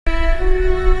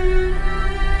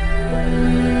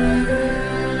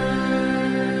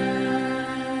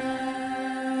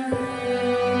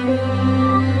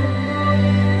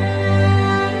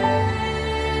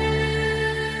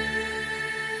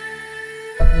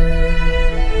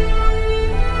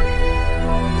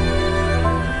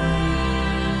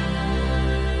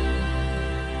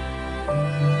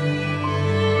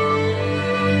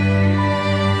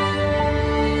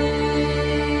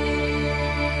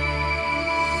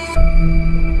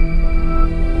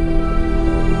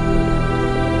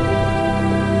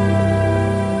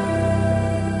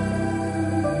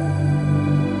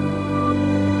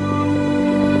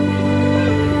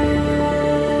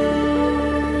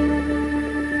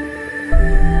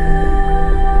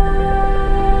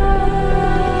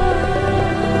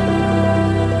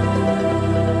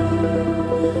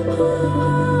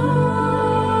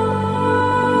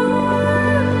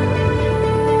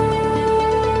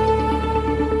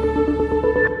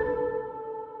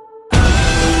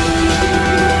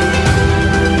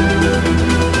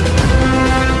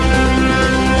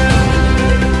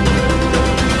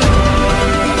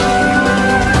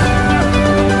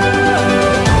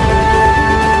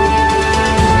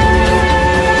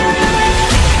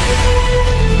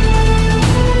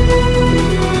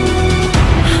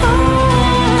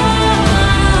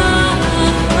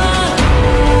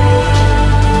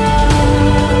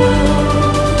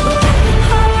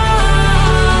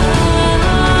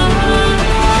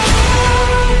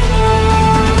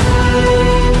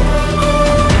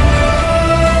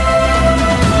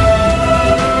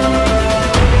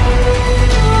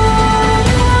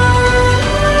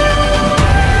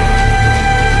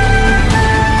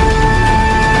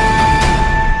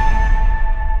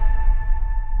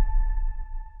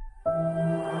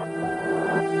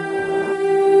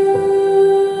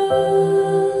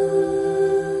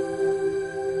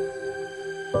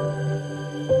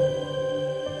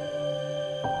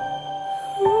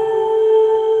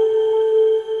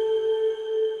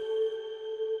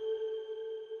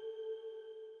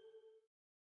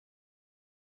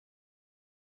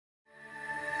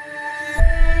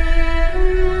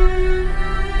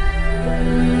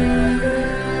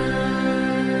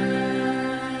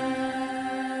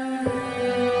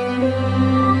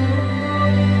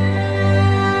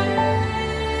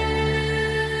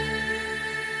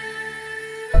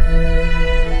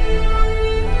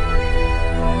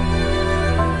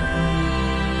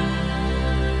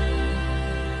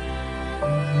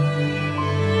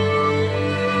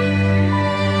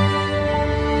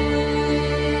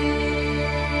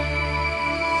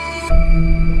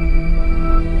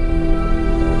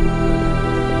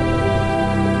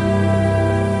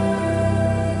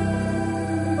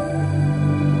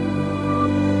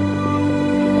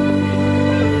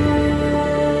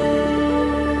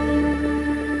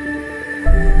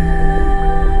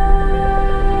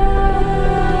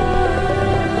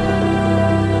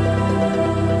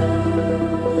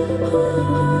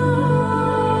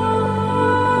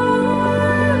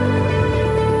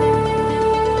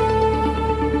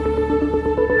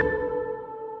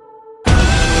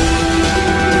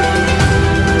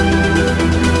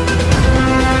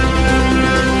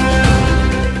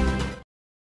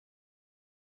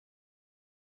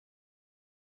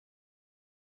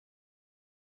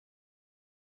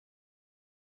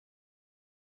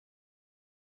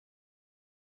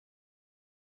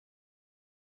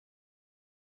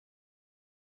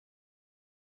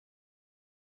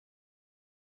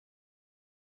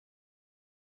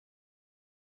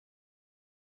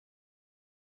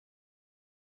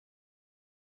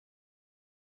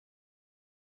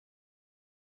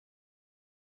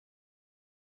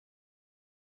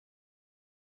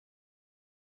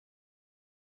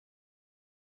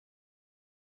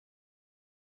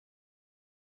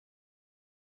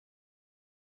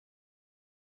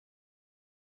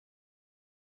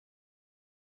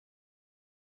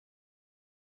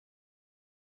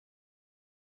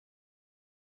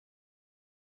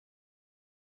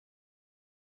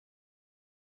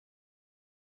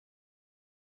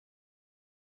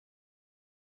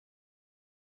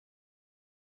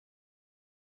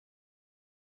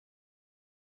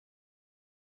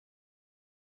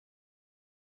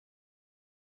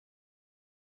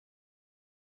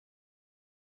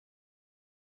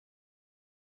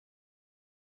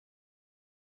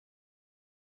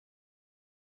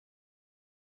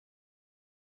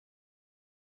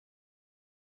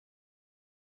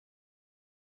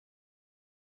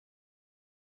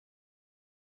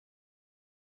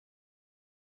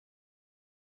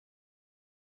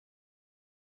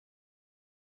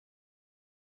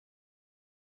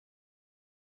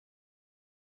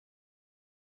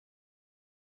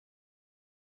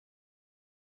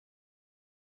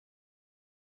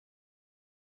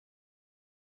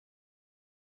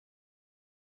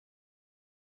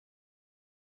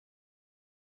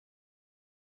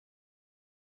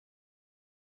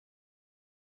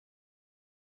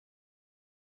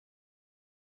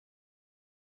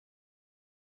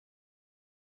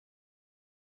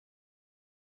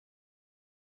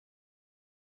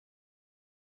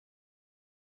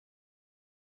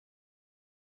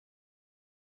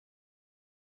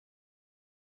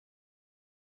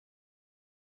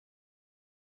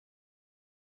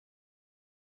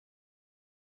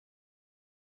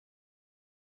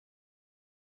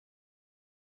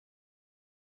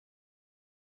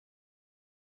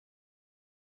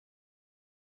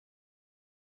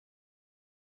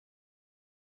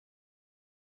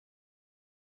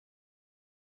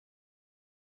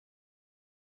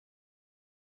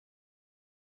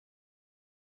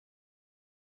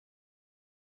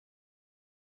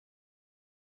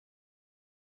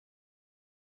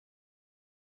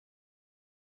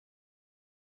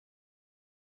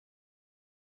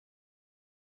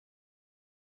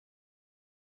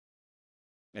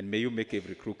And may you make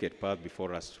every crooked path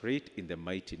before us straight in the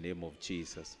mighty name of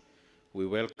Jesus. We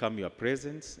welcome your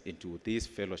presence into this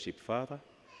fellowship, Father.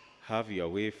 Have your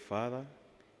way, Father,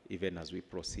 even as we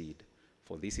proceed.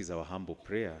 For this is our humble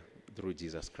prayer through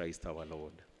Jesus Christ our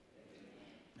Lord.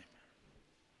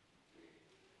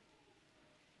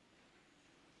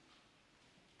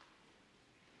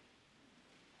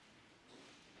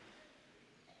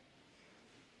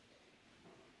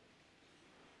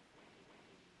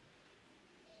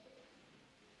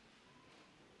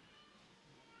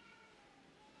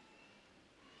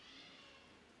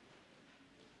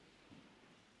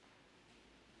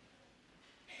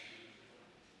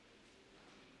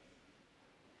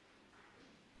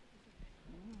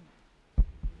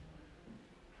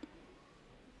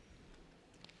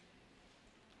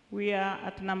 We are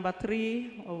at number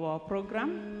 3 of our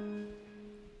program.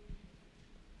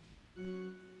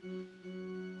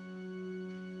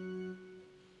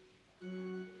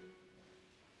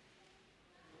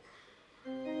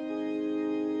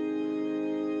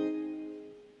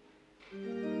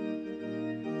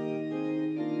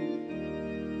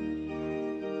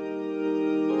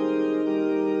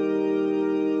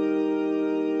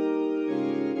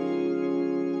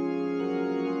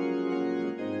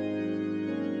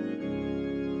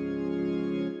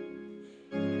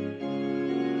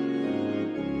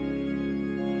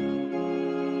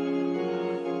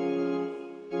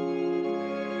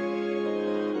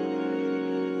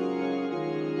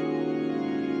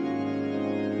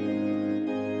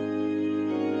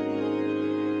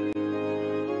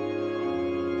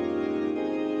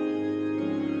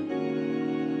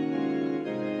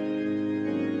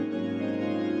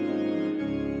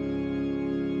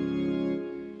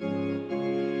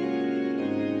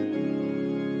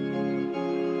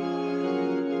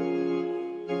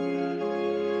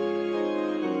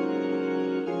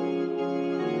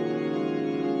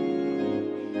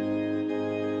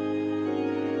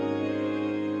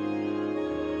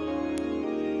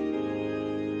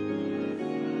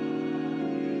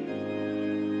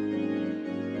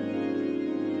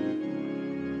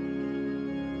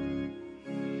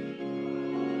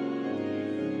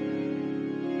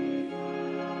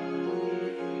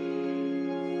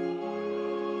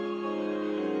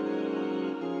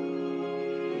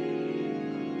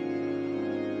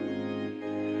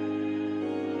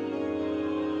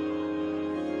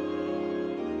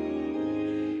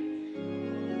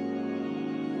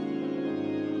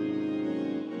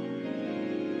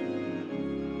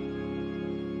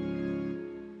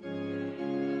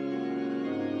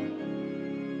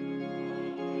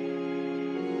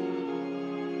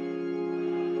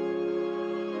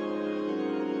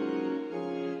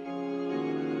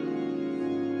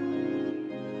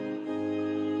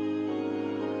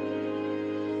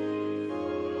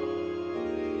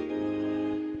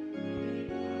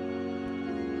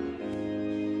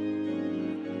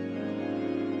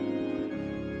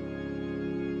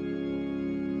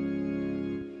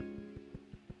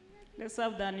 Let's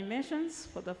have the animations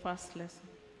for the first lesson.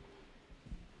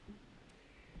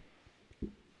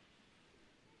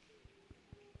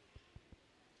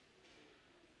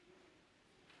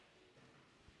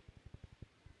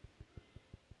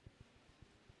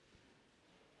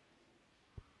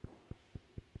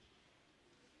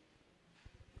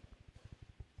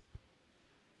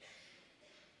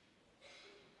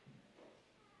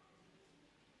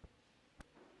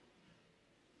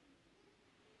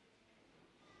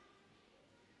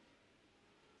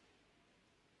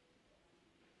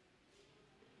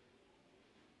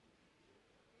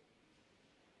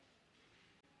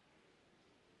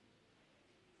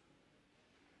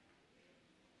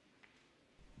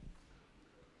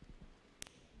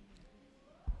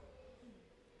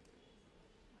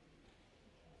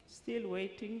 Still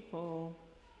waiting for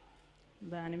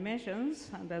the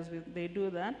animations, and as they do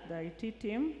that, the IT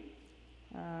team,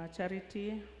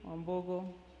 Charity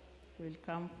Ombogo, will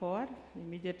come forward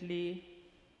immediately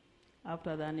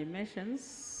after the animations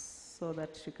so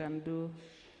that she can do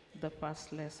the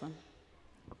first lesson.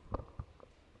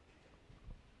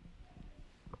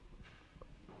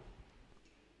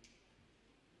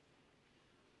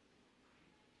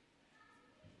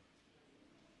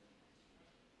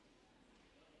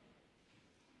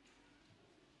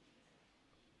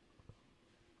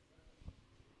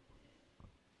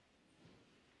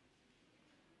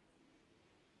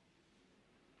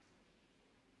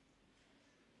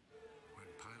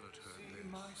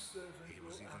 He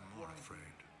was even more afraid.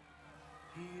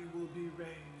 He will be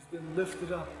raised and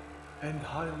lifted up and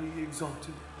highly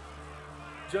exalted.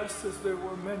 Just as there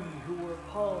were many who were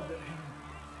appalled at him,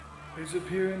 His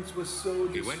appearance was so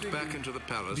He went back into the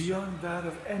palace beyond that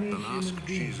of any and human asked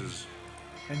being, Jesus,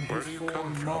 and "Where his do you come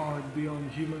form from?" marred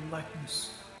beyond human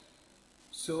likeness.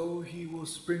 So he will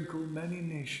sprinkle many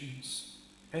nations,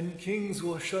 and kings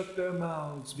will shut their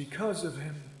mouths because of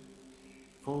him.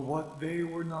 For what they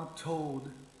were not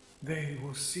told, they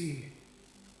will see,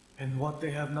 and what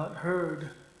they have not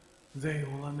heard, they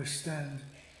will understand.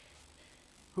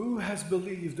 Who has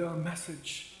believed our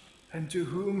message, and to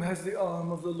whom has the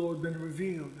arm of the Lord been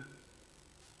revealed?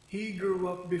 He grew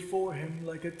up before him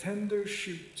like a tender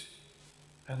shoot,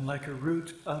 and like a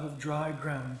root out of dry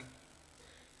ground.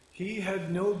 He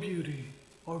had no beauty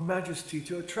or majesty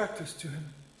to attract us to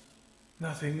him,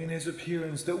 nothing in his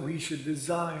appearance that we should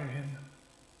desire him.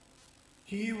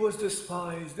 He was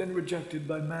despised and rejected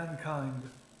by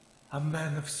mankind, a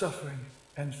man of suffering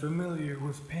and familiar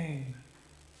with pain.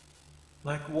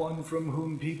 Like one from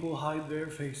whom people hide their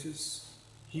faces,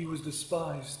 he was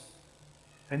despised,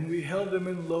 and we held him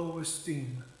in low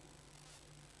esteem.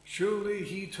 Surely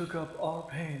he took up our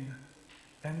pain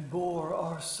and bore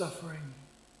our suffering,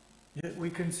 yet we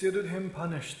considered him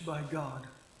punished by God,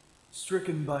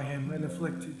 stricken by him and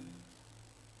afflicted.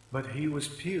 But he was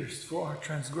pierced for our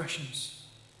transgressions.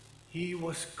 He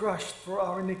was crushed for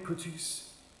our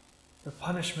iniquities. The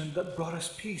punishment that brought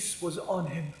us peace was on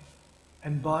him,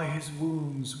 and by his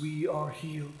wounds we are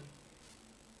healed.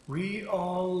 We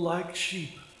all, like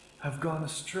sheep, have gone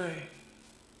astray.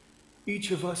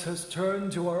 Each of us has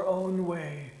turned to our own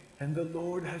way, and the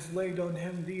Lord has laid on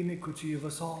him the iniquity of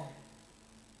us all.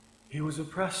 He was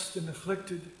oppressed and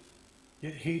afflicted,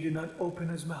 yet he did not open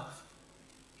his mouth.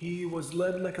 He was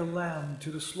led like a lamb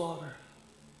to the slaughter,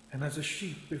 and as a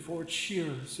sheep before its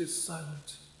shearers is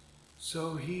silent,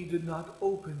 so he did not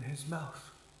open his mouth.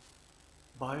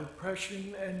 By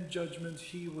oppression and judgment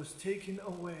he was taken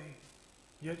away,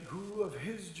 yet who of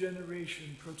his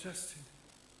generation protested?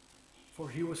 For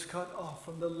he was cut off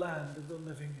from the land of the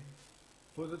living.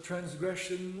 For the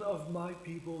transgression of my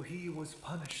people he was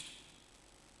punished.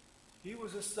 He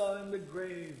was assigned a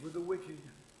grave with the wicked,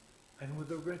 and with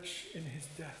the rich in his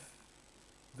death,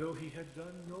 though he had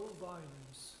done no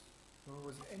violence, nor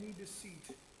was any deceit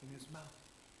in his mouth.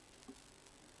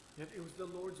 Yet it was the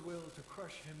Lord's will to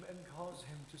crush him and cause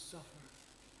him to suffer.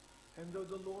 And though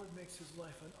the Lord makes his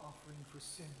life an offering for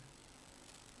sin,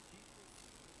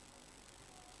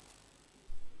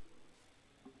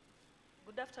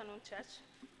 Good afternoon, church.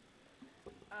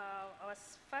 Our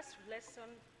first lesson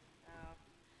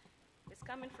is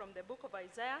coming from the book of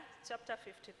Isaiah, chapter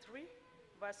 53,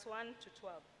 verse 1 to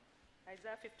 12.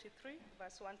 Isaiah 53,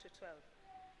 verse 1 to 12.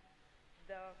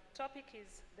 The topic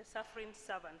is the suffering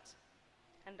servant.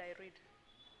 And I read,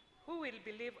 "Who will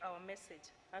believe our message,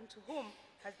 and to whom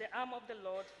has the arm of the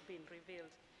Lord been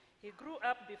revealed? He grew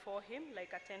up before him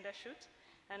like a tender shoot,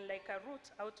 and like a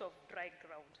root out of dry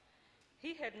ground.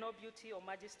 He had no beauty or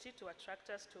majesty to attract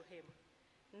us to him,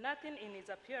 nothing in his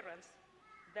appearance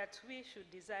that we should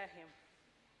desire him.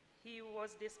 He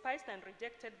was despised and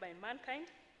rejected by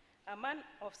mankind, a man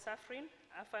of suffering,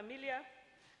 familiar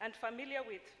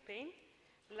with pain,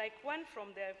 like one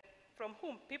from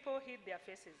whom people hid their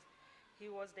faces. He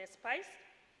was despised,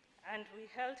 and we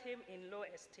held him in low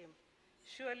esteem.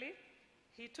 Surely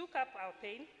he took up our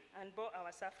pain and bore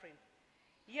our suffering.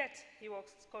 Yet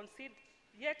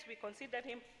we considered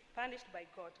him punished by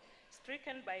God,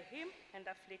 stricken by him and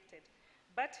afflicted.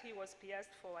 But he was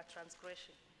pierced for our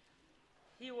transgression.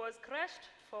 He was crushed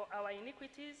for our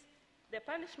iniquities. The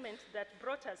punishment that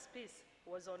brought us peace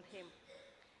was on him,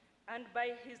 and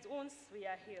by his wounds we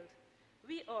are healed.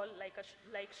 We all,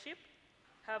 like sheep,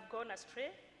 have gone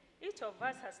astray. Each of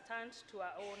us has turned to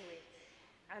our own way,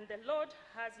 and the Lord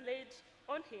has laid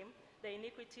on him the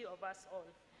iniquity of us all.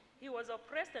 He was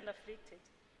oppressed and afflicted,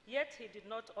 yet he did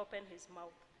not open his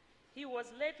mouth. He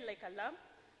was led like a lamb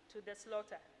to the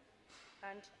slaughter,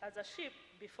 and as a sheep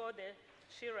before the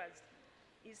shearers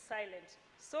is silent,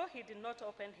 so he did not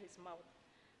open his mouth.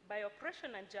 By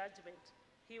oppression and judgment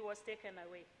he was taken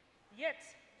away. Yet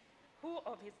who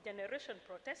of his generation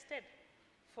protested?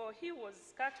 For he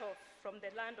was cut off from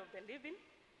the land of the living.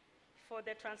 For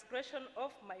the transgression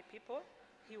of my people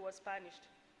he was punished.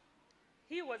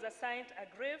 He was assigned a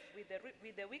grave with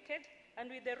the wicked and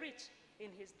with the rich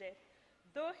in his death,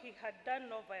 though he had done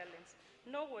no violence,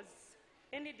 nor was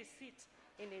any deceit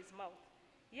in his mouth.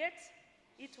 Yet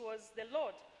it was the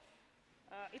Lord's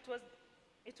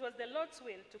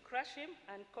will to crush him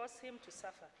and cause him to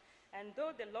suffer. And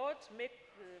though the Lord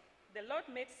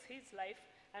makes his life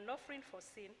an offering for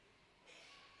sin,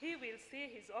 he will see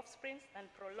his offspring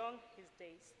and prolong his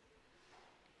days.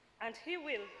 And the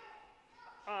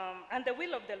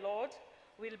will of the Lord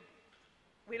will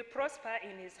will prosper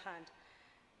in his hand.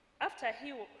 After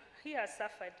he has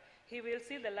suffered, he will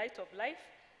see the light of life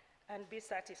and be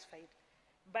satisfied.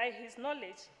 By his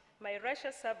knowledge, my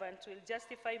righteous servant will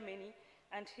justify many,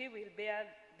 and he will bear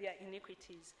their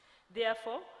iniquities.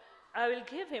 Therefore, I will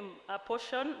give him a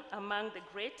portion among the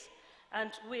great,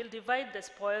 and will divide the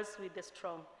spoils with the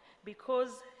strong,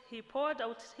 because he poured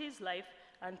out his life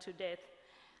unto death,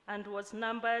 and was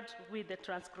numbered with the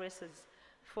transgressors.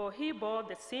 For he bore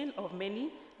the sin of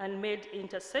many, and made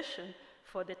intercession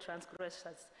for the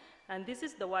transgressors. And this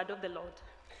is the word of the Lord.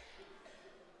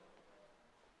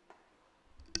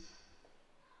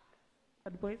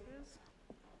 Voices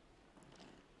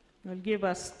will give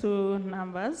us two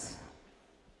numbers.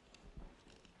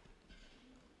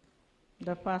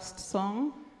 The first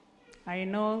song, I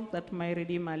Know That My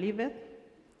Redeemer Liveth,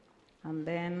 and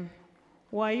then,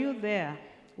 Were You There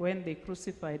When They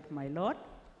Crucified My Lord?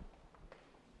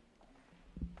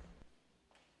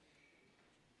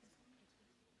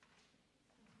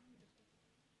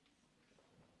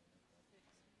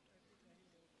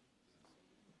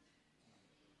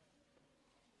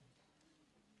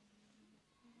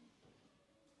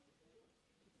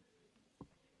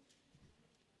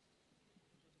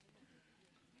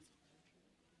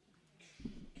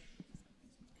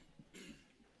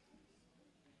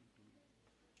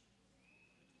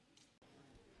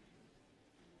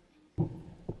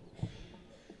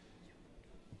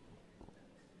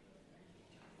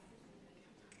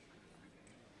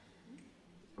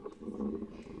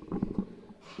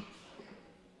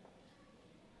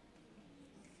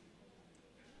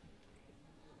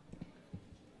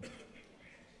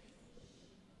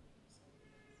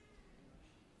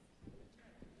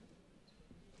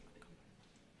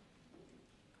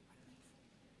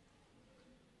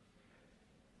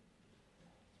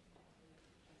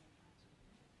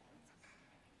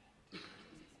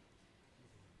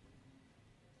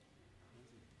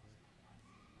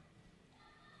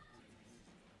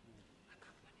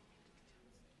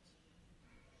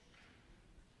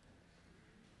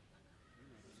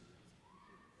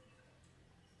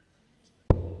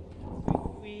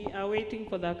 We are waiting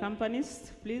for the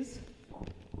accompanist, please.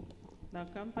 The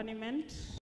accompaniment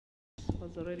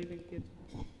was already been given.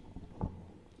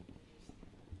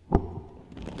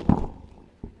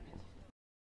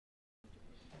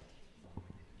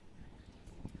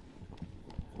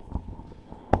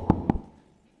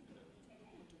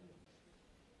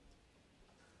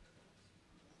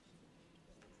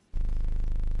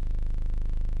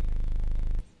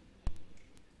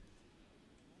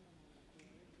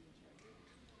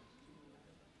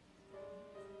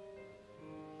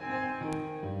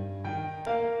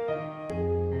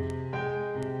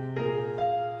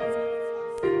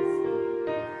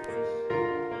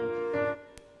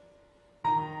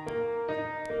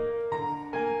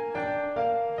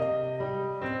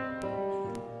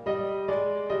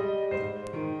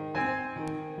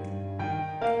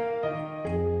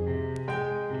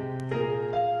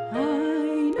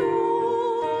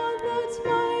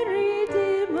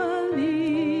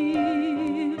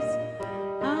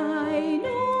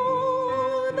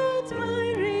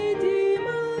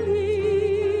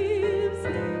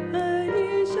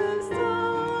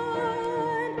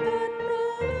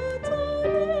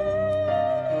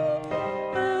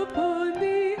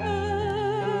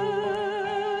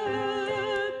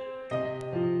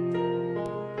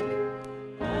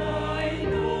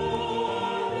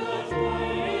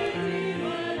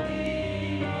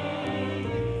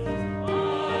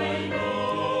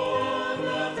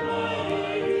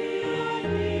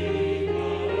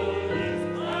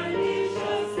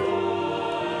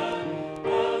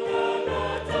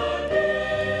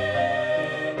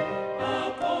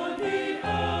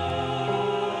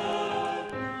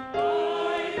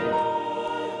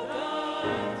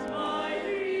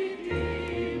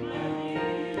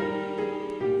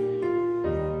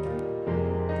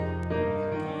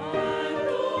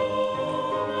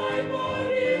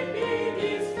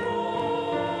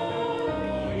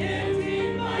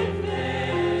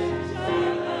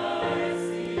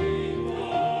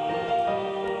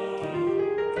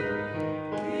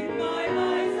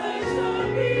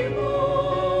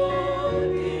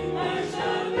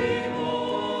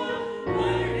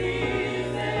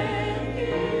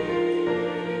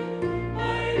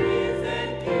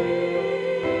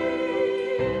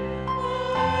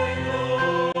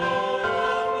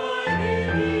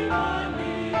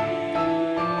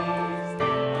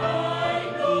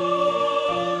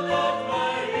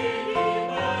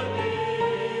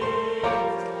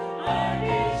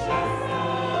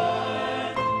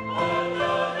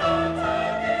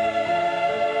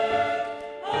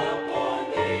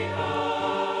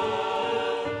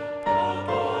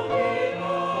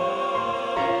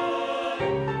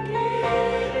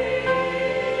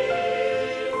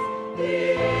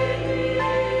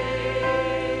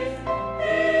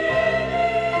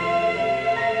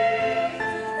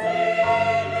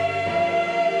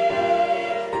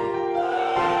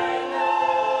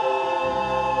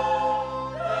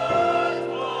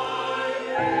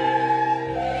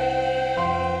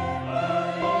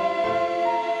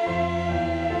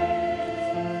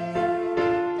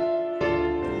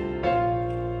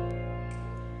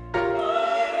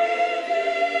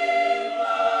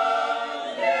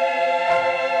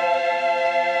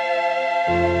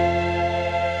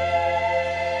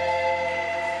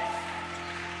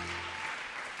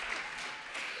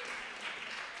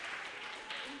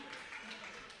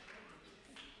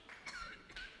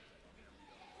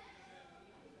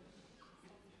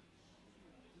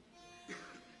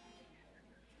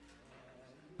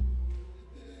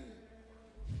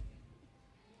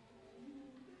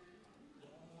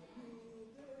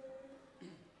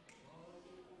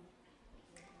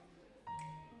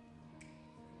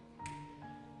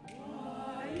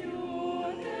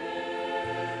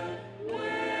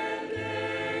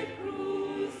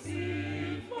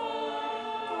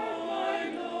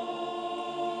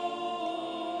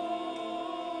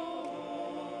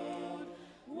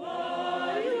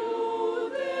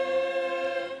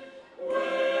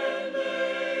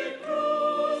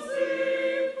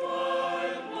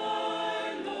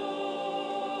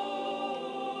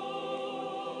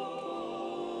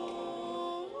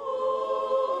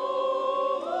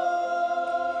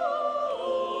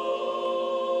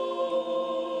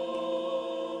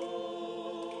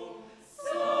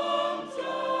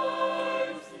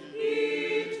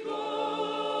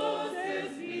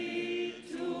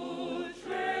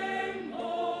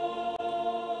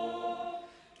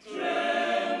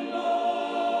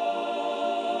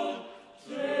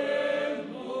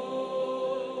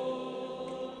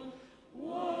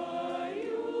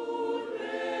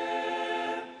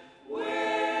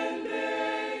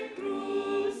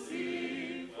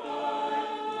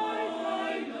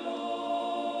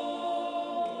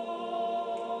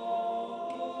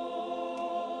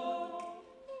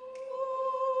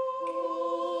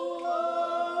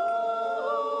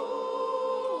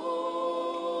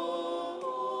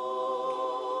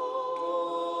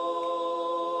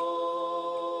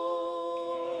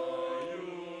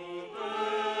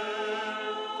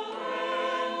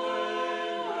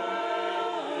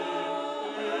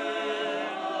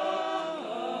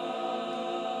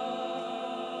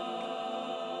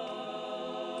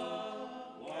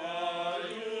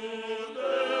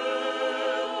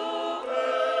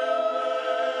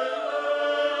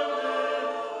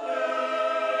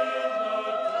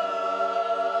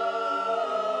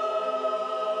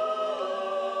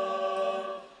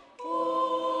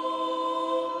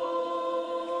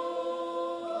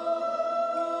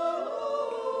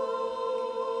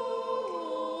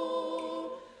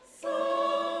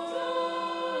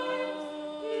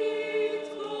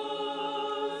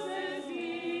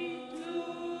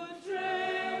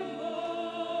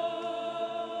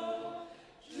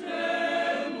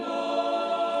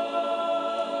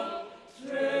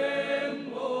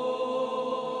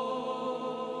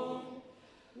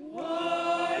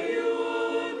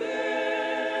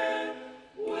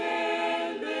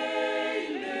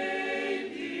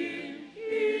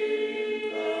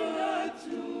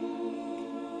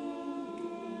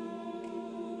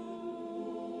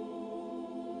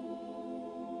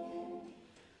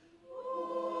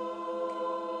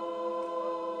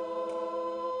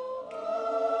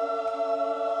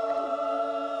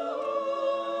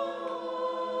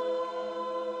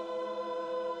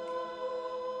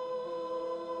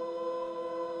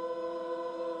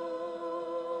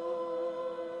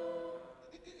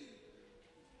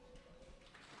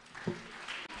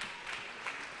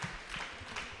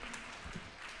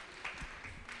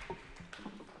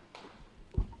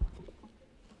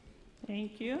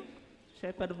 you.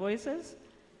 Shepherd voices.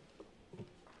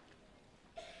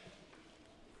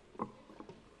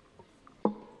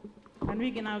 And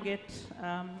we can now get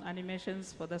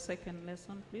animations for the second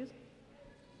lesson, please.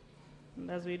 And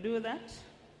as we do that,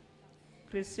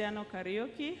 Cristiano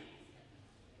Karaoke,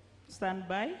 stand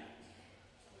by.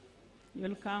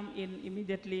 You'll come in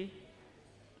immediately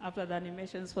after the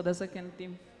animations for the second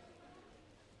theme.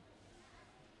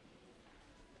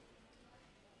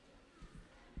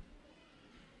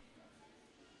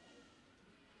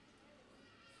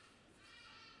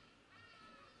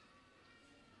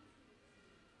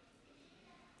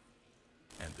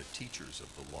 And the teachers of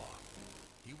the law.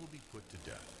 He will be put to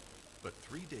death, but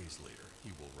 3 days later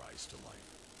he will rise to life.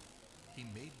 He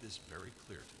made this very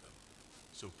clear to them.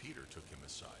 So Peter took him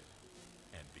aside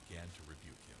and began to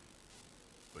rebuke him.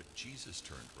 But Jesus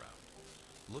turned round,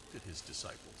 looked at his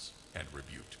disciples, and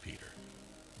rebuked Peter.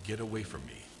 "Get away from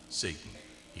me, Satan,"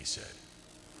 he said.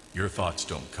 "Your thoughts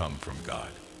don't come from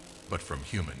God, but from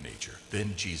human nature."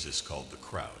 Then Jesus called the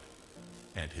crowd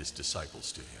and his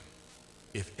disciples to him.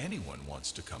 "If anyone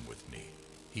wants to come with me,"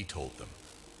 he told them,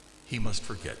 "he must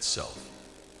forget self,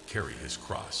 carry his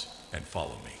cross, and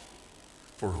follow me.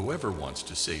 For whoever wants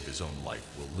to save his own life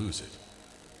will lose it,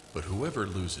 but whoever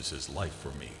loses his life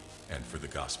for me and for the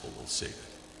gospel will save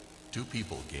it. Do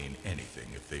people gain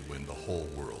anything if they win the whole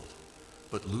world,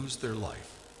 but lose their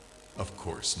life? Of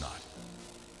course not.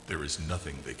 There is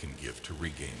nothing they can give to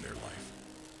regain their life.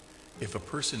 If a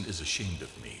person is ashamed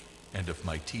of me and of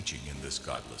my teaching in this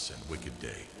godless and wicked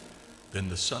day, then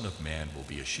the Son of Man will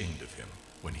be ashamed of him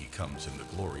when he comes in the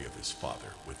glory of his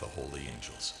Father with the holy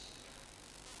angels."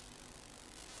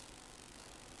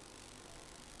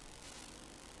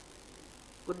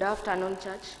 Good afternoon,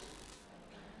 church.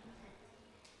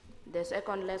 The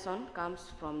second lesson comes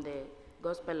from the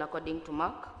Gospel according to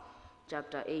Mark,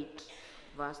 chapter 8,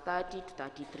 verse 30 to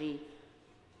 33.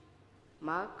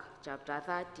 Mark,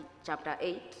 chapter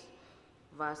 8,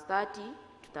 verse 30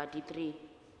 to 33.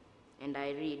 And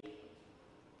I read,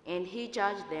 "And he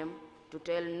charged them to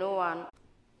tell no one."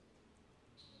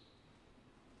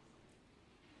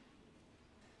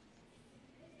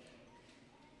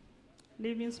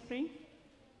 Living Spring.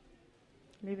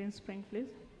 Living Spring, please.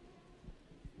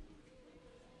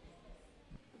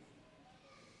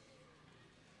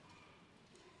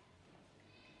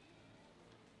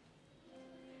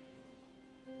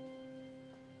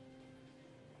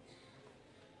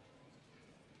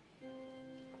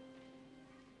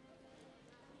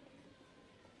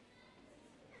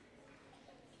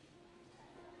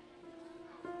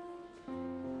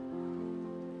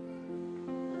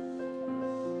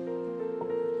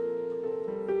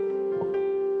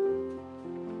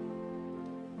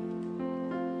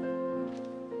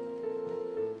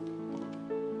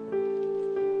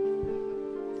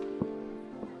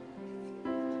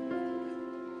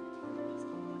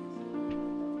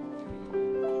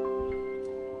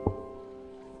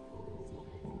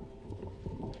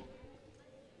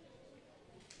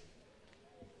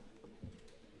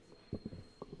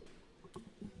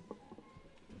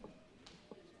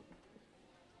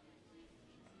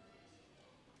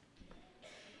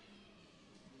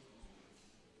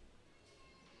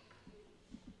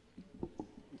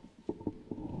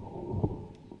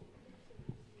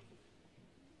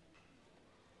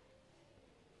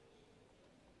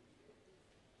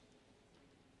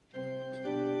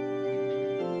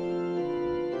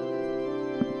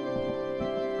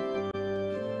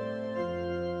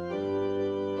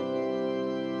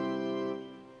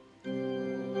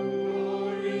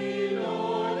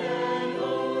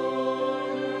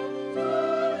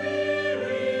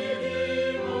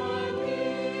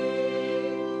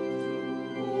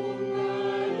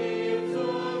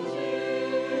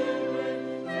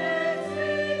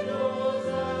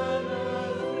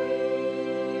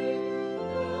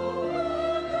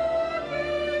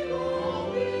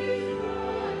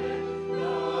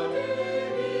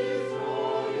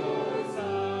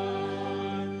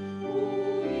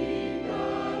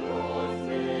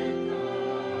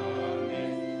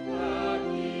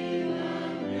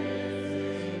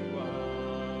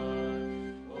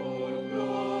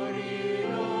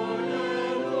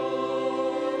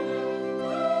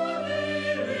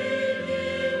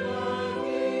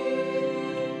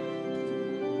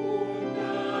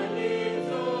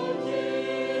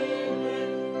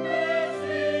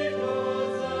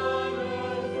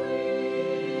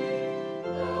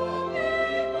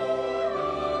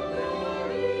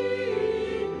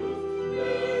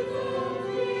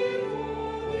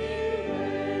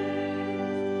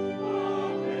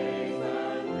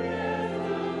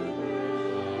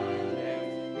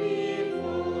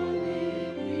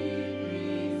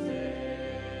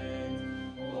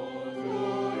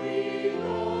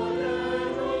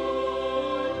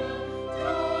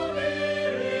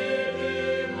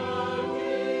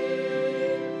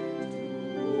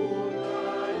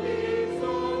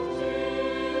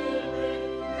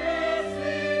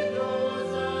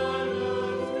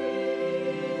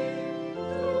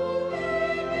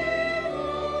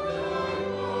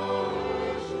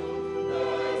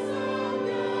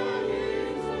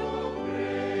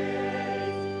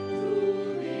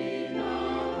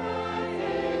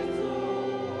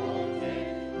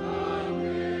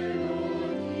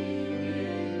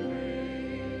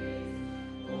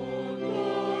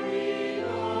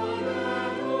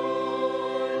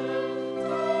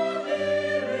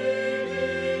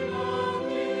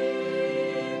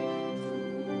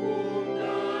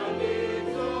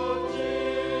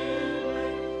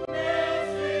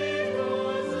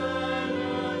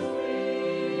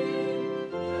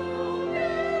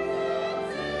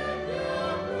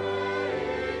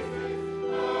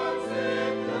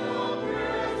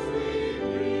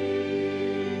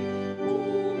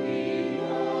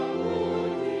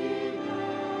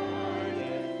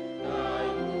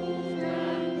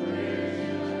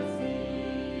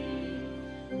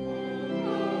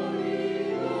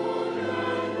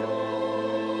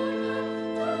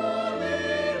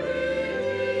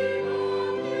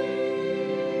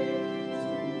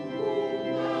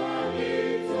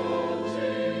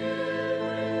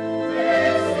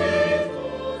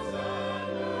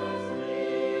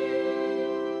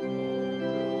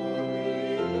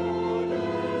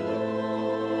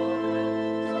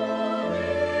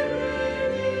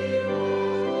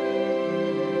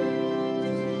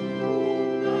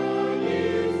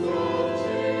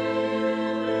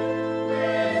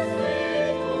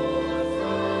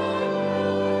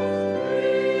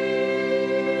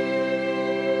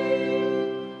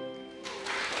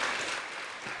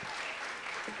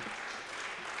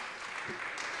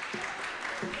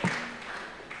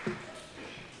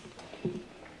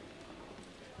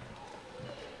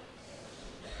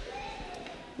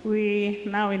 we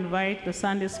now invite the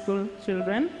Sunday school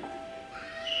children.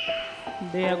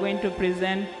 They are going to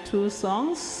present 2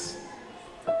 songs.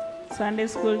 Sunday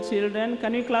school children,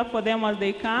 can we clap for them as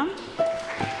they come?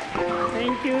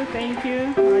 Thank you,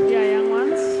 our dear young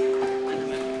ones.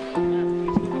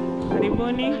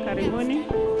 Karibuni, karibuni.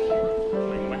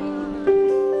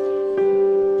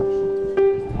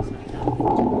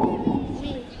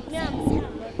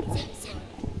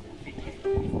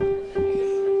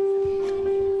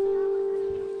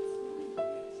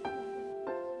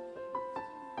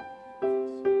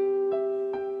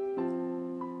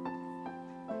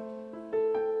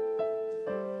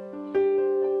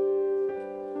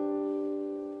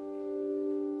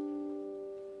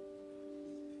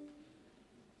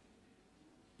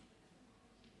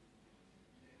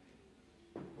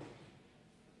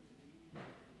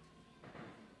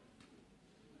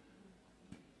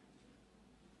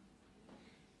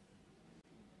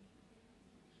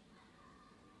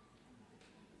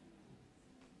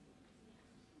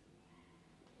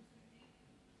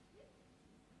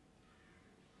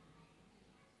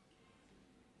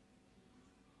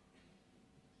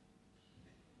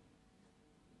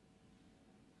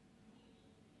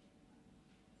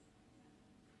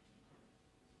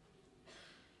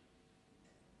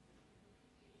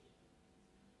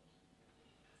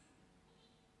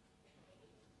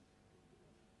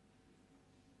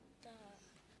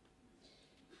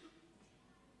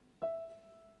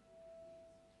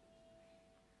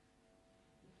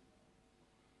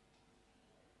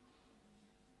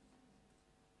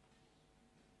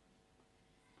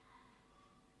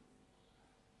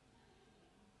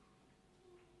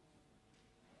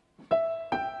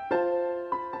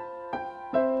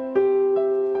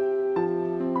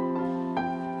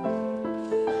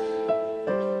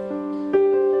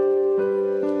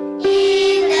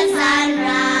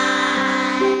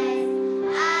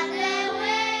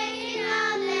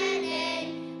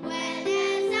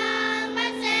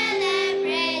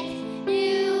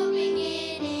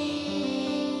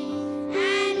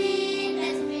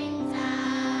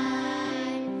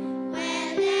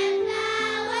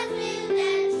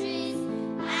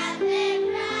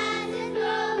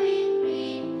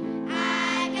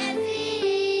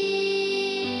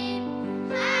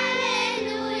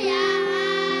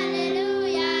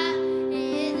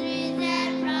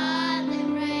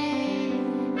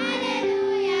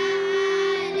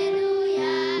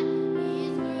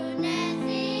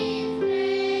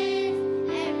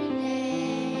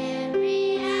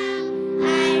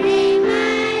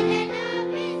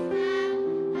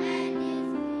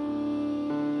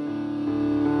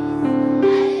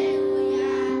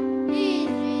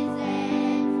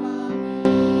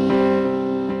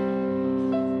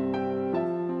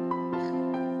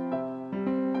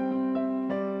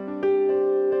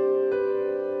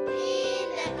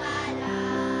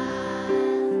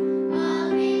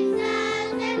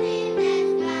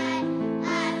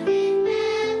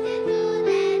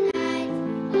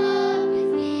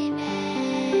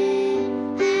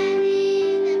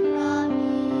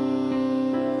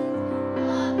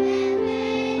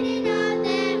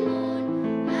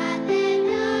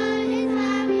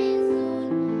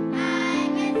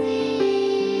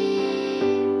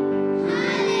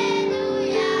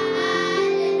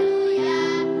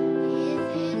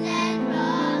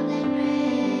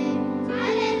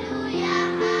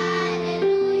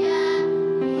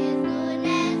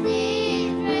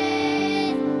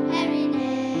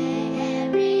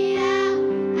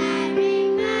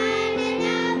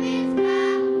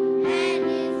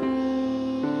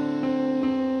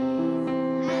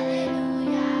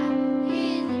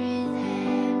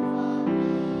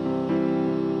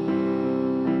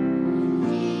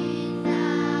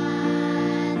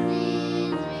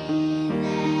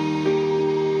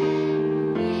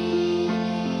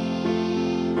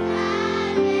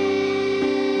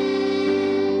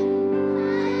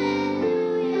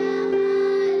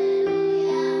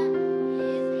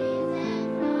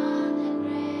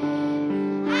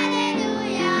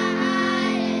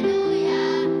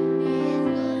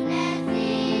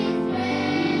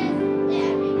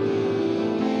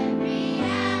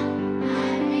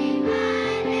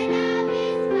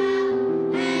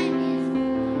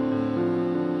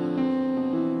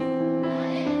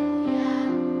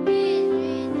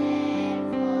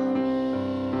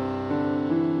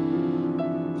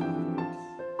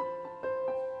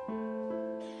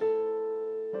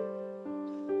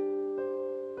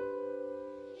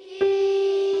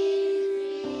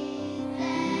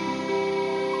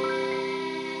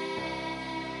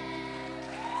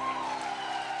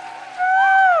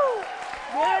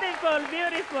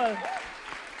 Beautiful.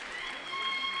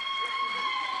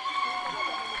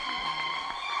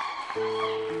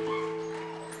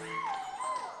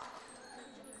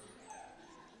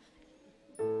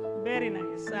 Very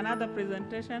nice. Another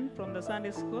presentation from the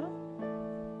Sunday school.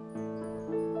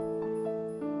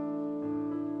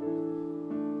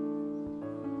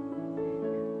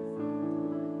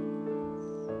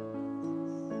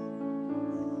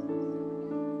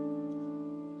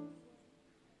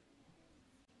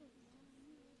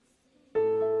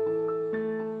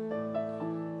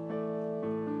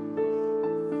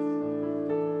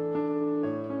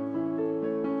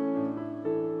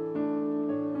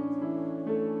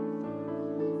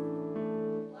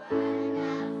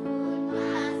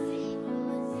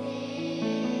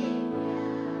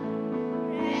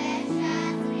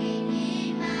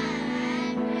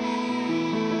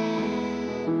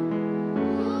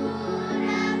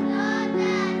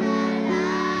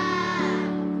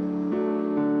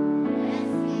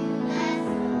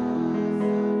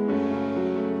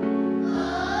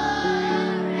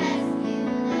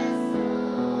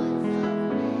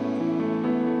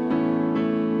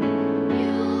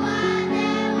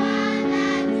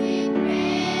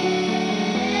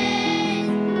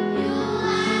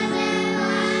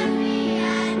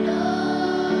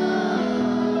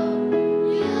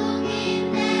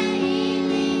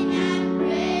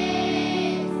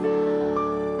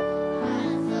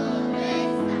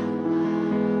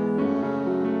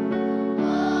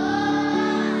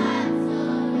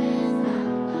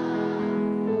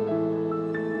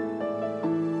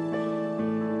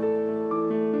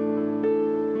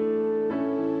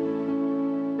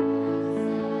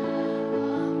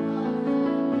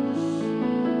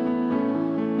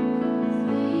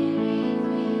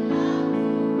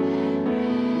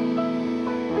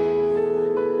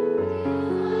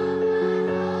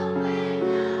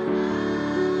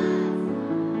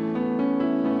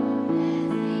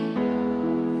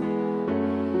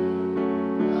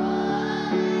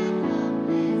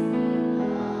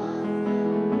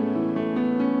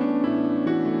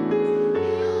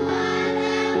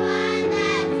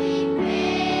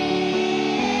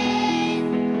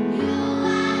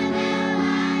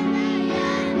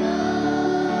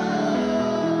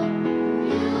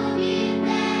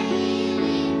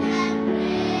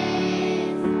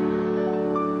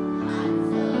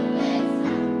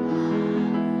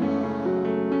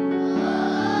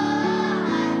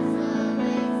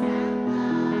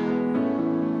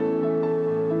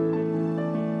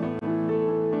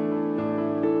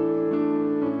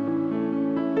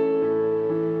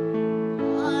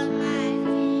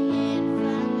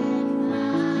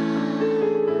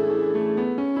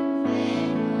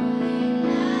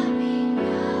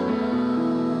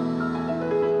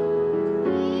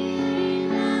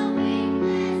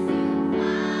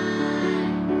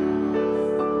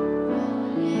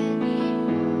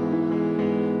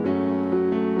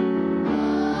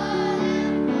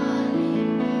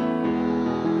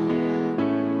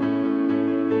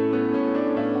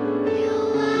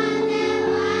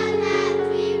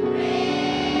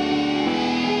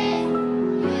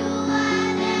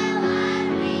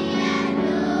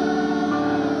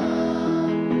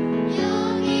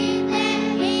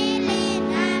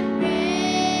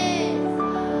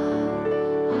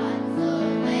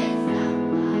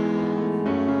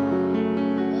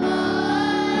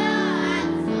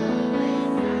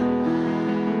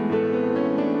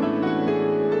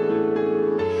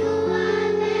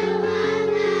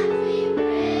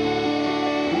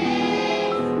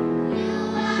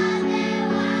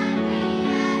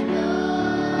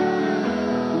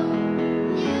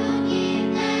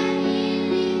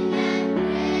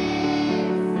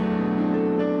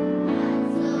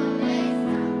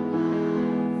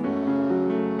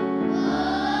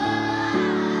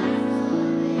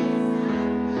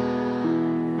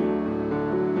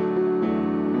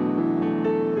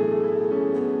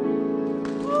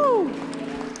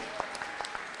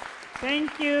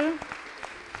 Thank you.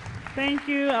 Thank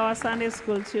you, our Sunday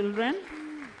school children.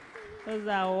 Those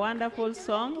are wonderful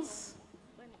songs.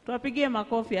 Tuwapigie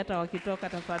makofi hata wakitoka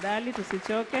tafadhali,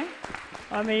 tusichoke.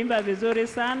 Wameimba vizuri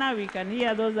sana. We can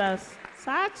hear those are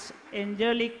such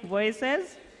angelic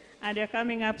voices, and they're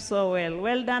coming up so well.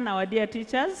 Well done, our dear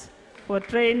teachers, for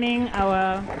training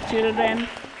our children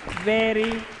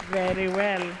very, very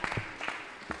well.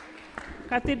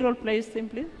 Cathedral, please,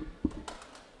 simply.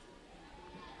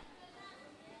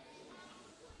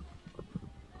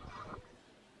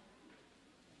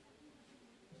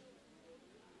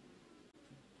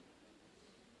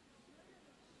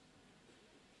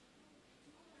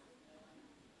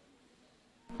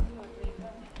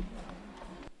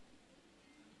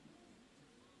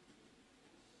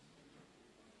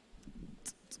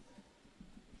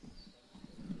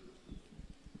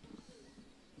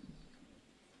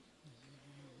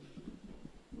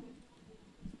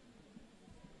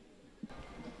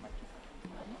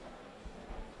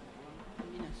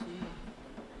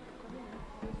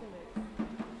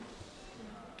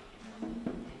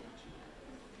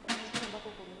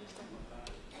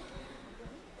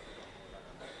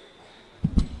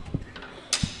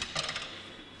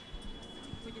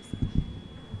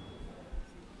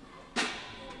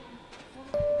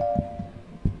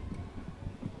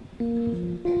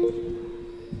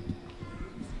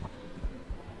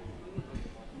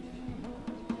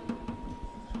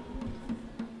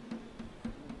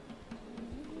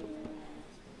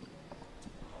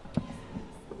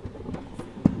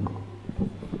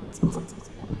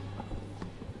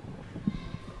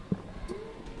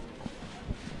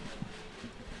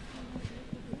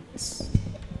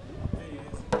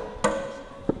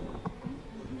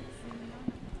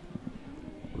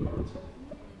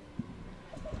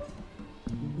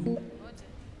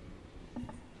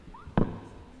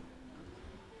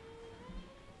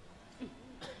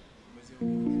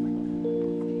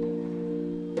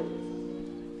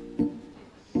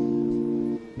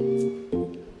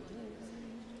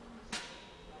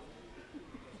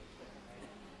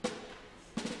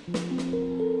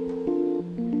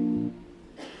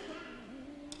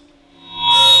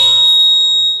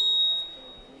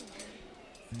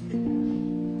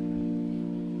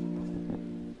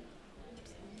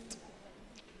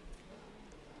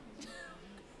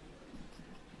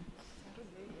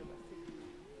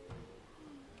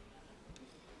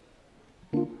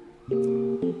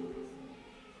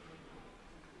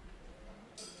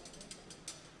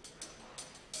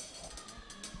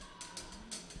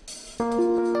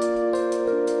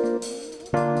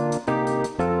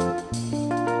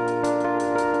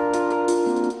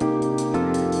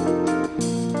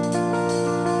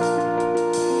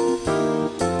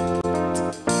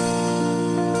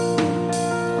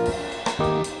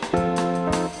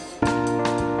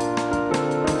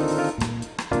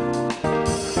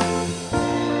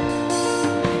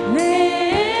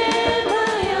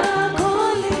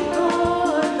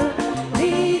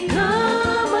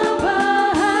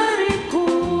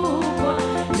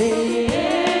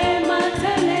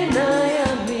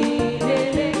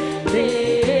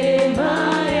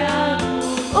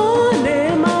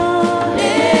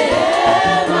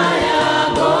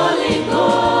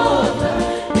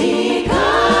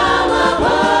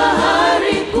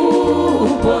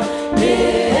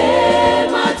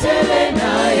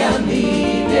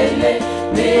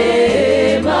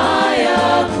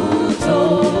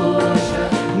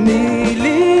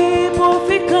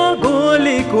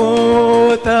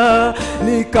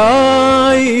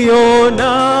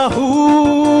 nikaiona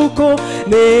huko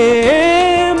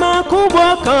neema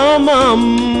kubwa kama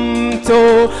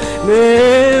mto,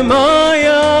 neema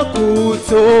ya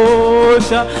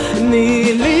kutosha.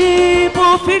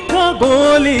 Nilipofika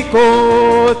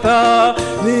Goligotha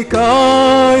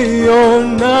nikaiona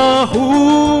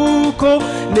huko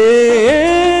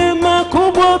neema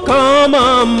kubwa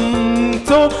kama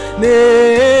mto,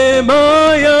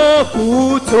 neema ya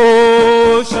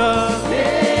kutosha.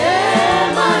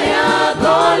 Neema ya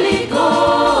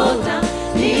Goligotha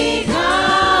ni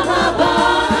kama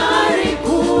bahari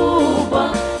kubwa,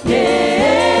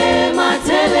 neema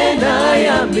tele na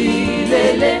ya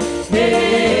milele,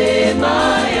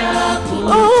 neema ya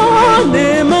kutosha.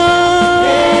 Neema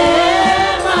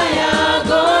ya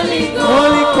Goligotha ni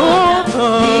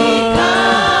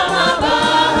kama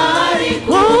bahari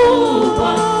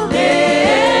kubwa,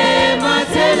 neema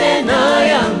tele na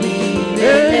ya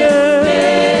milele,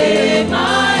 neema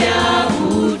ya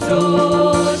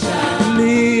kutosha.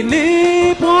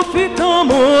 Nilipofika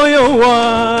moyo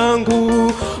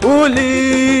wangu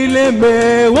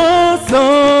ulilemewa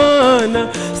sana,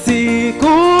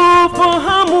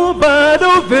 sikufahamu bado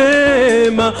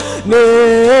vema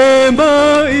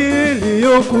neema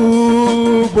iliyo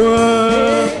kubwa.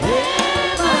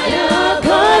 Neema ya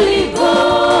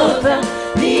Goligotha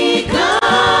ni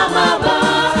kama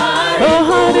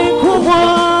bahari kubwa,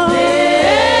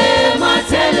 neema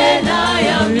tele na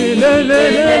ya milele,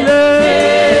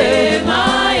 neema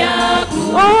ya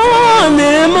kutosha.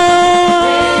 Neema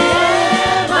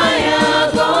ya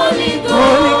Goligotha ni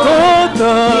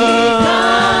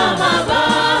kama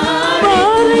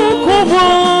bahari kubwa,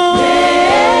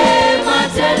 neema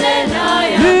tele na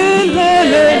ya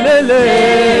milele,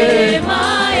 neema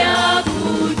ya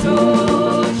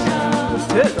kutosha.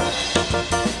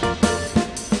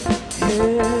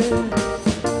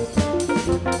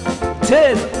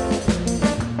 Tena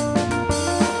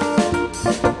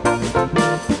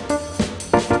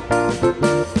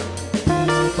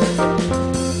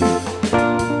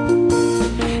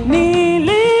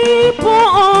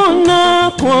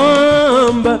nilipoona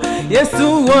kwamba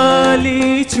Yesu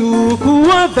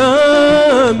alichukua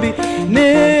dhambi,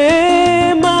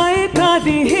 neema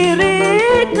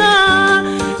ikadhihirika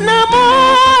na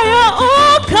moyo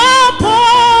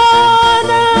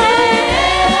ukapona.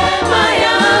 Neema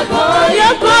ya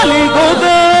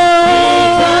Goligotha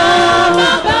kama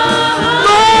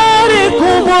bahari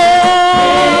kubwa,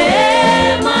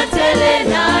 neema tele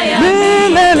na ya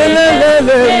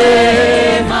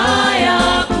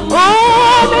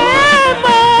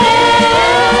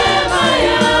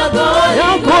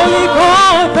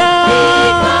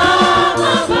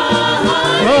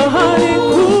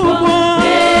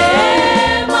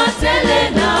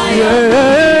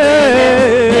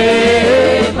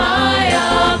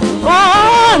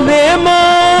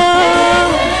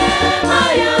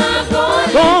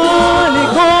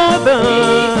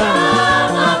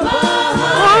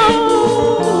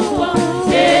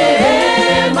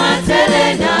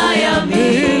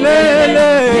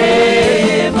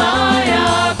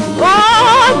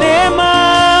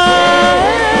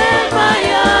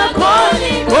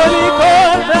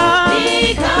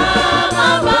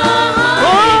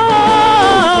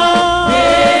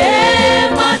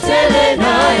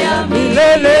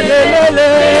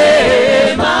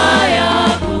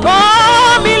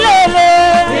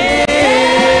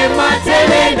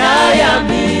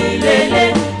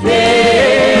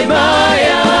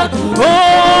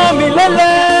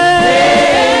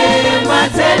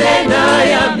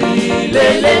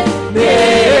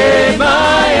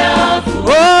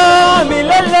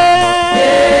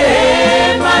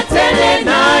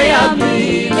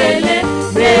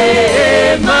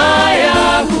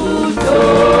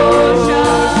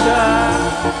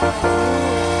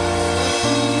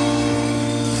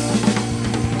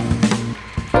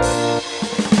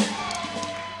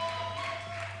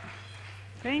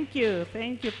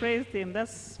Thank you, praise team.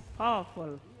 That's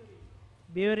powerful,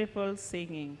 beautiful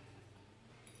singing.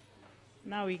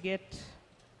 Now we get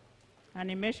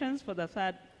animations for the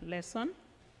third lesson.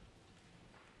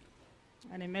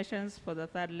 Animations for the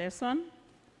third lesson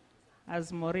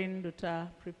as Maureen Duta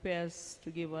prepares to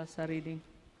give us a reading.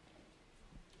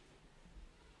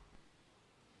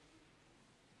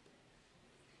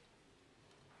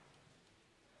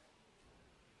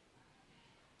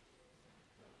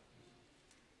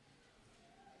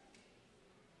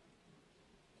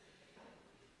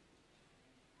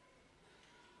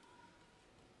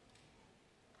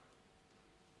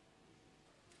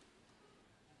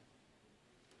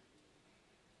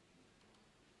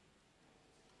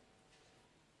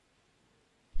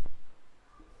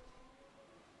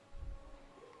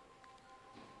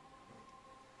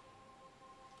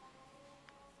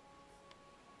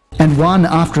 And one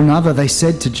after another they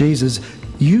said to Jesus,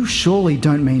 "You surely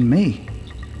don't mean me."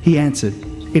 He answered,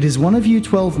 "It is one of you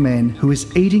 12 men who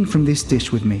is eating from this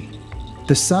dish with me.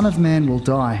 The Son of Man will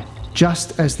die,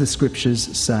 just as the Scriptures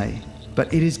say,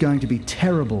 but it is going to be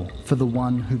terrible for the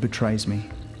one who betrays me.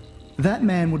 That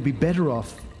man would be better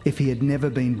off if he had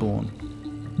never been born."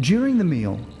 During the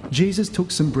meal, Jesus took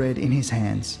some bread in his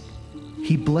hands.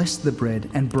 He blessed the bread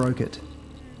and broke it.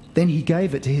 Then he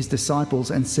gave it to his disciples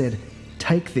and said,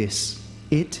 "Take this,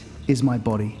 it is my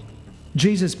body."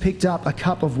 Jesus picked up a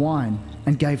cup of wine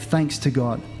and gave thanks to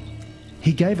God.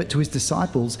 He gave it to his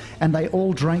disciples, and they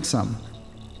all drank some.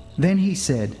 Then he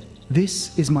said,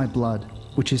 "This is my blood,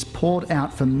 which is poured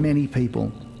out for many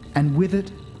people, and with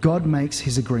it God makes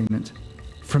his agreement.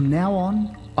 From now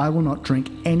on, I will not drink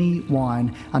any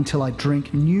wine until I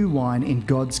drink new wine in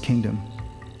God's kingdom."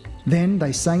 Then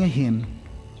they sang a hymn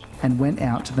and went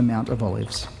out to the Mount of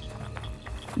Olives.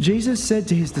 Jesus said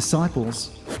to his disciples,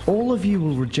 "All of you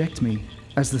will reject me,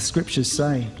 as the Scriptures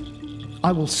say.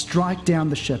 I will strike down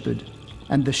the shepherd,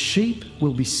 and the sheep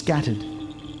will be scattered.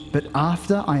 But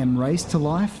after I am raised to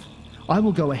life, I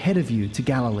will go ahead of you to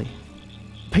Galilee."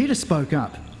 Peter spoke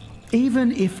up,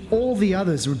 "Even if all the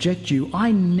others reject you,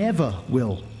 I never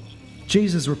will."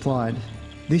 Jesus replied,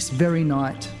 "This very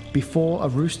night, before a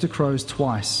rooster crows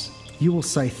twice, you will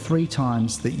say 3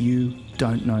 times that you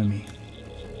don't know me."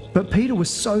 But Peter was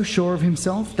so sure of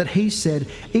himself that he said,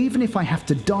 "Even if I have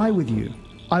to die with you,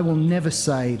 I will never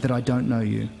say that I don't know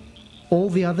you." All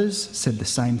the others said the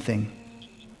same thing.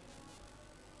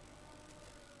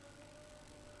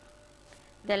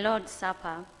 The Lord's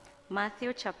Supper,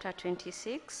 Matthew chapter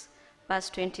 26, verse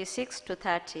 26 to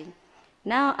 30.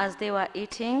 Now as they were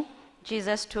eating,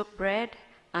 Jesus took bread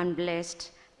and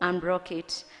blessed and broke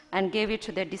it and gave it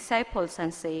to the disciples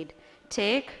and said,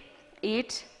 "Take,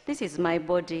 eat, this is my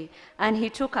body." And he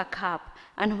took a cup,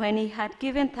 and when he had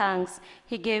given thanks,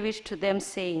 he gave it to them,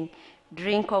 saying,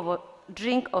 Drink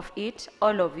of it,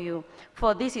 all of you,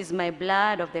 for this is my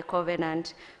blood of the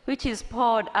covenant, which is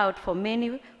poured out for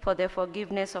many for the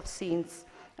forgiveness of sins.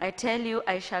 I tell you,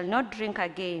 I shall not drink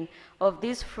again of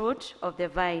this fruit of the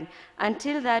vine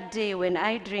until that day when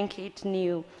I drink it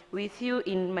new with you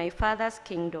in my Father's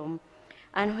kingdom."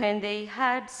 And when they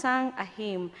had sung a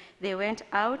hymn, they went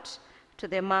out to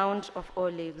the Mount of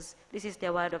Olives. This is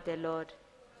the word of the Lord.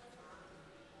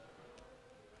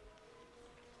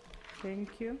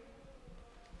 Thank you.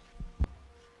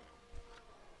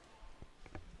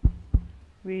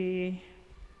 We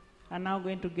are now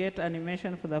going to get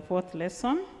animation for the 4th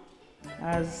lesson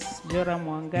as Joram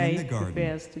Wangai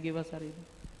prepares to give us a reading.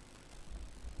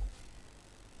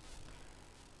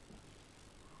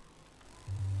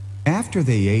 After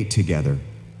they ate together,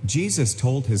 Jesus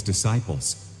told his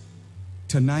disciples,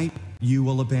 "Tonight you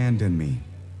will abandon me."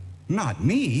 "Not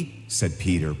me," said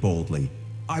Peter boldly.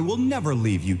 "I will never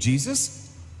leave you, Jesus."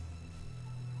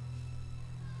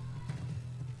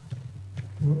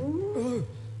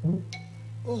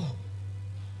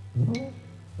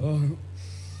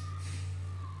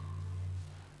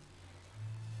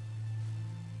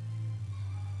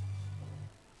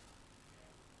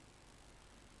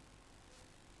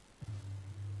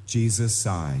 Jesus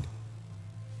sighed.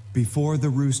 Before the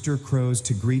rooster crows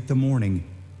to greet the morning,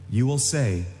 you will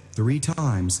say 3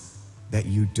 times that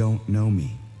you don't know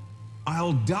me.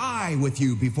 I'll die with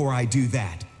you before I do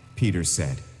that, Peter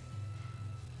said.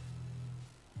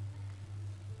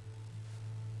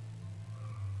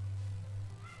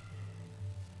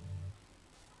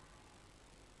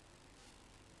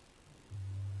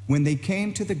 When they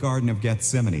came to the Garden of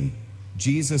Gethsemane,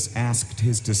 Jesus asked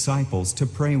his disciples to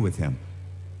pray with him.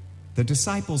 The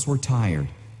disciples were tired.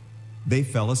 They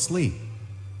fell asleep.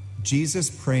 Jesus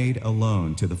prayed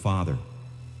alone to the Father.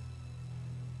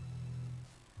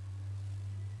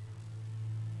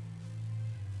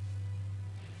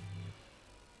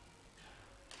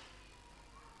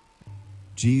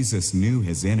 Jesus knew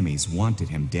his enemies wanted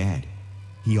him dead.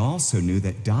 He also knew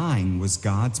that dying was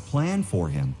God's plan for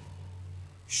him.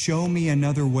 Show me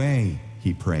another way,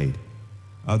 he prayed.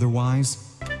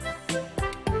 Otherwise,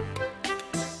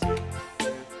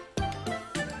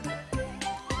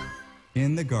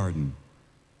 in the garden.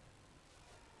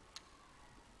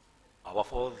 Our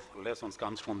fourth lesson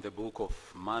comes from the book of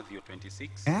Matthew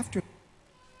 26, After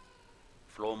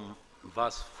from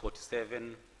verse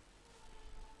 47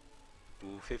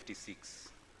 to 56.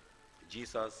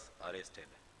 Jesus arrested.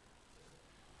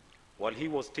 While he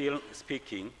was still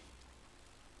speaking,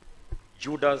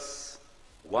 Judas,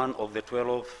 one of the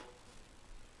 12,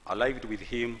 arrived. With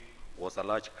him was a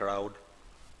large crowd,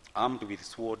 armed with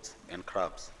swords and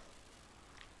clubs,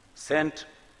 sent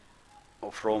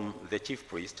from the chief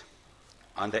priest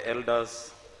and the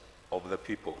elders of the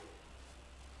people.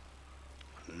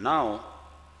 Now,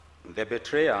 the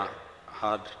betrayer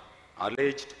had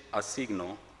alleged a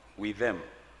signal with them.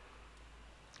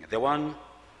 The one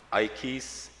I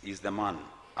kiss is the man.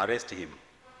 Arrest him.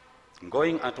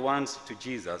 Going at once to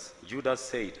Jesus, Judas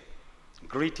said,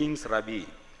 "Greetings, Rabbi,"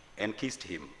 and kissed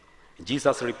him.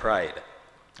 Jesus replied,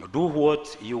 "Do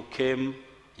what you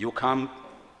come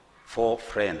for,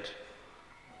 friend."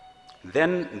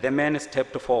 Then the man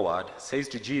stepped forward, says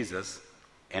to Jesus,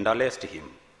 and arrested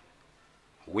him.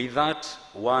 With that,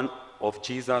 one of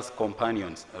Jesus'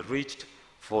 companions reached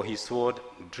for his sword,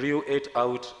 drew it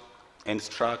out, and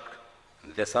struck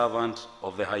the servant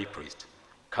of the high priest,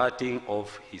 cutting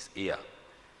off his ear.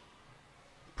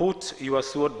 "Put your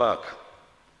sword back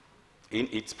in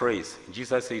its place,"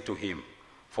 Jesus said to him,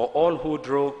 "for all who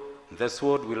draw the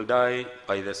sword will die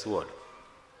by the sword.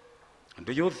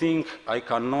 Do you think I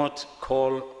cannot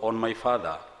call on my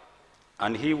Father,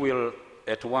 and he will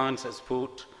at once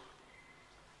put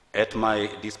at my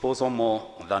disposal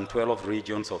more than 12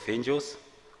 legions of angels?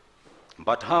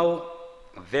 But how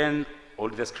then will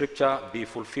the scripture be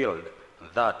fulfilled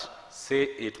that say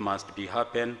it must be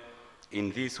happen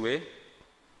in this way?"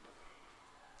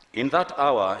 In that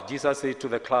hour, Jesus said to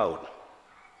the crowd,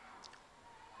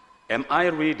 "Am I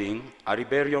leading a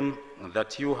rebellion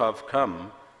that you have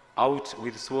come out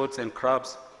with swords and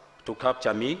clubs to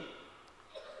capture me?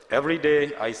 Every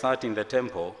day I sat in the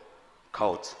temple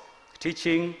courts,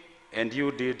 teaching, and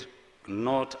you did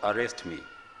not arrest me.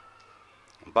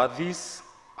 But this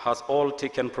has all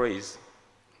taken place,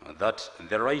 that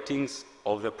the writings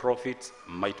of the prophets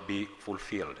might be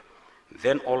fulfilled."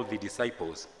 Then all the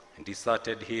disciples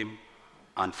deserted him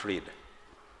and fled.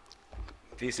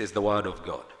 This is the word of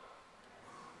God.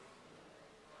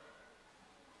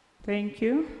 Thank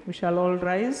you. We shall all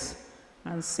rise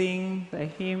and sing the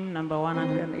hymn number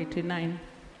 189,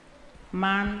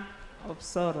 Man of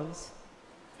Sorrows.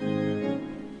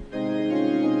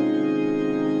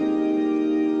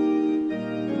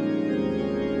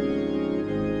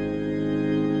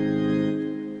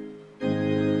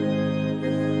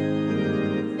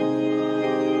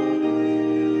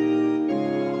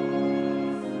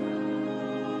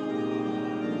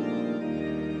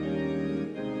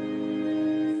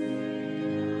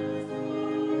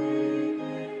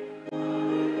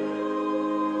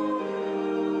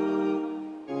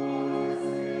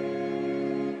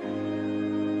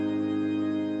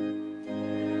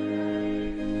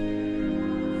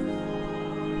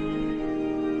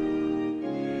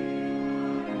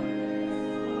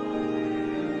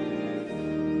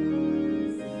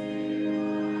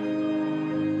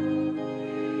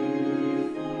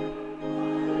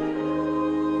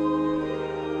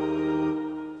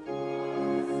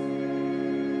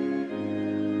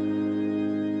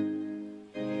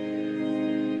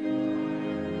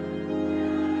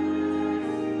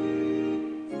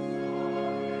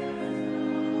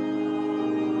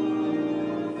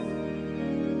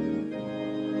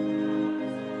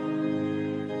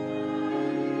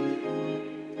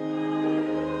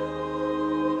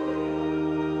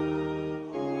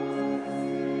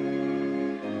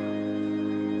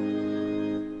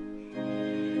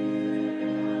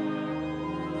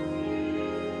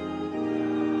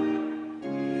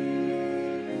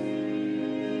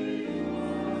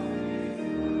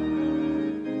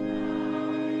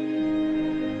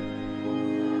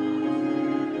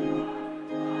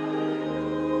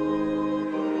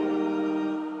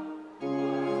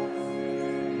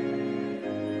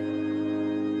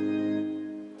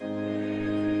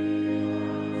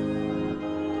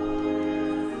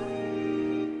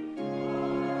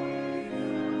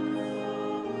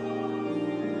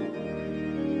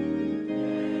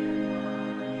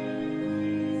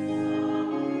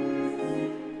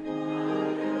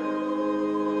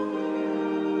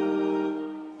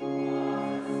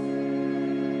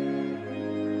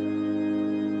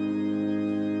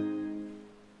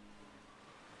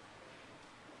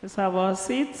 Let's have our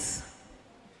seats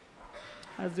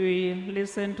as we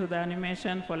listen to the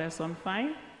animation for lesson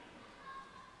 5.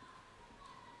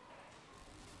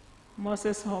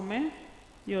 Moses Home,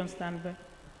 you on standby.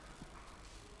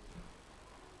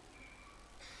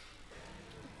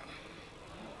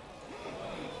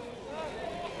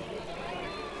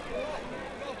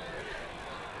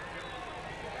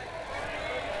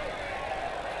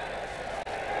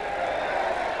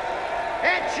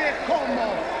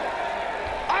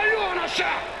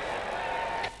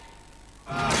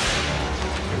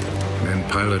 Then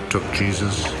Pilate took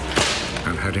Jesus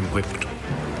and had him whipped.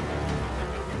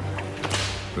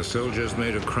 The soldiers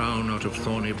made a crown out of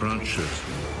thorny branches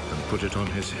and put it on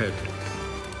his head.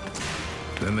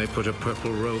 Then they put a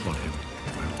purple robe on him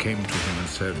and came to him and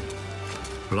said,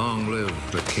 "Long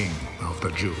live the King of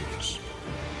the Jews."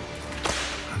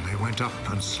 And they went up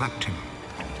and slapped him.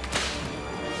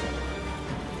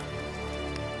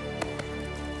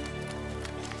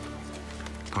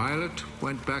 Pilate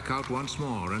went back out once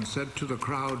more and said to the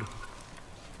crowd,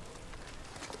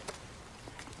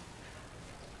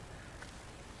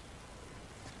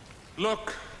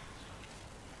 "Look,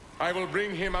 I will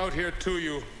bring him out here to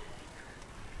you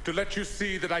to let you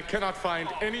see that I cannot find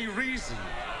any reason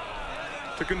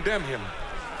to condemn him.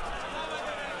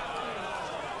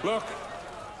 Look,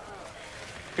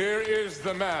 here is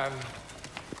the man."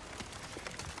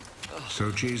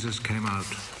 So Jesus came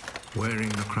out, wearing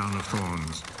the crown of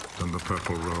thorns and the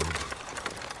purple robe.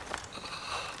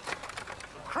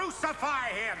 Crucify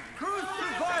him!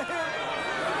 Crucify him!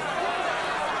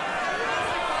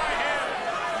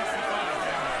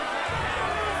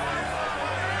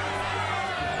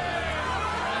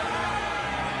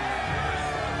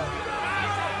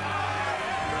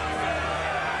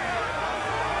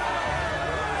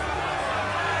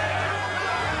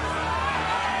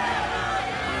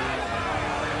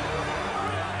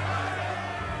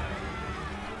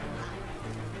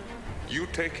 You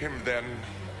take him then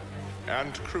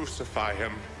and crucify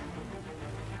him.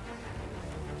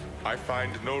 I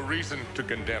find no reason to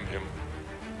condemn him.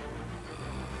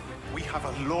 We have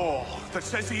a law that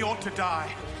says he ought to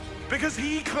die because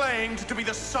he claimed to be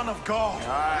the Son of God.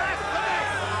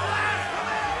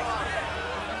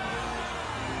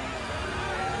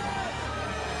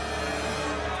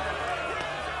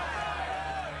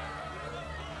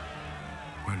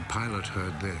 When Pilate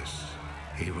heard this,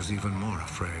 he was even more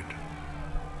afraid.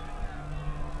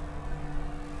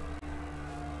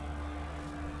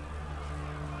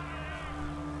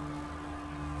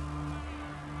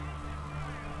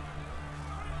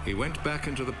 He went back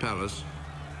into the palace,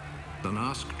 then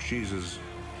asked Jesus,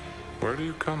 "Where do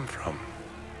you come from?"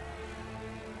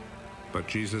 But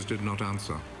Jesus did not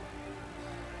answer.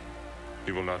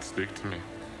 "You will not speak to me.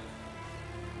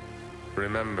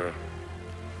 Remember,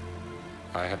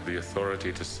 I have the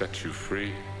authority to set you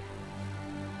free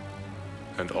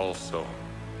and also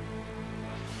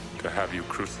to have you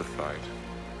crucified."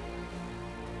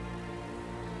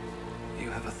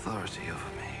 You have authority over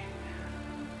me.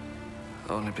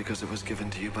 Only because it was given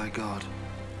to you by God.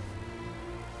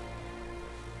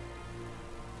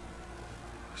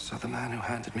 So the man who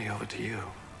handed me over to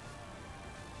you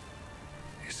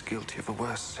is guilty of a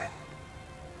worse sin.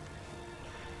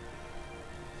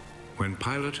 When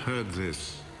Pilate heard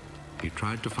this, he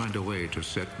tried to find a way to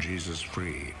set Jesus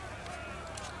free.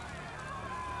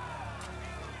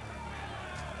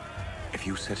 If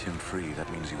you set him free, that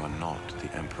means you are not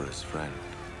the Emperor's friend.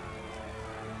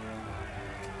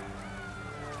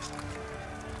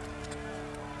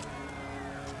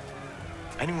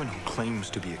 Anyone who claims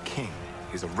to be a king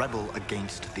is a rebel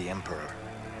against the Emperor.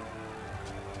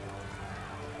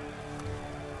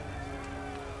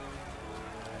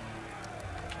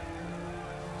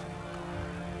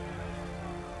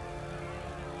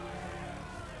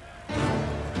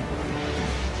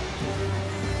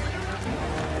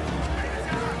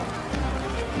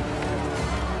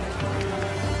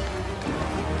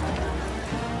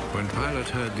 When Pilate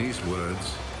heard these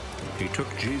words, he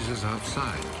took Jesus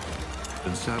outside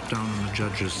and sat down on the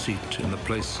judge's seat in the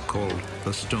place called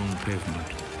the Stone Pavement.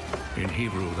 In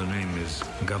Hebrew, the name is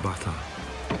Gabbatha.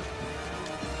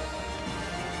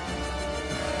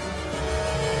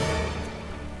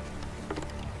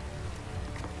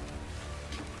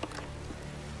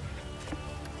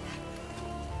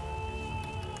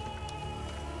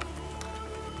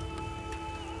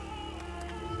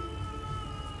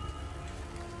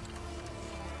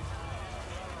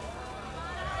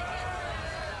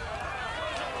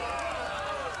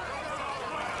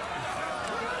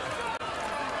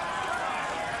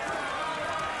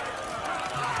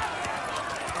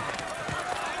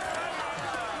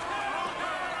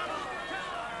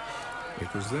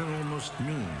 It was then almost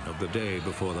noon of the day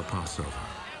before the Passover.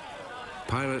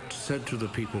 Pilate said to the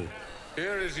people,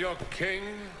 Here is your king.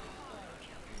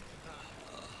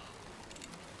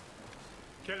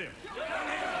 Kill him.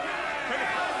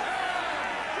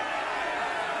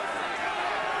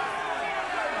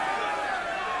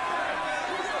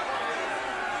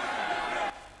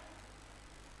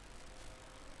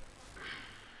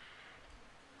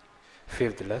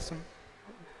 Fifth lesson,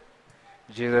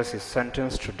 Jesus is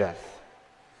sentenced to death.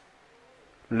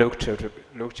 Luke chapter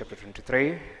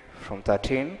 23 from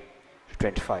 13 to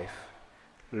 25.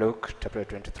 Luke chapter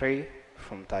 23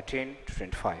 from 13 to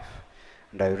 25.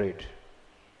 And I read.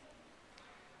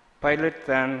 Pilate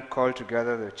then called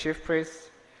together the chief priests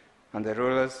and the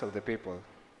rulers of the people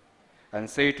and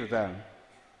said to them,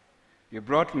 You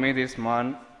brought me this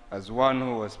man as one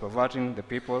who was perverting the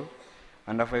people,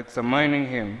 and after examining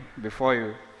him before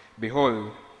you,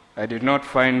 behold, I did not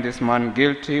find this man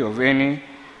guilty of any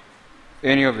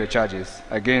of the charges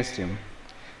against him.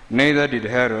 Neither did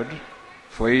Herod,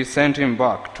 for he sent him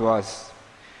back to us.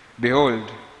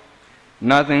 Behold,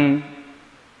 nothing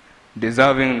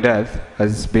deserving death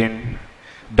has been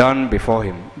done by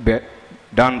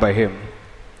him.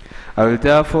 I will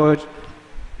therefore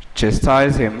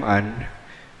chastise him and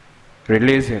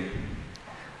release him.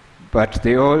 But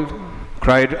they all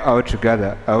cried out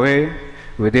together, Away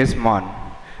with this man,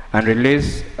 and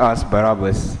release us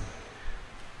Barabbas,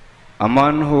 a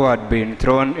man who had been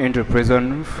thrown into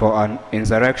prison for an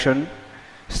insurrection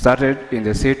started in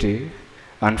the city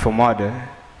and for murder.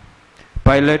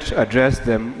 Pilate addressed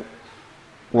them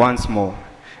once more,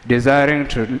 desiring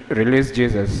to release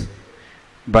Jesus,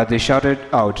 but they shouted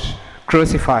out,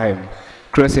 Crucify him!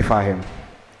 Crucify him!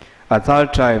 A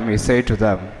third time he said to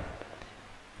them,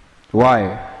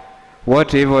 Why?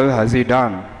 What evil has he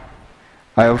done?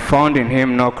 I have found in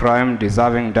him no crime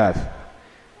deserving death.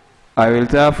 I will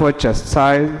therefore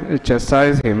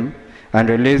chastise him and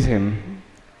release him.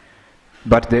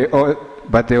 But they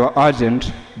were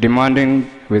urgent,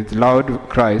 demanding with loud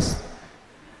cries,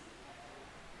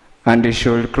 and he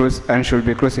should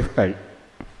be crucified.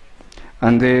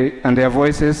 And their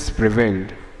voices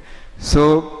prevailed.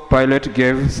 So Pilate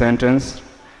gave sentence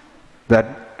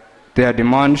that their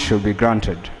demand should be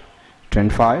granted.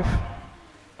 25.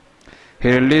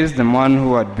 He released the man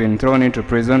who had been thrown into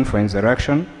prison for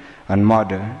insurrection and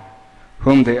murder,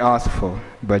 whom they asked for,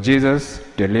 but Jesus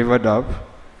delivered up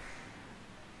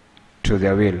to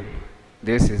their will.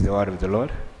 This is the word of the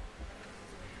Lord.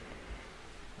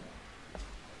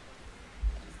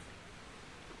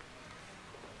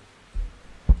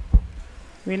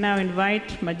 We now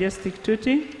invite Majestic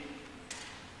Tutti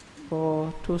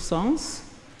for 2 songs.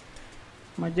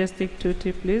 Majestic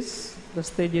Tutti, please. The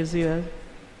stage is yours.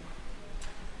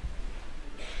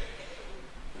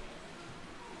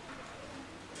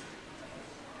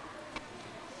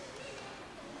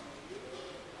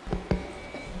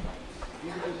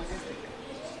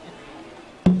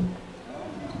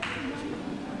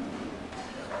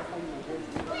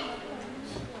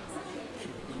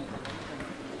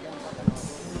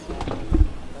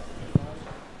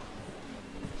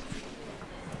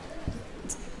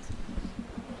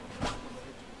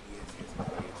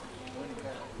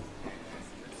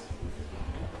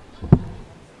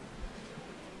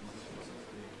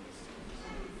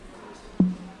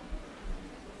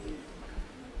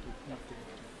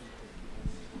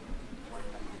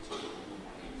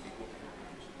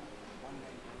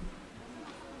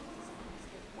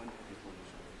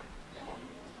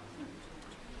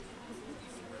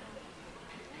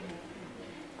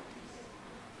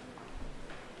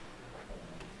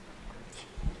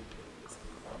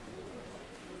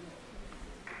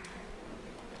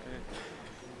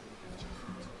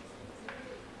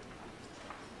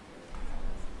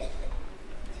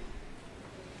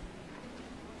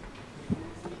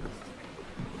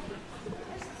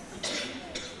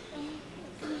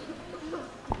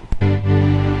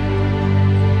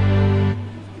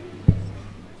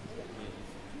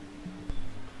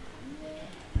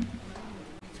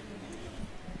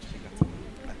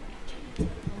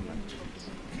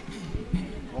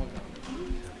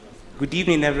 Good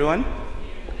evening, everyone.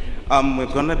 We're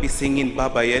going to be singing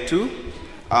Baba Yetu,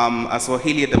 a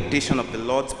Swahili adaptation of the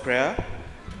Lord's Prayer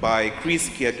by Chris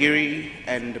Kiagiri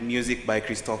and music by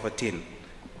Christopher Tin.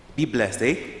 Be blessed,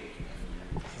 eh?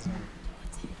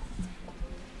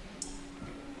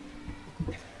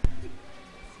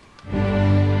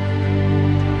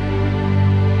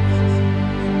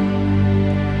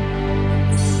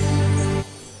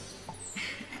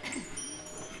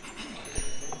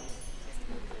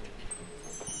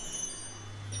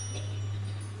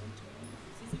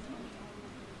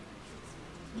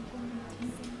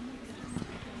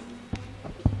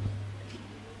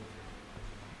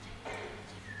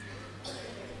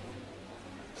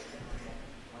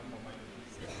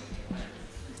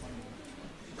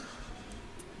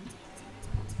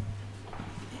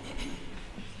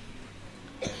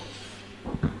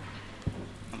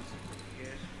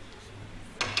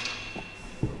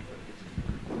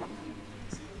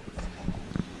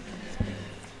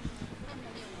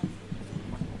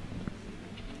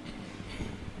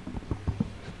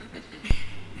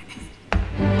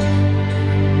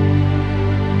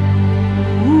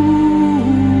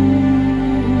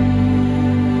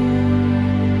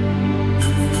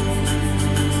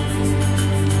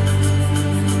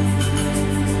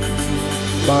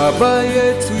 Baba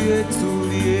yetu yetu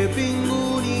liye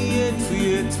mbinguni, yetu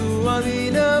yetu,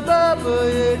 amina. Baba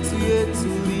yetu yetu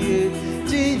liye,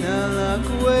 jina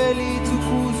lako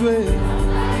litukuzwe.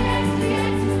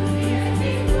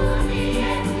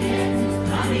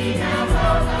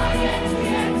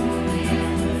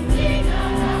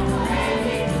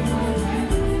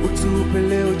 Utupe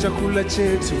leo chakula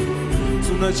chetu,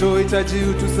 tunachohitaji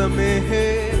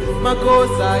utusamehe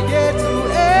makosa yetu,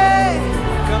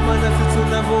 kama nasi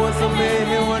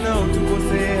tunavyowasamehe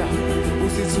wanaotukosea,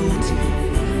 usitutie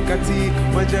katika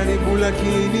majaribu,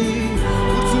 lakini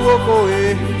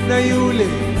utuokoe na yule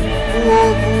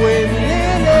muovu wa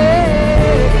milele.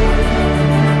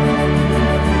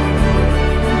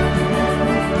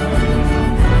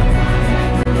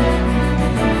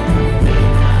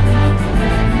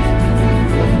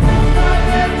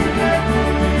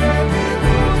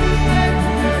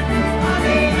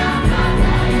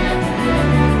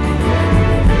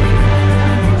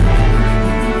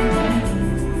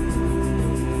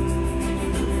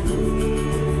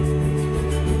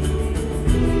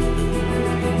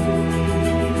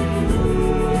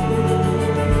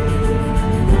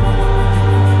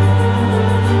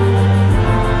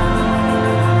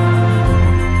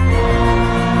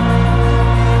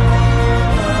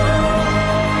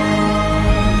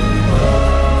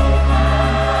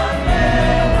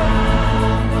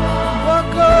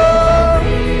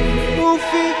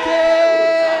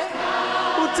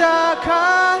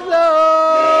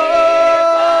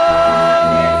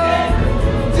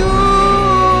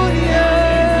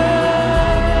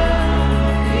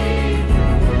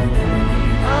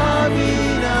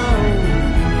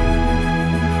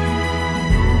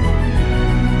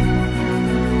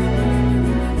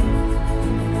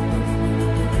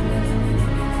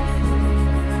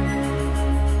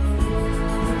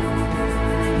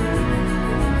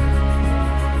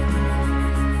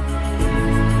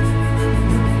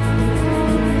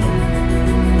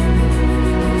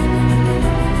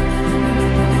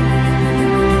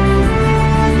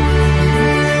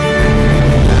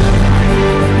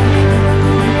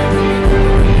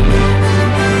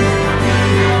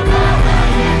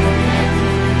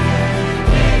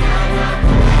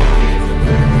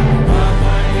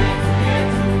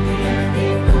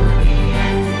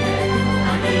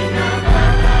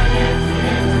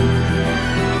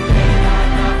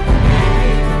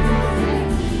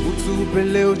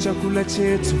 Chakula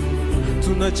chetu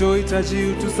tunachohitaji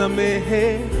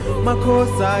utusamehe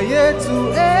makosa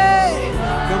yetu,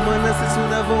 kama nasi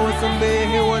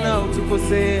tunavyowasamehe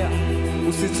wanaotukosea,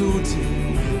 usitutie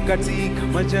katika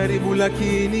majaribu,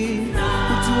 lakini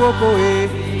utuokoe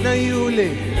na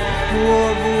yule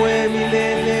muovu wa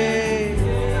milele.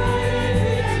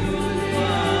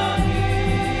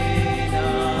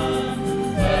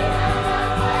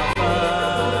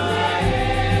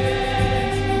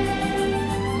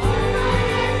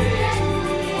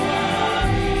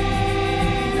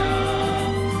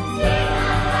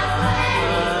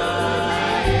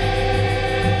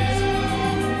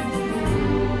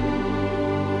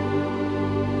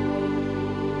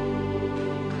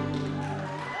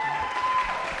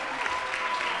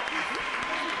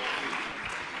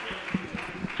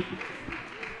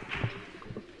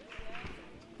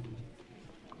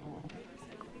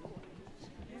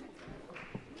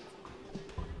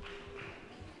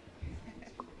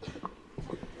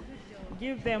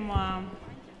 Give them a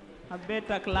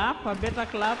better clap,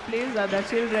 please, as the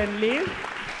children leave.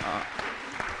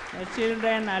 The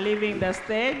children are leaving the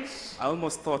stage. I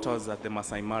almost thought I was at the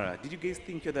Masai Mara. Did you guys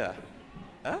think you're there?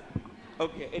 Huh?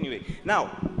 Okay, anyway. Now,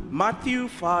 Matthew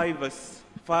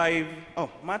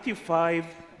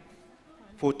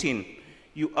 5:14.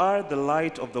 You are the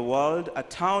light of the world. A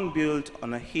town built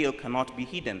on a hill cannot be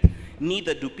hidden.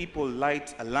 Neither do people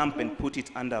light a lamp and put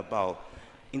it under a bowl.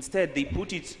 Instead, they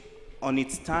put it on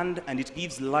its stand, and it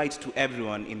gives light to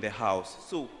everyone in the house.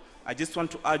 So I just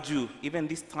want to urge you, even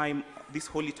this time, this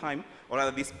holy time, or rather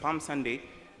this Palm Sunday,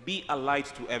 be a light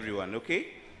to everyone, okay?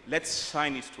 Let's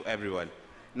shine it to everyone.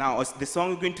 Now, the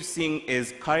song we're going to sing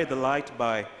is Carry the Light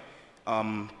by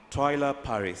Twyla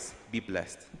Paris. Be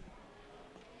blessed.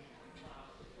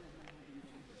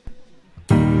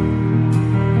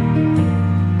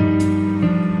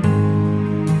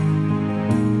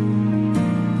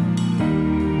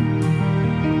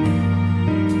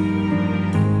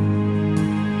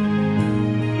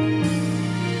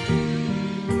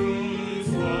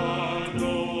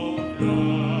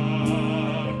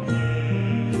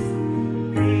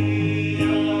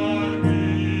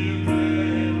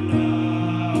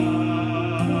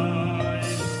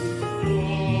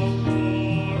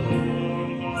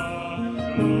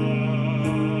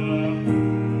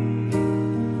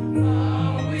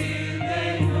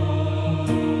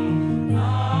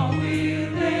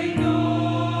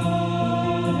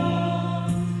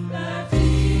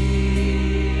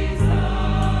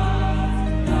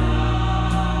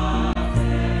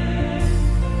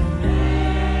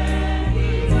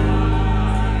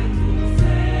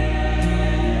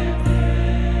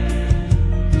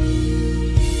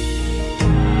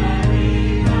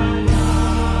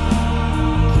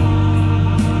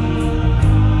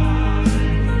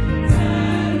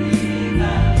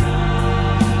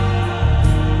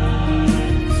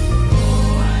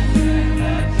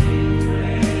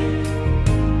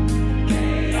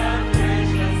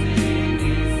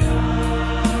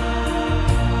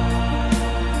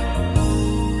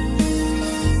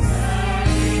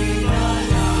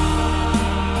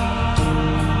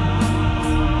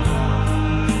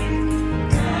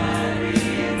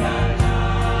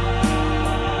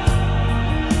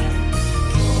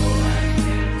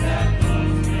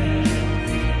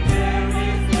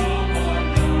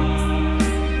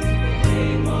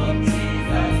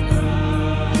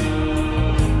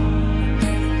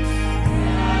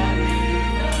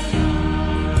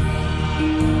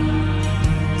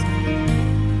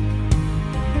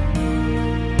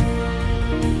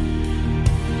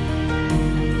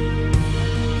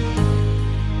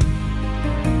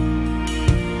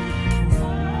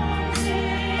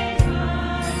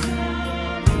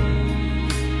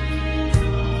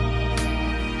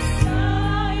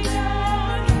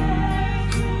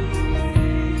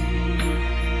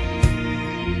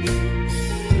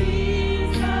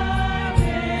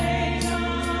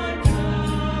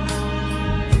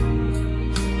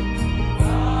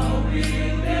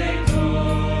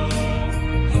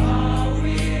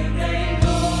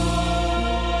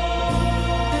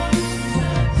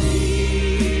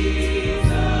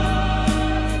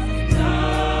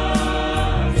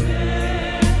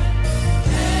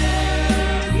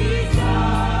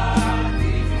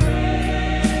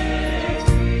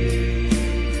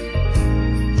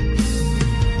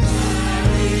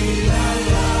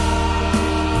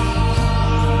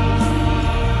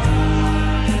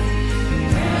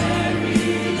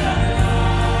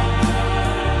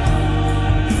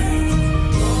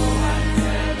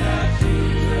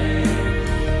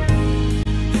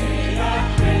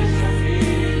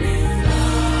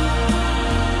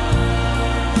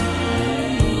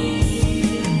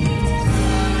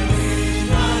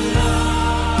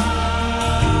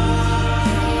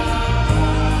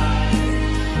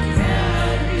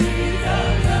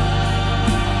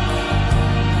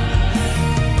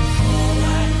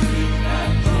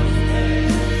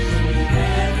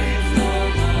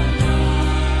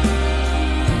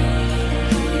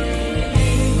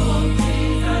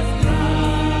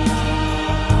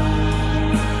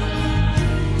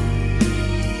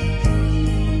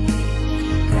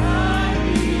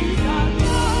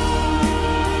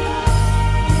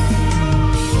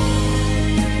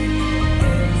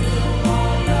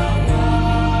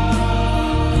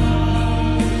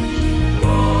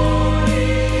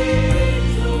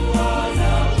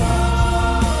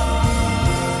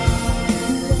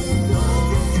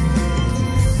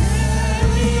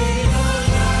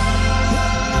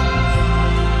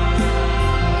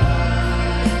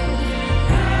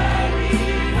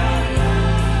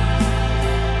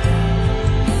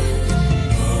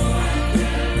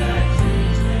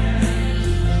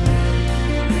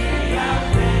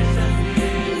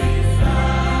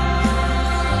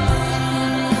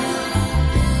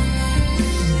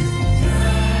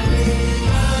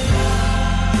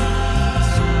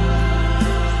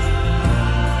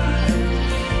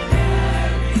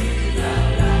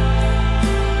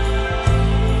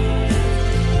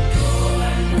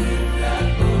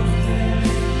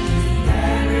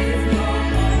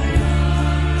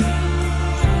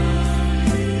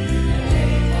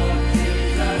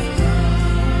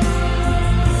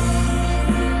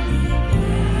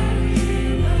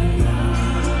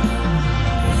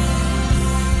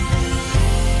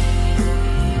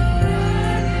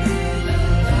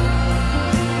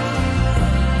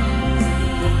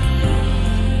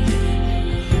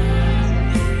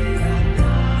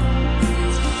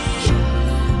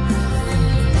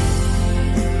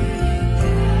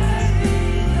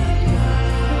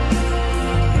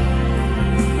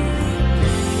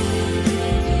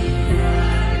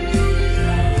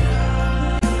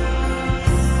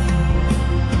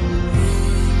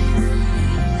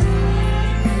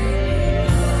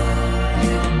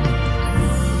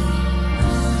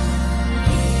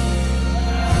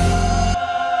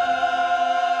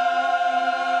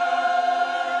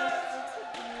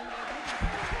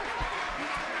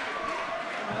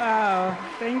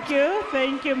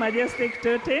 Thank you, Majestic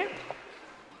Tutti.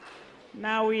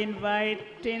 Now we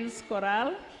invite Teens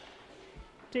Choral.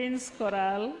 Teens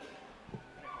Choral.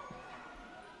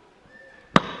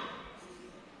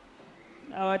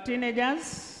 Our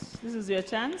teenagers, this is your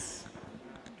chance.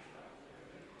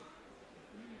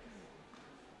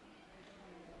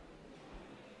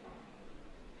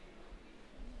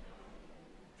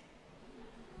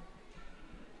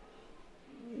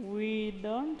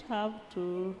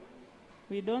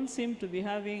 We don't seem to be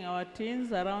having our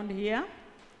teens around here.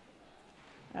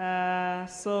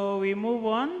 So we move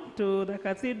on to the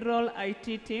Cathedral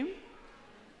IT team.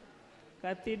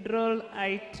 Cathedral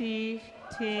IT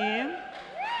team.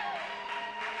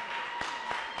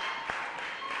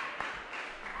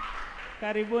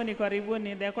 Karibuni,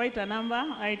 karibuni. They're quite a number.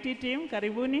 IT team,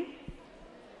 karibuni.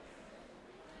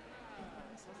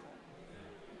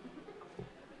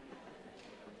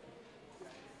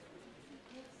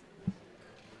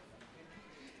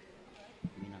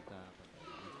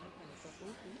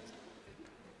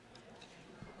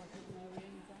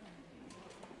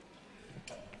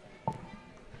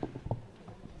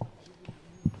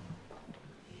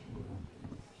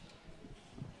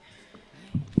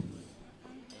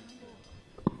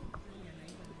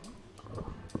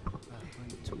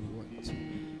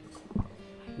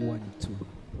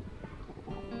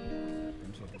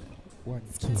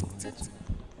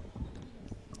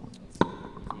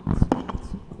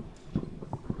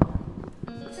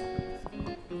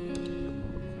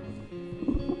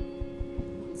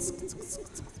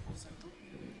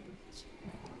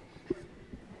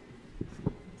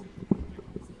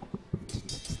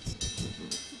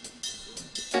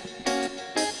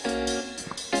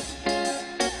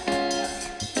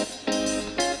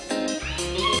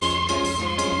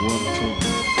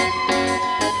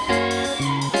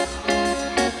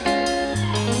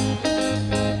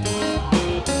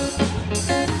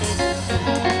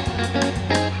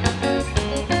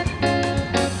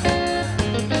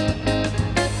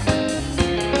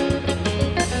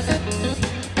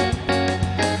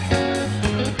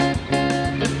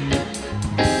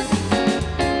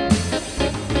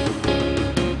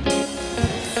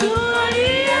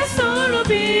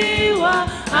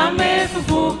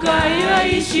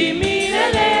 Yaishi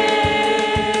milele,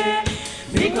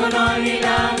 mikononi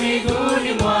na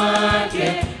miguuni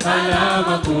mwake,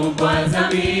 alama kubwa za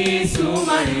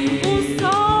misumari.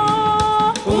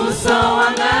 Uso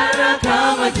wang'ara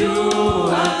kama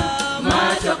jua,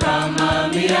 macho kama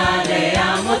miale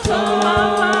ya moto.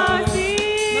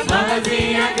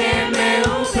 Mavazi yake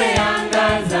meupe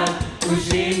yangaza,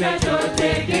 kushinda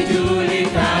chote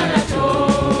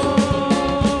kijulikanacho.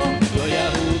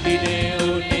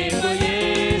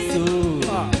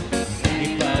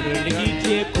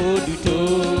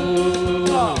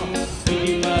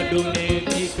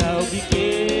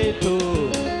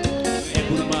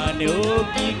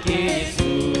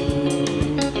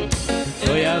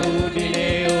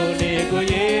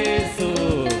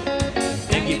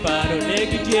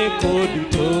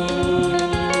 Koduto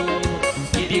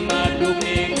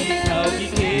idimadone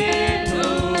kikauiketo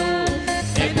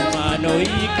ekumano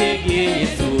ikege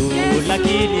Yesu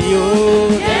lakini yo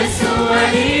Yesu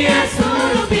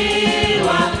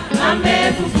aliyesulubiwa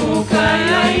amefufuka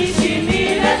yaishi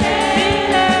milele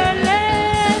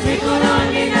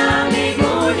mikononi na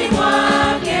miguuni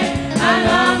mwake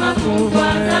alama kubwa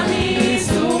za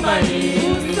misumari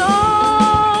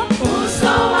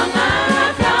uso wang'ara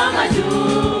kama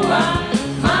jua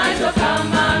macho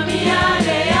kama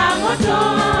miale ya moto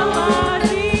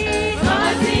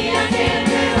mavazi yake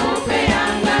meupe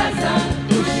yangaza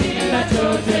kushinda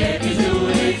chote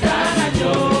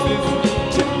kijulikanacho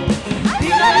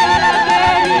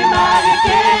Igalelageli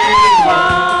malikewa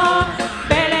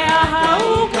mbele ya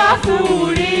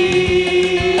haukafuri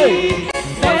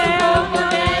leo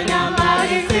kumenya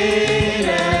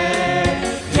malizile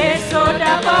Yesu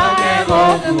dakoge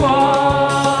gokuo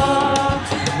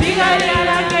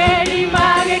Igalelageli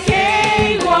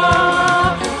malikewa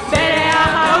mbele ya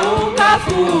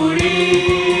haukafuri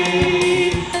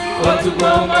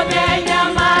Otukomodenya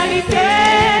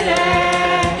malitele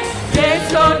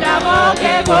Yesu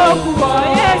damoke gokuo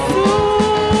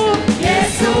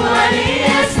Yesu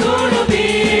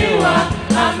aliyesulubiwa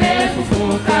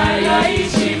amefufuka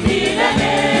yaishi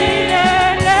milele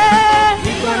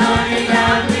mikononi na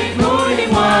miguuni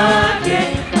mwake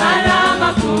alama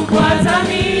kubwa za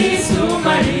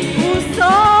misumari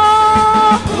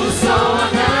uso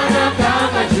wang'ara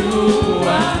kama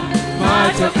jua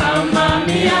macho kama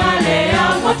miale ya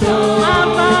moto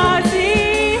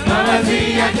mavazi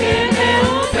yake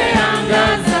meupe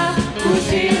angaza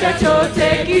kushinda chote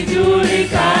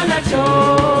kijulikanacho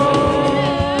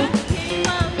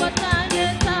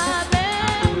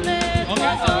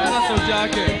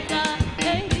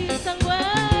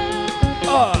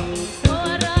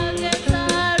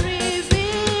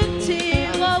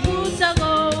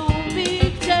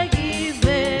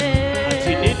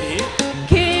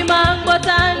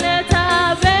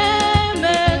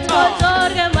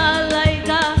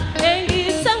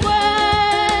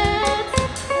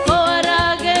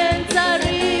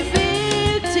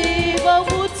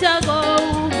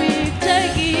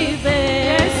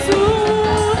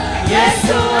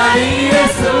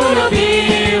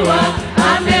Aliyesulubiwa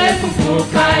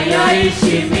amefufuka,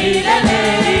 yaishi milele.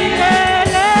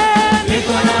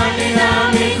 Mikononi na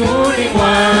miguuni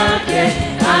mwake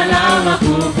alama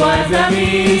kubwa za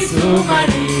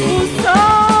misumari.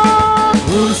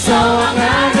 Uso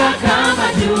wang'ara kama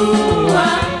jua,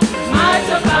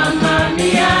 macho kama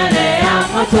miale ya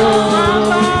moto.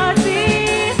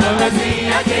 Mavazi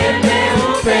yake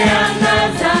meupe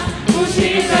angaza,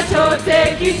 kushika chote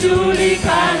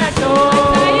kijulikanacho.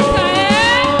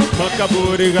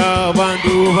 Makaburi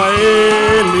g'abantu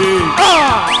baeli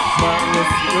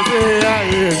Mangosiyose ya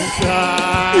Yesu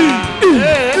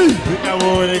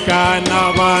Bikabonekana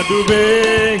abantu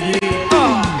bengi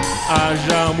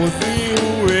Aja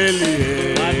musiueli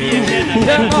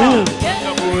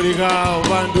Makaburi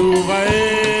g'abantu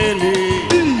baeli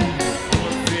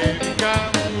Osirika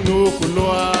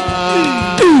nukulwa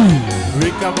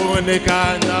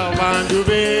Bikabonekana abantu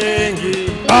bengi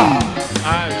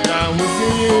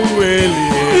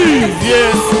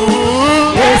Yesu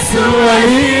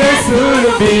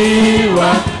aliyesulubiwa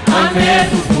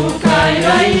amefufuka,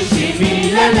 yaishi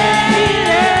milele.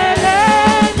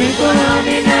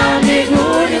 Mikononi na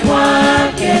miguuni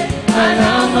mwake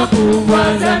alama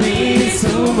kubwa za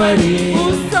misumari.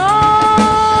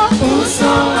 Uso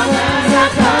wang'ara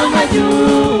kama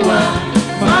jua,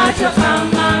 macho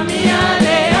kama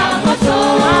miale ya moto.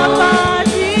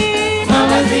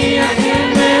 Mavazi yake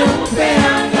meupe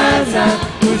angaza,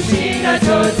 kushinda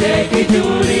chote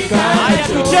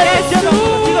kijulikanacho.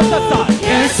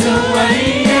 Yesu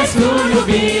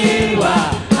aliyesulubiwa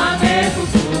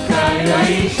amefufuka,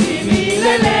 yaishi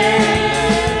milele.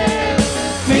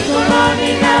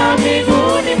 Mikononi na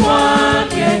miguuni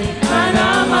mwake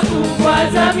alama kubwa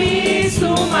za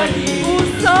misumari.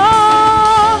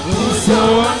 Uso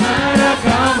wang'ara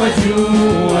kama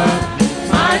jua,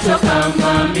 macho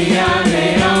kama miale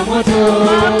ya moto.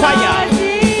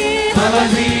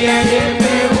 Mavazi yake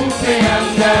meupe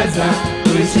angaza,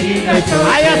 kushinda chote.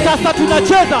 Haya, sasa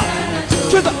tunacheza.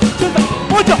 Cheza, cheza.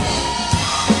 Moja.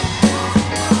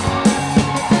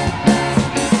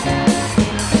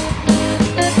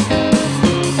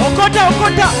 Okota,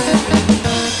 okota.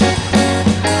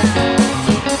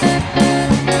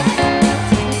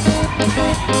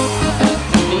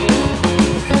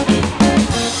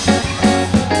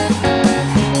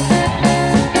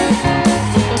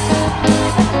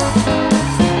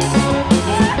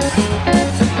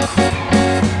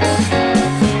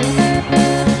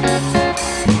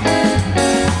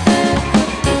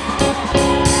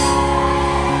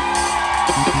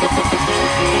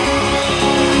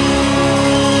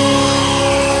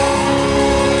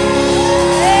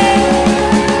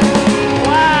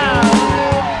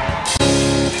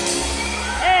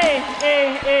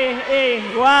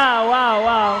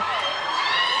 Wow.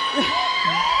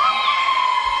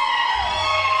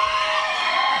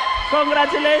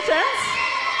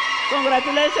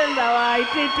 Congratulations, our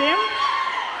IT team.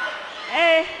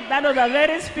 Hey, that was a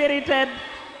very spirited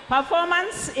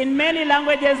performance in many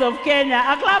languages of Kenya.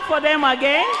 A clap for them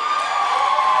again.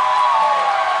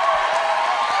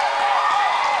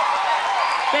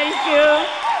 Thank you.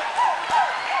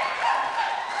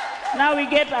 Now we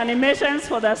get animations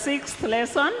for the 6th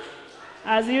lesson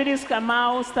as Eunice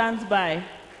Kamau stands by.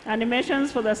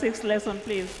 Animations for the 6th lesson,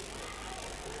 please.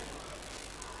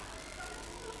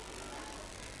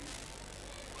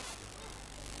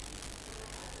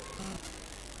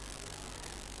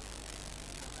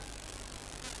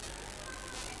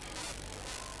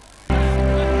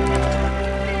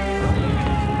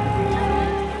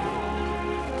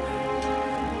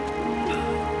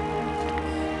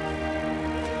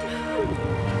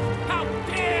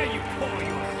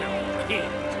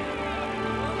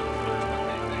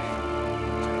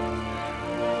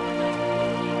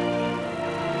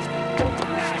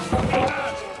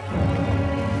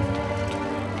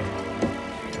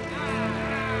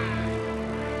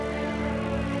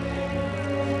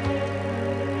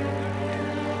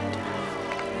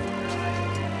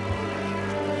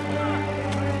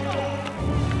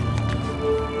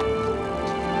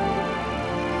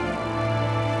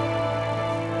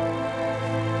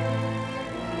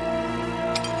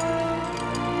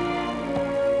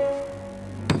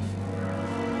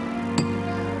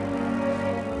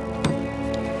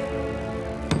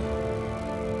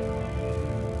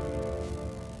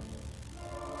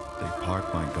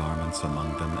 garments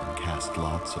among them and cast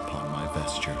lots upon my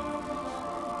vesture.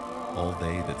 All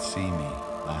they that see me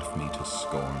laugh me to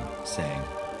scorn, saying,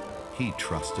 He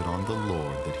trusted on the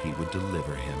Lord that he would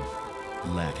deliver him.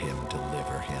 Let him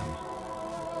deliver him.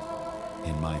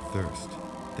 In my thirst,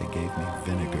 they gave me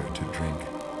vinegar to drink.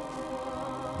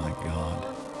 My God,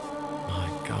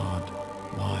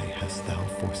 why hast thou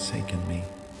forsaken me?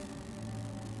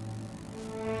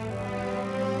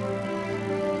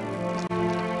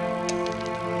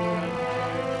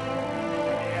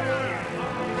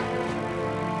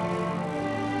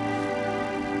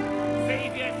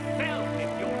 Save yourself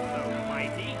if you're so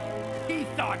mighty. He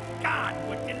thought God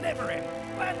would deliver him,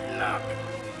 but look!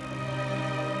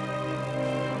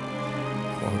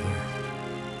 Father,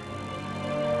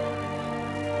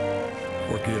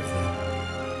 forgive them,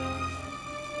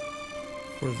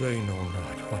 for they know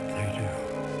not what they do.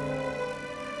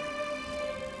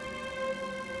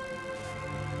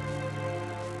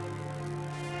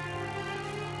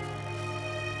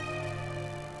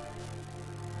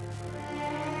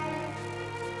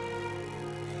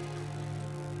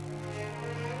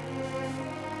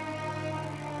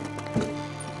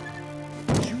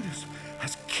 Judas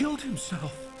has killed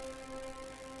himself.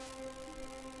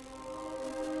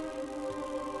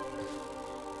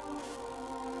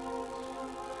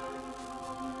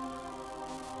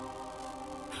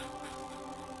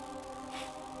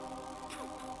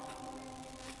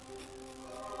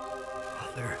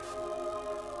 Father,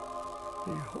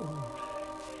 behold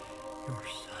your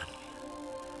son.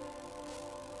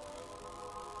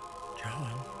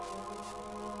 John,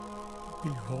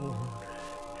 behold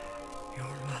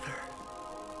your mother.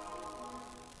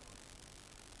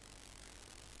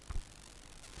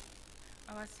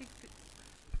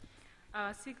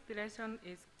 Our sixth lesson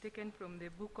is taken from the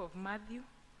book of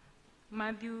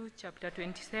Matthew chapter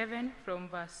 27, from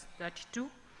verse 32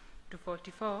 to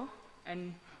 44,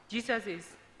 and Jesus is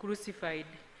crucified.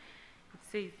 It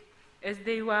says, as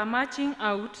they were marching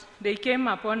out, they came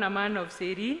upon a man of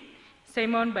Cyrene,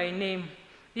 Simon by name.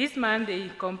 This man they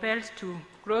compelled to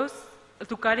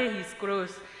carry his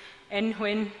cross, and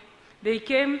when they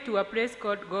came to a place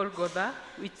called Golgotha,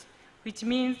 which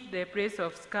means the place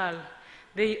of skull,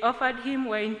 they offered him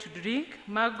wine to drink,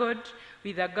 mingled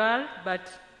with a gall, but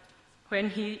when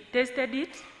he tasted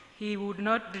it, he would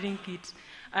not drink it.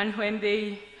 And when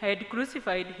they had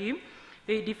crucified him,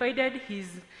 they divided his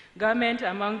garment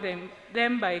among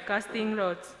them by casting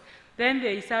lots. Then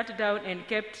they sat down and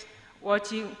kept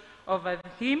watching over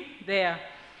him there.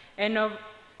 And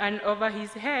over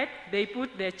his head they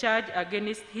put the charge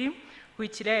against him,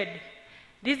 which read,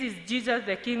 This is Jesus,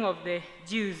 the King of the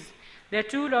Jews. The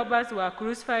two robbers were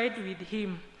crucified with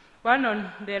him, one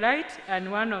on the right and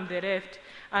one on the left.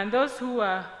 And those who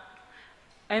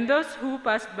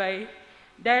passed by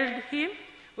dealt him,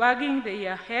 wagging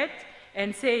their heads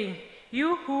and saying,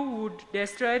 You who would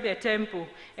destroy the temple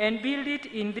and build it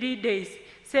in 3 days,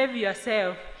 save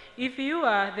yourself. If you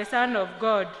are the Son of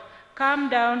God, come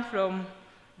down from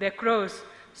the cross.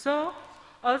 So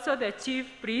also the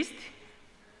chief priest,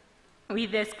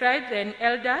 with the scribes and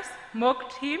elders,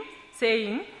 mocked him,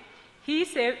 saying, He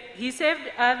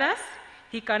saved others,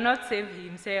 he cannot save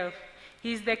himself.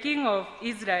 He is the King of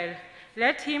Israel.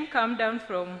 Let him come down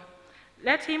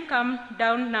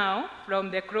now from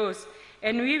the cross,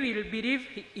 and we will believe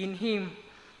in him.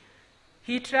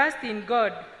 He trusts in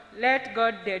God. Let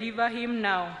God deliver him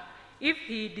now, if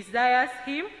he desires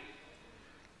him.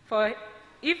 For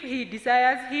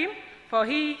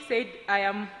he said, I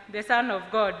am the Son of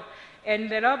God. And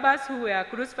the robbers who were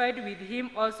crucified with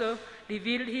him also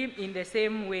revealed him in the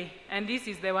same way. And this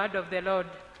is the word of the Lord.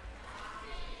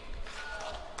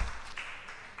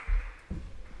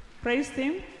 Praise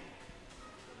him.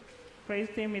 Praise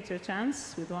him. It's your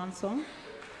chance with one song.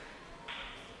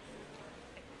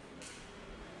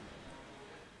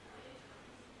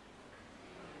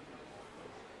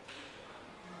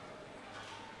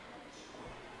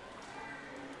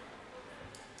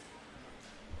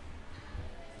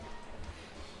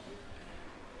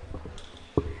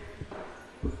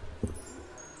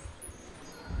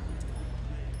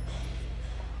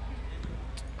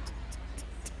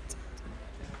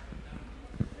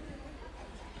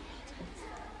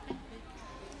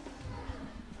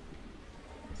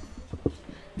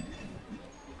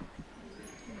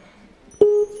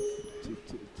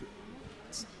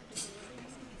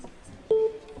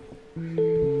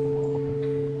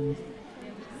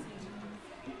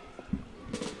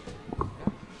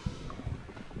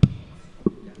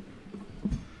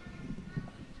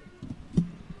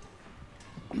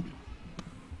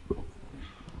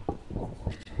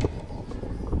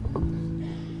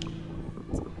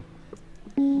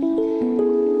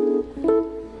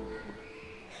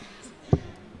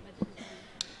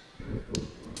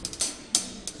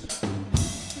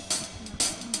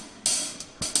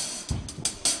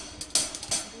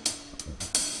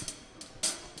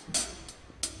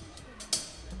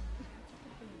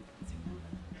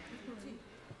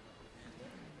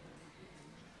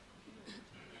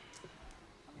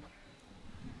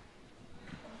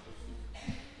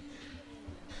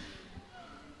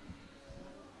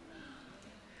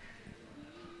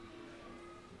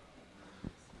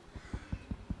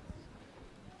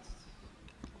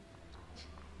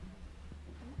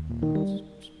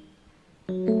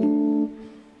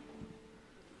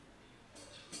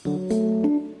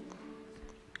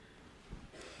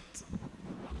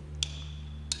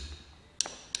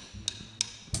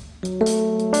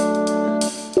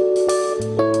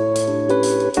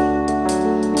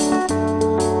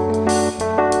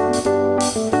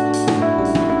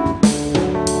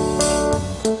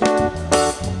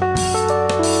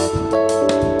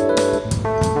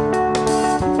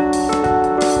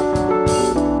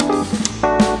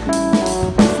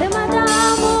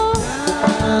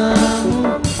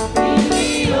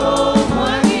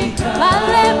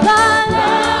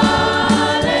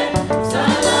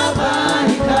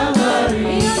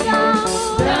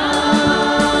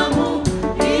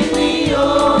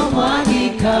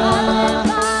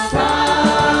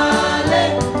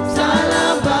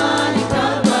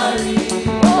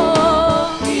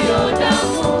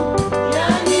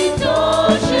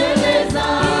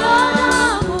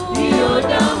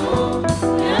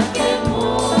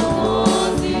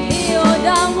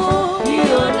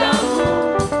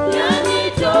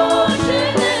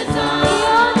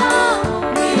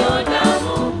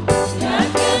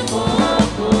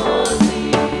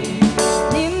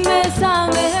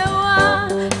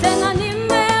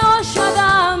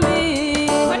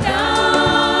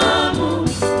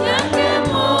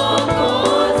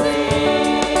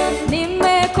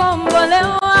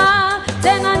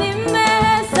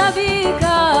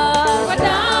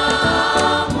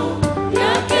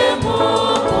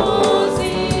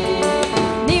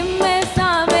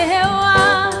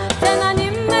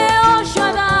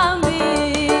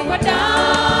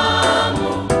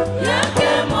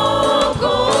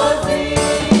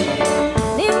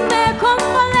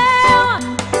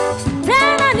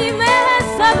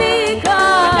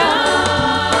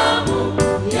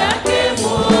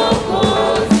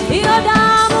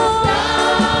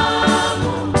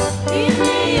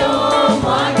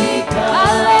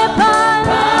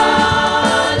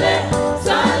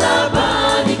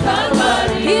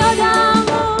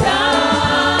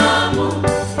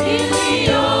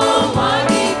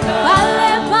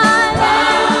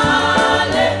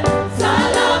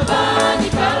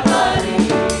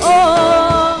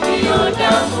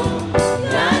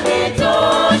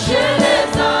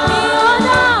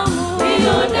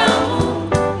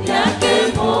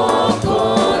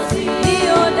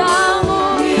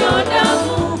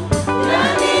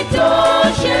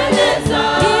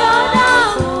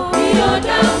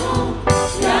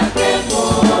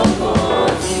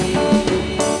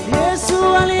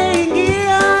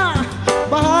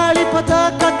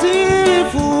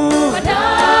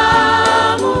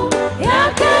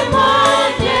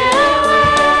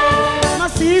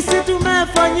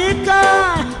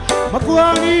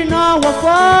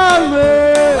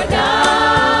 wafalme. Kwa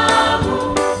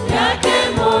damu yake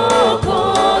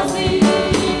Mwokozi.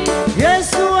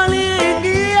 Yesu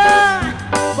aliingia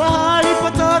mahali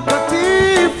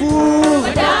patakatifu.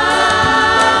 Kwa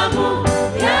damu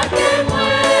yake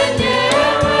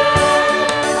mwenyewe.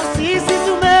 Na sisi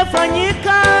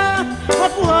tumefanyika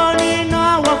makuhani na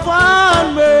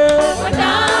wafalme. Kwa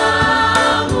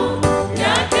damu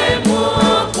yake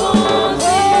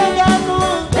Mwokozi.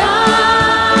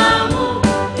 Damu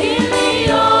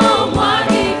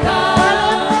iliyomwagika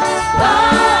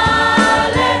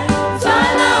pale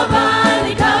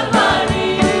msalabani Kalvari.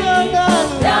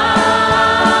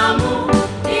 Damu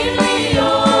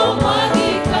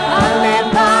iliyomwagika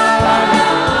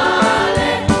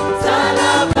pale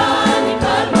msalabani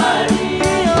Kalvari.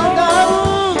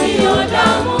 Hiyo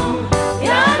damu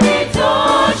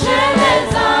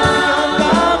yanitosheleza.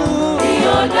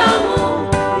 Hiyo damu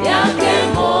yake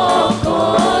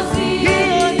Mwokozi.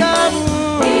 Hiyo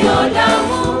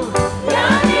damu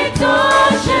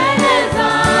yanitosheleza.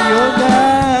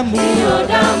 Hiyo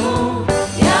damu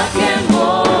yake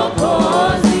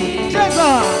Mwokozi.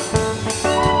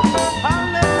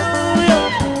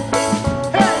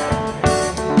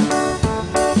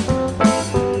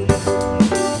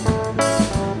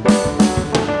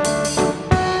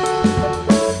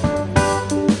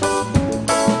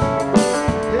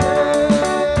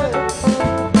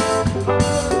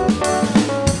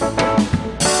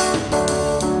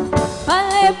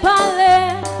 Pale pale,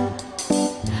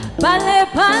 pale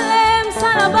pale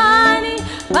msalabani,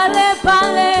 pale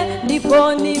pale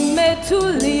ndipo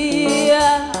nimetulia.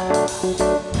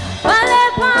 Pale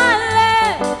pale,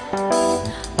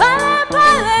 pale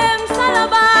pale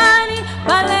msalabani,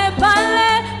 pale pale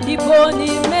ndipo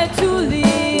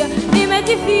nimetulia.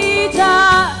 Nimejificha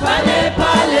pale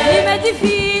pale,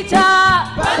 nimejificha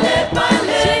pale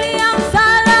pale, chini ya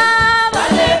msalaba,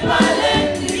 pale pale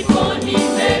ndipo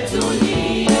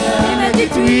nimetulia.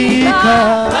 Nimejitwika,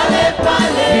 pale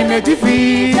pale,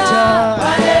 nimejificha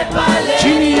pale pale,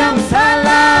 chini ya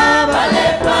msalaba, pale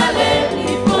pale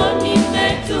ndipo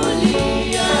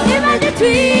nimetulia.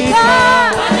 nimejitwika,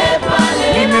 pale pale,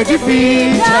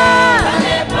 nimejificha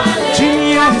pale pale, chini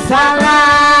ya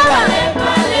msalaba, pale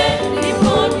pale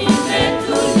ndipo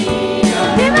nimetulia.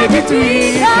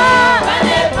 nimejitwika,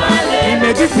 pale pale,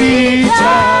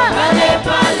 nimejificha pale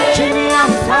pale, chini ya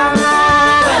msalaba,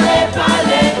 pale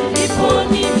pale ndipo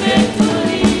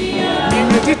nimetulia.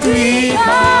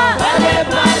 nimejitwika, pale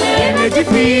pale,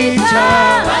 nimejificha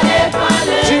pale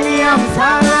pale, chini ya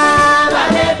msalaba,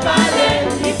 pale pale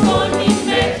ndipo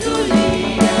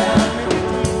nimetulia.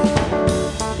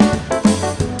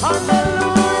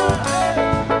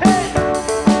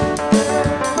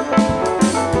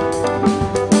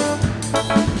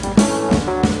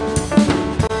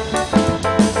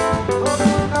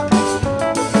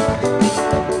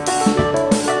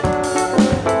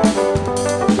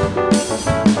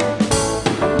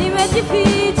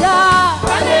 nimejificha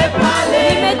pale pale,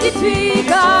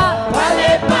 nimejitwika pale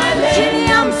pale, chini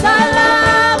ya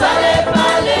msalaba, pale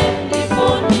pale ndipo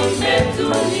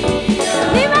nimetulia.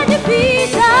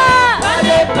 nimejificha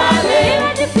pale pale,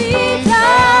 nimejificha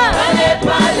pale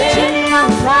pale, chini ya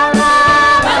msalaba,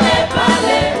 pale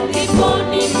pale ndipo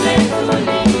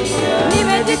nimetulia.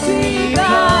 nimejitwika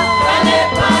pale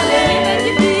pale,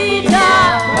 nimejificha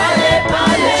pale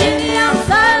pale, chini ya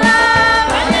msalaba,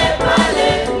 pale pale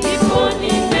ndipo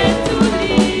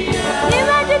nimetulia.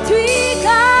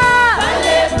 nimejitwika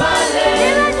pale pale,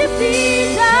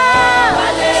 nimejificha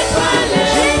pale pale,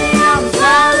 chini ya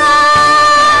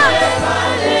msalaba,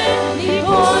 pale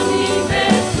ndipo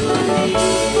nimetulia.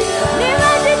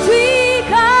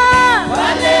 nimejitwika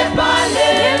pale pale,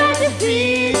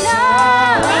 nimejificha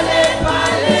pale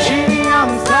pale, chini ya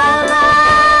msalaba,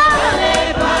 pale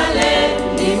pale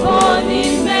ndipo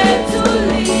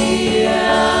nimetulia.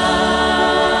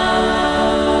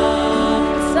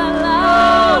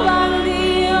 Msalaba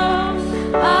ndio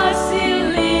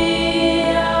asili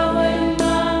ya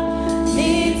wema,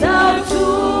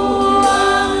 nitautua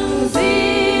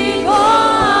mzigo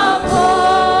wako.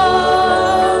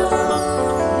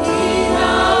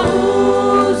 Nina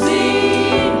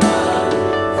uzima,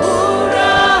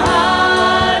 furaha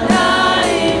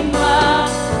daima,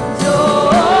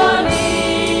 njooni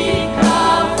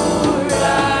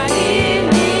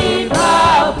kafurahini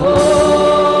papo.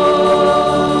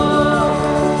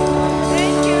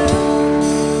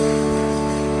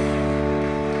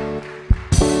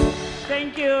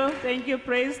 Thank you. Thank you,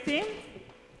 praise team.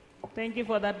 Thank you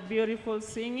for that beautiful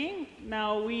singing.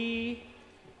 Now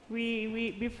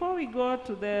before we go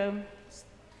to the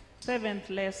 7th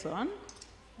lesson,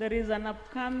 there is an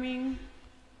upcoming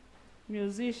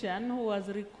musician who was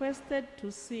requested to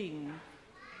sing.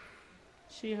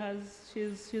 She's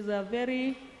a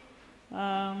very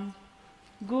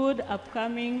good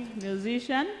upcoming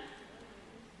musician.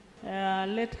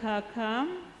 Let her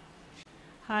come.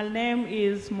 Her name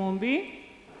is Mumbi.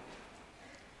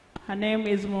 Her name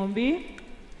is Mumbi.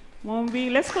 Mumbi,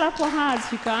 let's clap for her as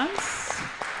she comes.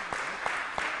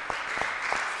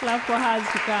 Clap for her as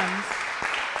she comes.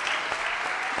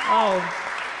 Oh,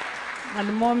 and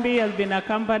Mumbi has been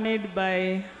accompanied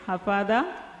by her father,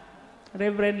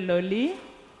 Reverend Loli.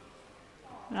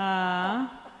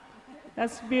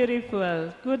 That's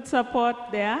beautiful. Good support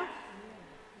there.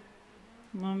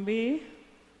 Mumbi,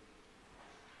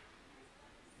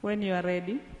 when you are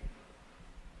ready.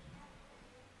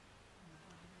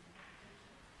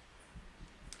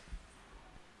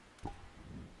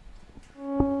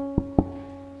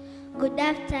 Good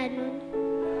afternoon.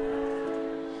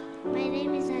 My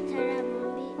name is Atara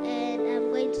Mumbi, and I'm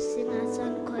going to sing a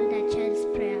song called A Child's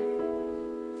Prayer.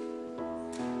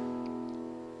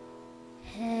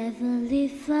 Heavenly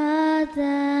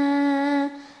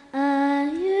Father, are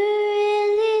you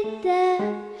really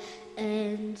there?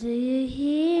 And do you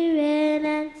hear and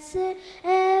answer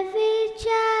every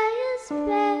child's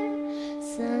prayer?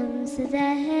 Some say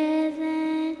that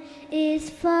heaven is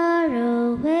far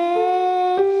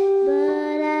away,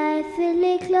 but I feel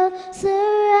it close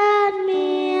around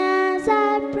me as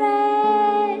I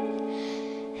pray.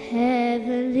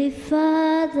 Heavenly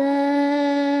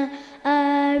Father,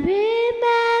 I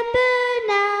remember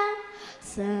now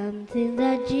something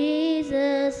that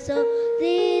Jesus told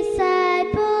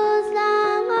disciples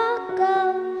long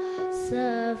ago.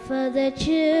 Suffer the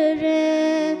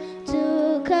children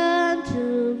to come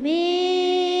to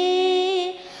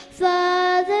me.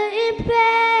 Father, in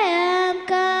prayer I'm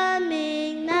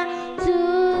coming now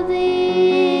to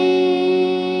thee.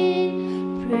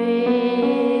 Pray,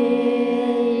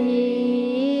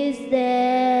 He is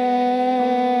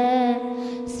there.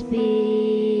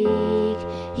 Speak,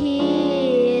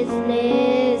 He is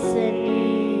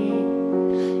listening.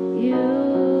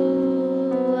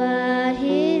 You are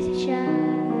His child.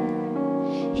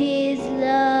 His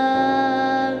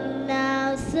love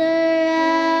now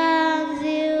surrounds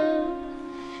you.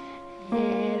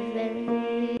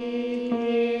 Heavenly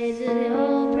is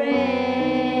your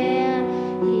prayer.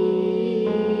 He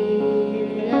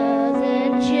loves the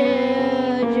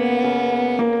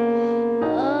children.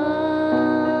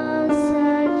 Oh,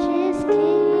 such is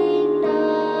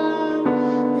kingdom,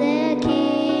 the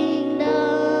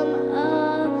kingdom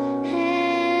of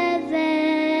heaven.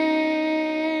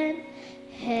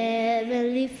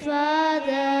 Heavenly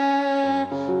Father,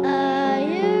 are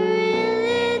you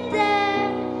really there?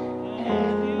 And you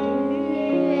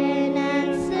hear and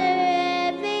answer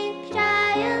every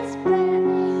child's prayer.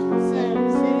 Some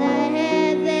say that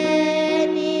heaven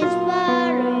is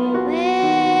far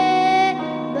away,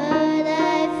 but I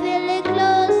feel it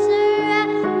closer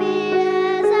around me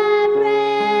as I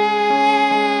pray.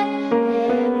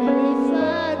 Heavenly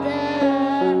Father,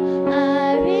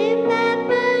 I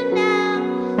remember now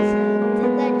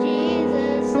something that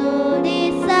Jesus told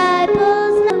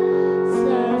disciples long.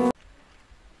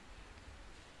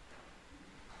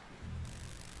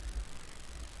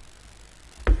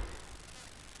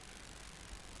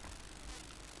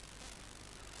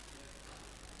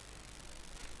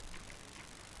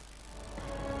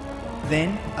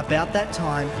 Then, about that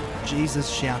time, Jesus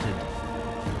shouted,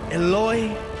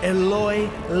 Eloi, Eloi,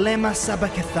 lema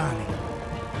sabachthani,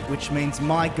 which means,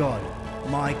 my God,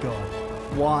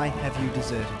 why have you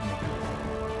deserted me?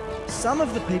 Some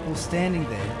of the people standing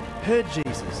there heard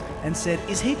Jesus and said,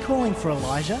 is he calling for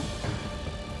Elijah?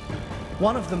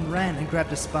 One of them ran and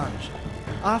grabbed a sponge.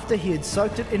 After he had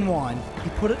soaked it in wine, he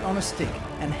put it on a stick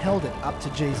and held it up to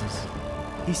Jesus.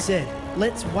 He said,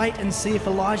 let's wait and see if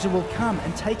Elijah will come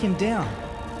and take him down.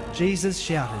 Jesus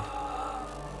shouted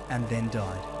and then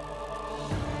died.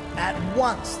 At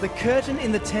once, the curtain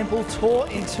in the temple tore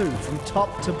in two from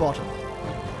top to bottom.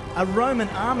 A Roman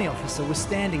army officer was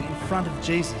standing in front of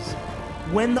Jesus.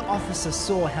 When the officer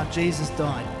saw how Jesus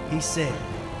died, he said,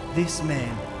 this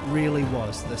man really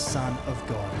was the Son of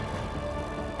God.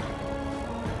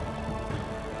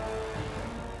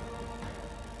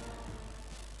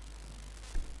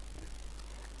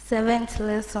 Seventh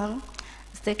lesson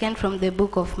is taken from the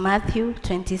book of Matthew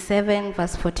 27,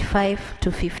 verse 45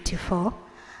 to 54.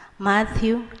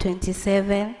 Matthew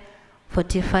 27,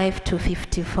 45 to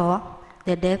 54,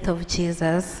 the death of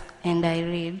Jesus, and I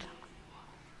read.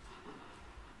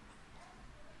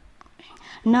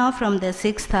 Now from the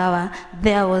 6th hour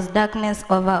there was darkness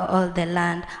over all the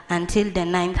land until the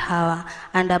 9th hour.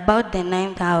 And about the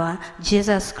 9th hour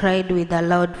Jesus cried with a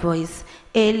loud voice,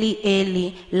 Eli,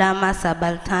 Eli, lama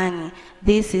sabachthani.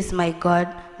 This is my God,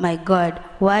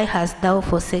 why hast thou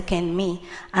forsaken me?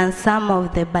 And some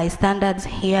of the bystanders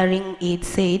hearing it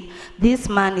said, This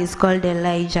man is called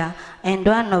Elijah. And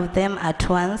one of them at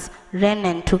once ran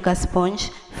and took a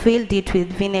sponge, filled it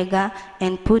with vinegar,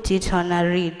 and put it on a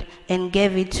reed, and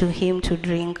gave it to him to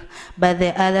drink. But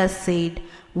the others said,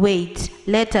 Wait,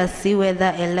 let us see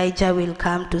whether Elijah will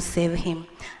come to save him.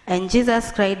 And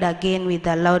Jesus cried again with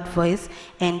a loud voice,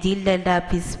 and yielded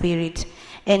up his spirit.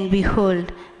 And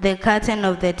behold, the curtain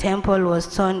of the temple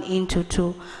was torn into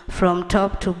two, from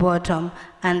top to bottom,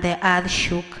 and the earth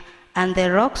shook, and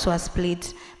the rocks were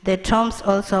split. The tombs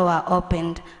also were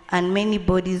opened, and many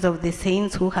bodies of the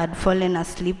saints who had fallen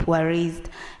asleep were raised.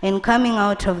 And coming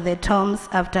out of the tombs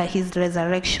after his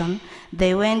resurrection,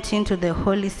 they went into the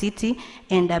holy city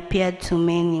and appeared to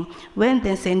many. When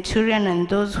the centurion and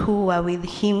those who were with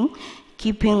him,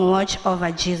 keeping watch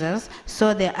over Jesus,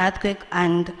 saw the earthquake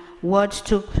and what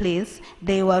took place,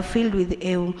 they were filled with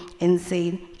awe and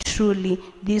said, Truly,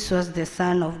 this was the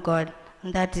Son of God.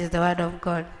 And that is the word of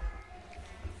God.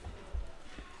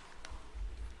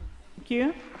 Thank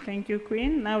you. Thank you,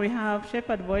 Queen. Now we have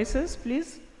shepherd voices.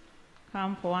 Please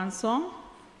come for one song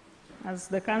as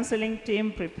the counseling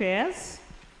team prepares.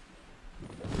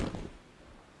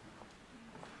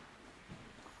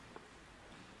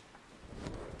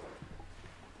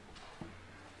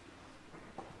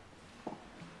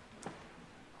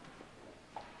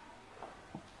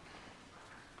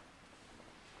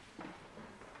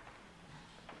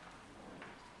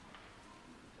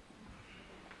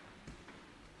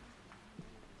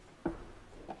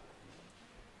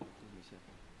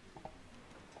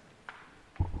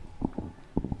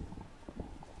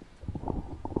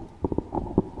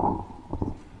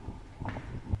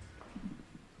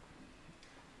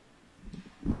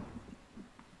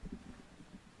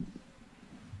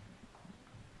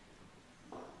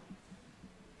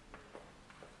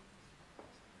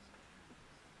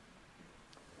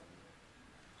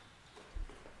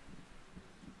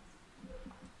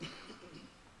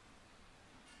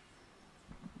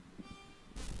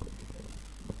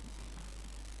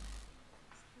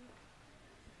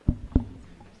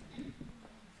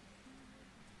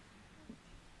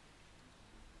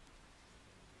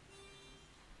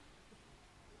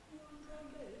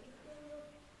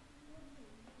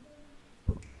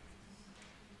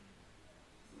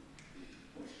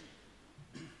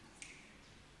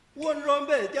 One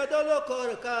rombe jadolo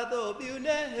korkado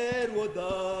biune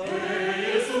herwoda.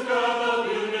 Yesu kado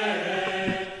biune,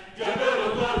 jadolo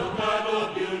korkado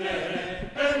biune.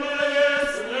 Emma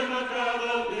Yesu emma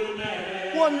kado biune.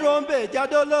 One rombe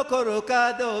jadolo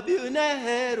korkado biune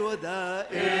herwoda.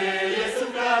 Yesu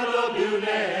kado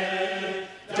biune,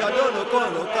 jadolo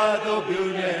korkado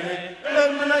biune.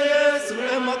 Emma Yesu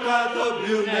emma kado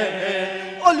biune.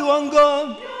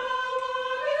 Oluongo.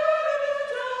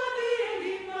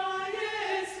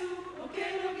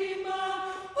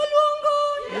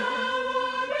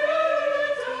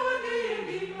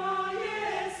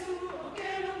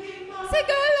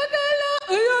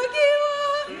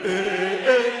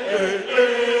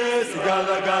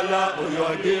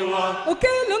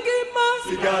 Okelo ngima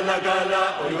sigala gala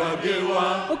oyoagiwa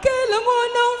okelo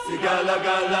ngono sigala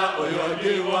gala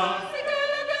oyoagiwa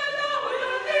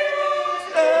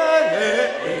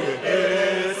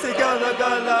sigala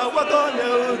gala wakone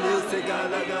uru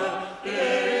sigala gala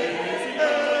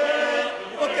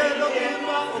okelo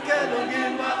ngima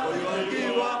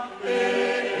oyoagiwa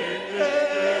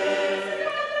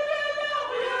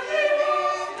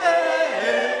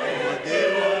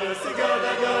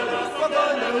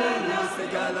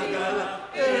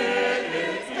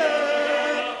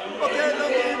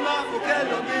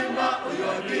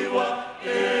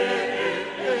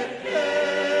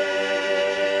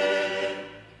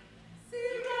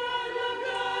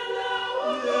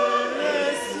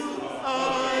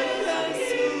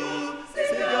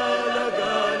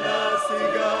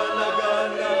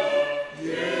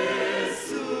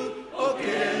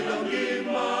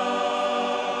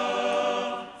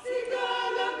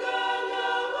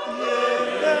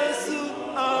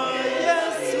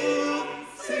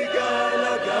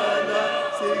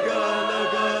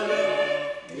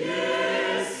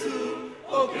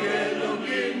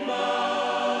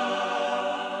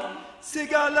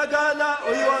Sigala gala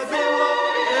oyoagiwa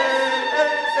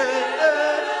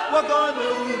wakone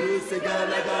uru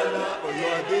sigala gala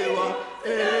oyoagiwa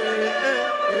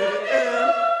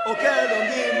okelo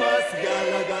ngima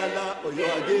sigala gala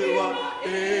oyoagiwa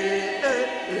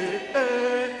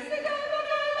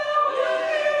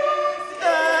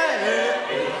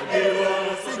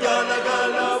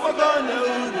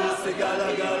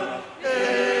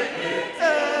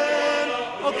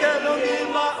okelo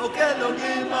ngima, okelo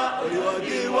ngima,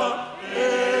 oywagiwa.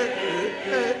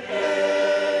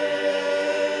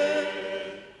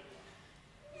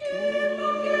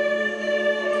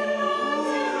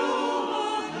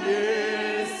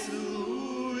 Yesu,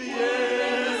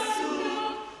 Yesu,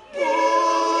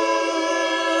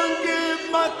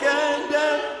 ungima kende.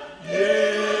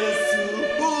 Yesu,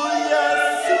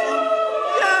 Yesu,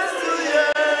 Yesu,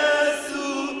 Yesu,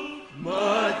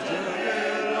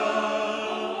 majera.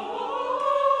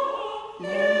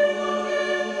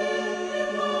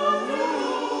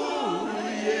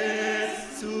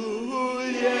 Yesu,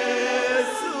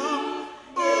 Yesu,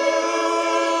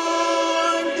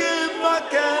 ungima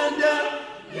kende.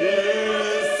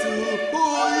 Yesu,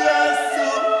 Yesu,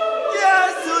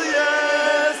 Yesu,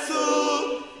 Yesu,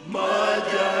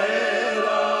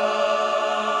 majaera.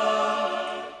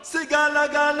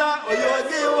 Sigalagala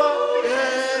oyogiwa,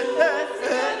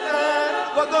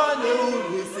 wagone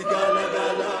uru.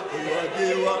 Sigalagala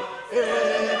oyogiwa,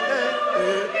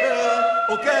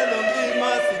 okelo ngima.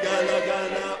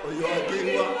 Sigalagala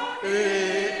oyogiwa,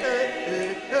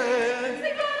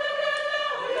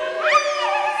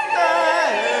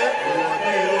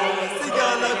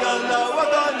 sigalagala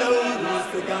wagone uru.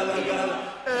 Sigalagala,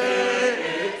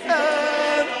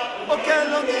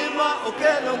 okelo ngima,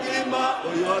 okelo ngima,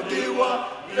 oywagiwa.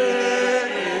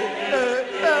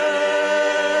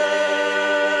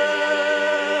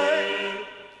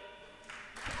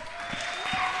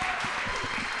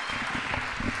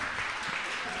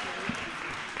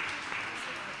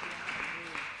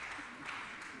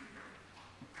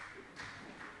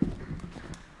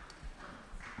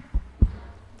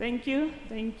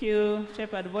 Thank you,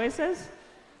 Shepherd Voices.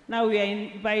 Now we are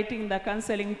inviting the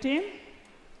counseling team.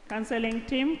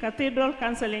 Cathedral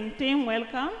counseling team,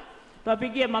 welcome.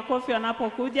 Tuwapigie makofi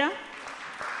wanapokuja.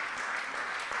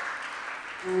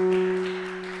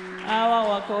 Hawa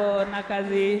wako na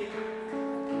kazi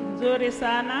nzuri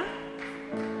sana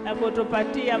ya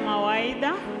kutupatia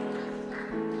mawaidha.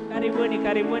 Karibuni,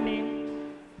 karibuni.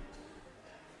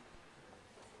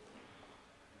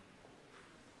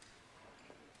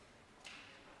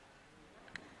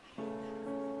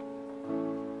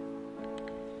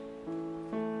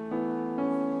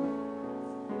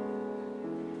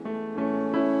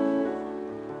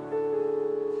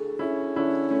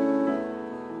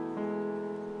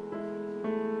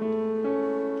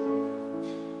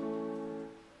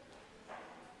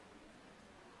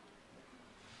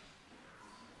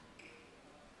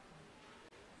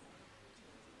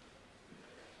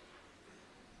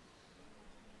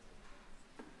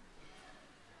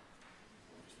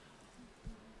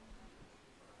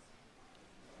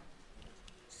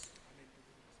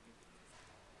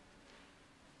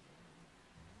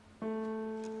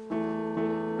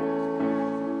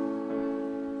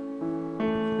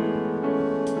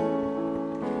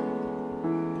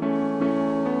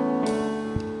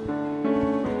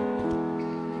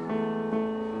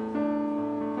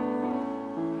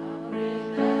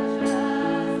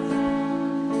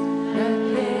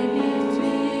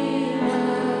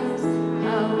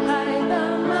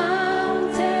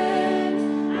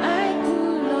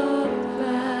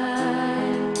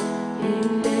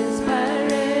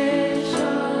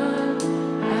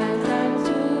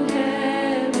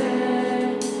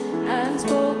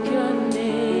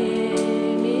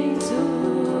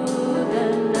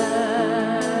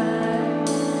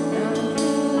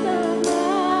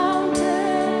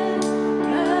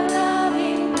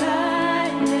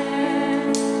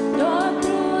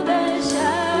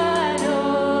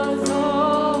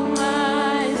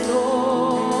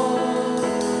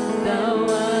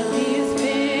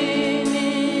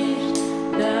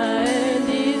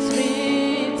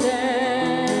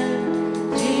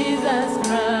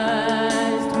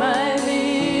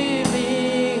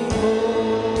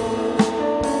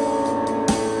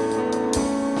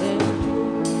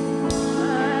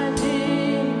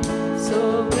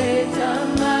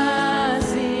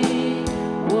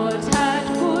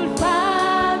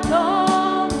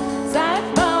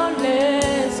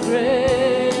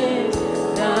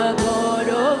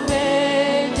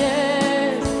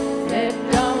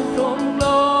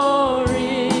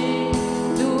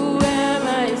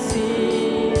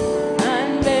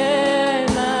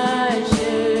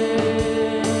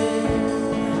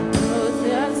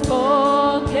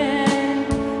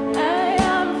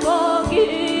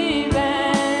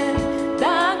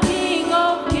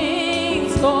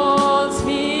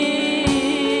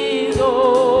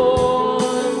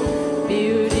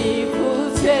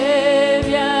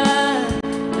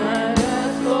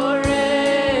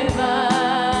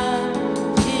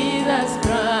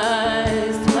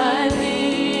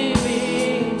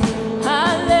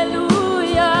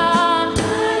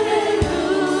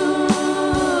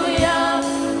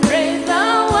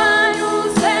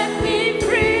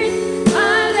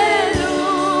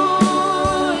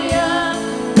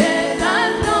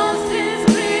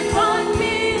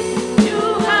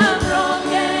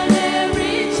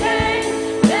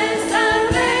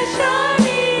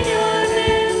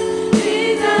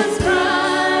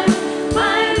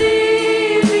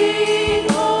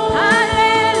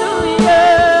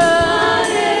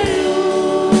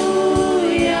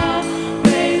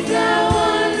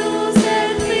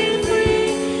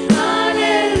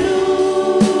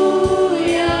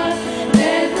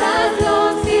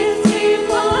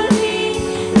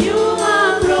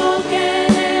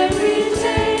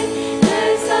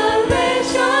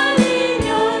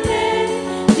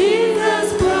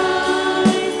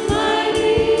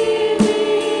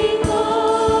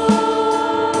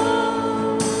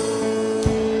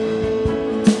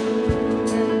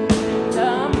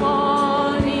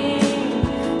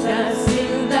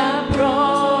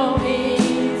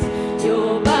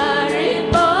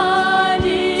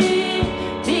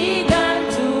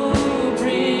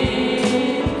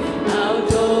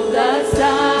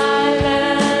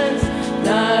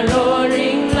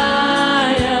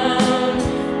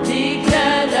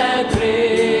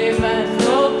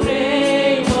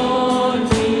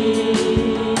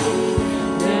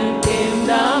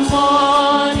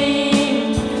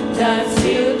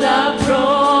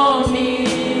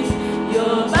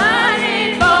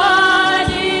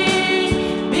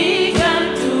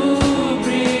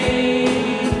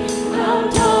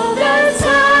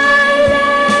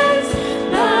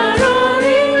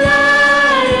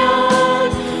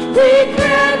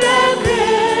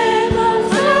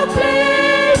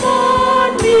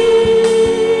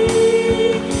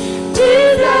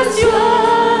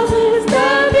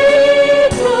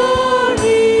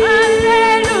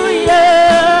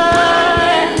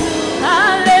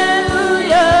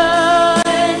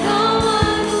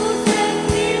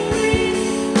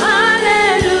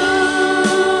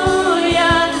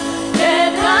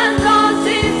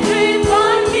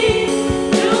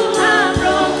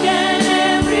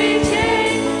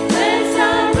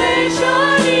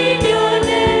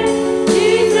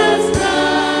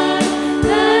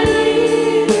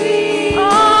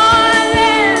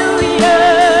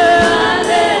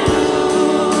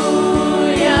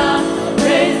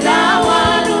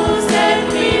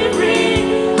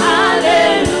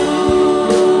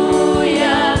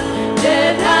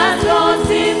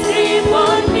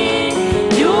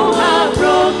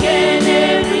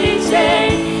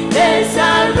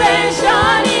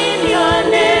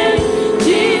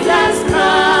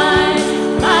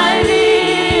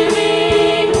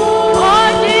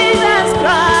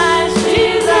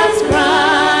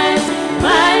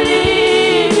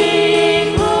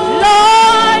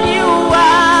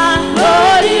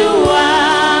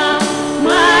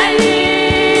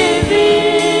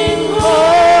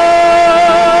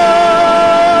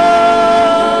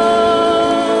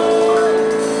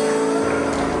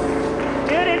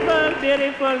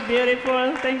 Beautiful,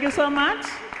 beautiful. Thank you so much.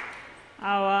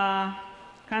 Our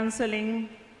counseling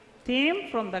team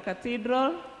from the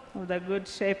Cathedral of the Good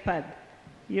Shepherd.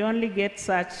 You only get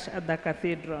such at the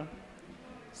Cathedral.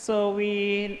 So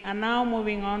we are now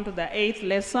moving on to the 8th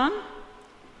lesson.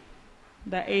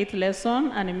 The 8th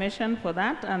lesson, animation for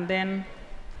that. And then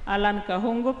Alan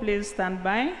Kahungu, please stand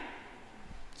by.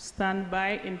 Stand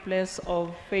by in place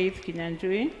of Faith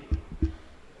Kinyanjui.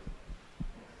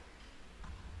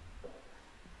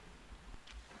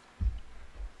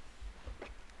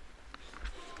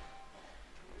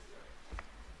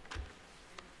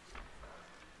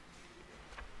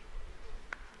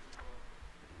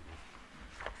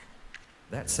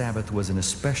 That Sabbath was an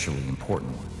especially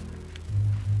important one.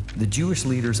 The Jewish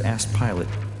leaders asked Pilate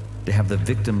to have the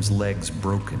victims' legs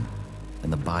broken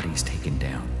and the bodies taken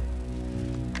down.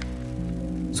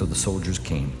 So the soldiers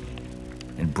came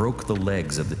and broke the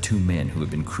legs of the two men who had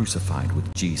been crucified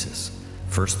with Jesus,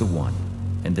 first the one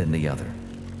and then the other.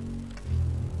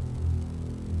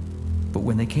 But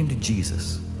when they came to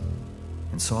Jesus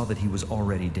and saw that he was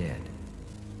already dead,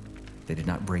 they did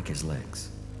not break his legs.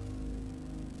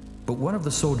 But one of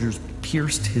the soldiers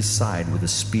pierced his side with a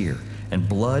spear, and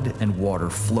blood and water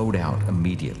flowed out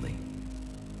immediately.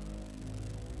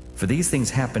 For these things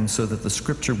happened so that the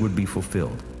scripture would be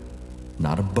fulfilled.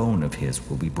 Not a bone of his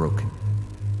will be broken.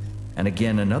 And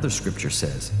again, another scripture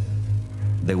says,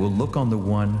 they will look on the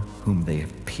one whom they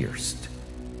have pierced.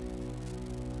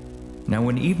 Now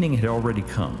when evening had already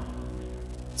come,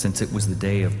 since it was the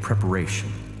day of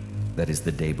preparation, that is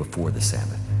the day before the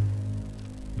Sabbath,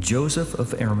 Joseph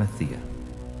of Arimathea,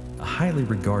 a highly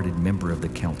regarded member of the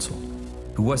council,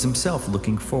 who was himself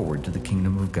looking forward to the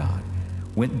kingdom of God,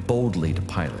 went boldly to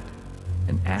Pilate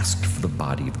and asked for the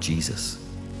body of Jesus.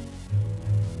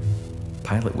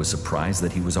 Pilate was surprised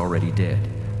that he was already dead.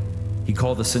 He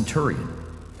called the centurion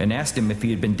and asked him if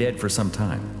he had been dead for some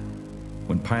time.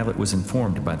 When Pilate was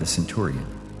informed by the centurion,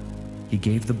 he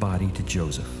gave the body to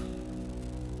Joseph.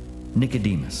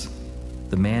 Nicodemus,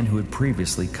 the man who had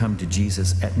previously come to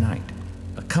Jesus at night,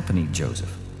 accompanied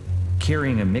Joseph,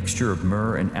 carrying a mixture of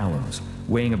myrrh and aloes,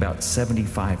 weighing about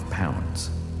 75 pounds.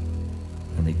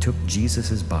 And they took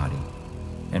Jesus' body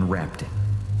and wrapped it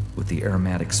with the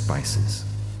aromatic spices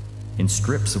in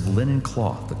strips of linen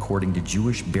cloth according to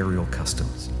Jewish burial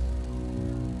customs.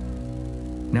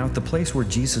 Now at the place where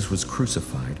Jesus was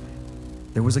crucified,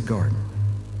 there was a garden,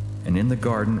 and in the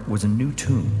garden was a new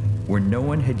tomb where no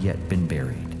one had yet been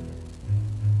buried.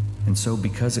 And so,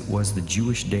 because it was the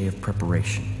Jewish day of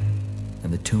preparation,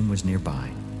 and the tomb was nearby,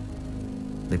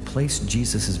 they placed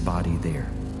Jesus' body there.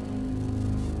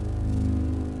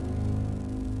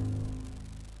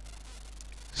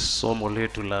 Somo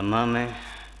letu la 8,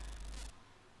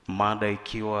 mada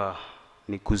ikiwa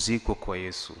ni kuzikwa kwa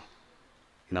Yesu.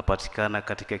 Inapatikana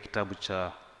katika kitabu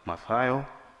cha Mathayo,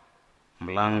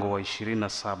 mlango wa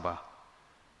 27,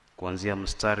 kuanzia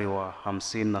mstari wa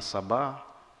 57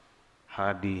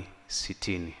 hadi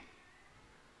 60.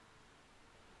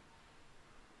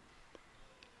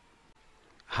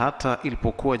 Hata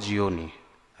ilipokuwa jioni,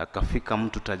 akafika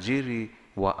mtu tajiri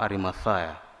wa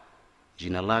Arimathaya,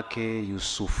 jina lake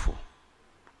Yusufu,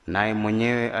 naye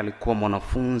mwenyewe alikuwa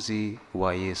mwanafunzi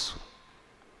wa Yesu.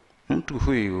 Mtu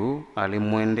huyu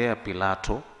alimwendea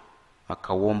Pilato,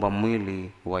 akauomba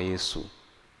mwili wa Yesu.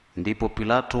 Ndipo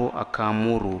Pilato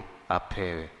akaamuru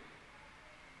apewe.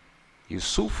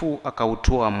 Yusufu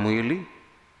akautoa mwili,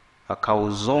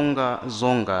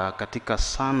 akauzonga katika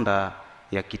sanda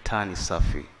ya kitani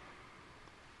safi.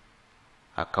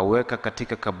 Akaweka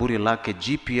katika kaburi lake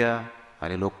jipya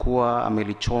alilokuwa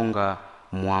amelichonga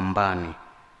mwambani.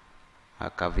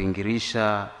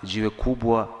 Akavingirisha jiwe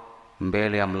kubwa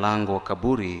mbele ya mlango wa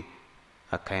kaburi,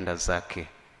 akaenda zake.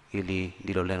 Hili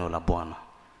ndilo neno la Bwana.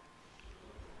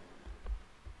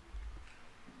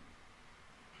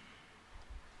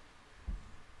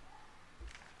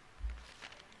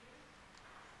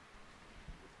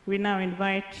 We now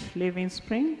invite Living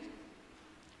Spring,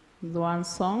 the one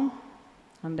song,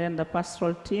 and then the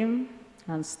pastoral team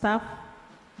and staff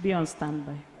be on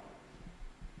standby.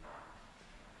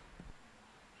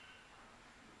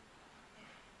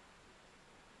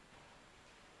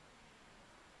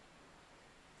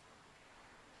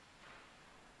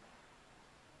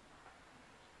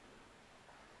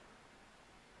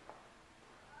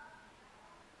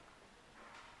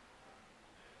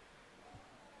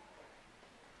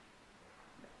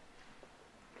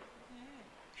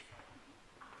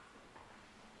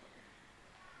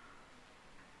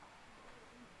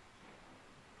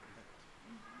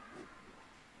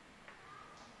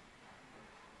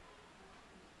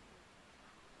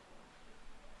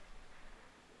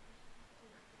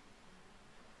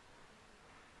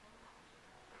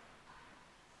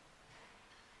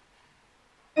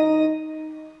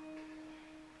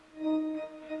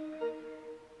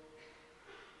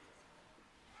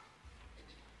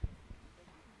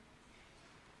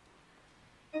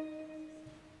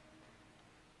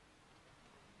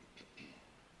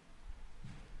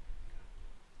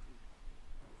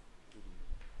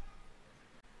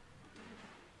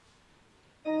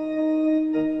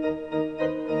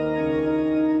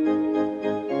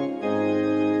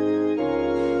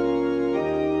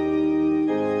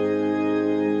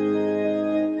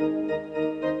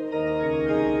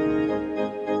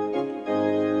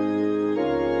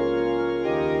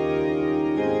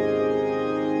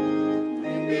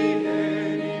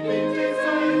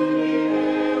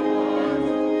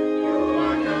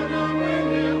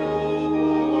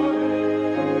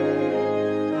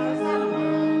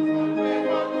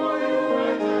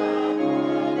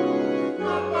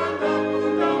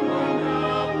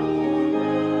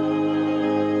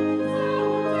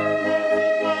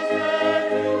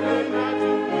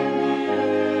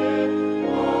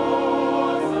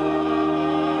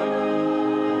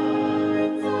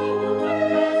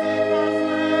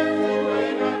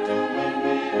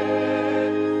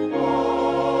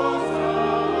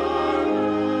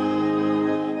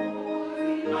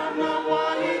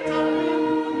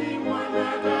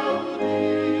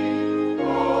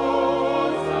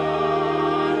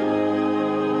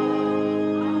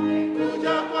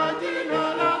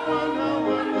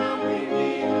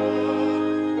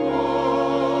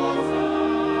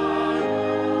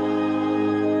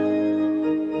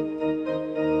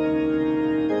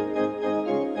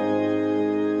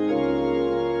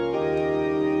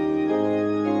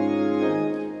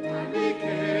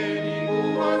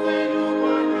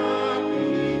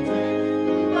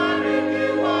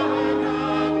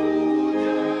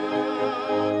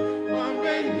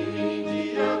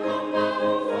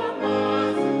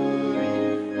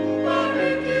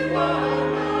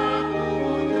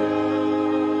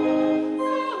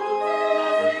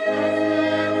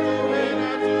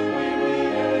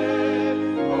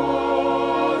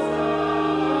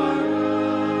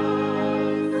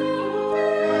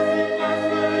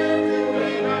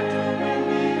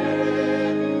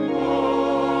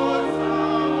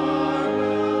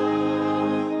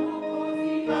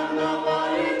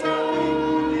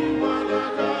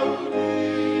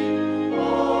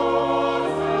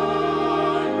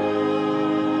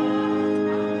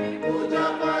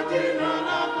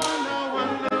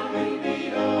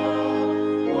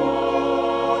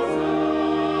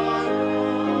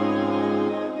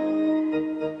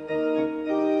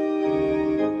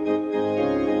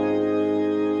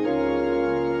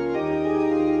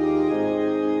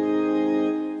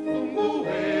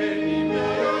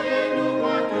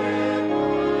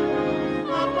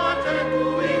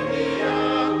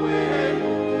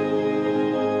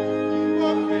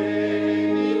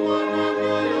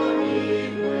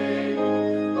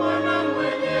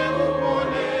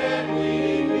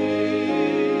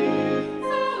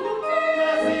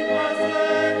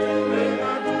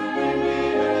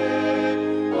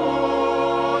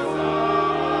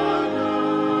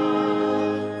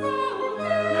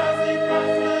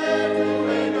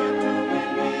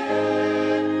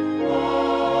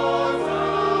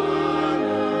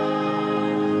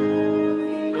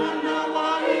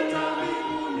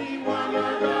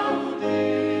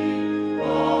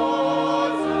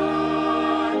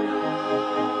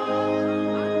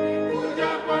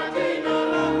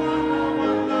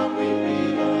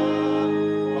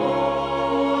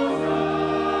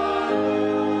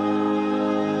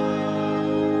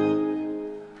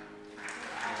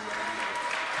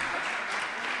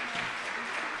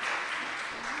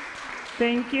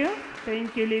 Thank you.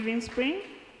 Thank you, Living Spring.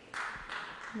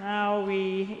 Now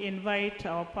we invite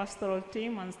our pastoral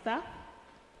team and staff.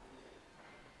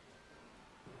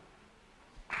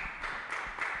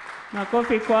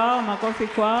 Makofi kwao, makofi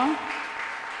kwao.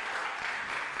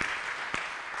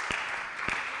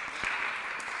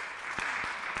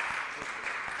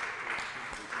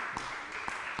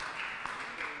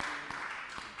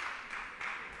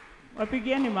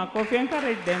 Wapigieni makofi.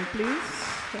 Encourage them, please,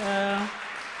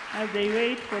 as they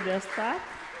wait for their start.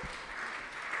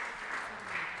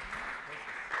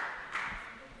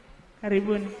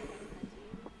 Karibuni.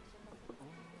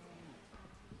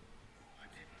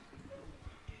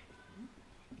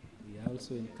 We are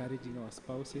also encouraging our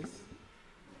spouses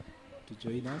to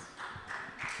join us.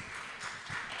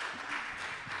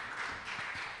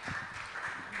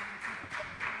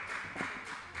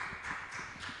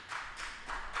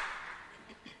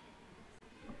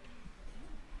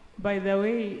 By the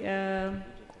way,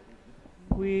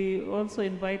 we also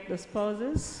invite the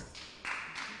spouses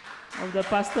of the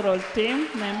pastoral team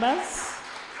members,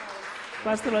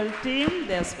 pastoral team,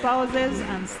 their spouses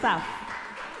and staff.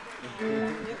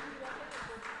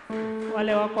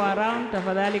 Wale wako around,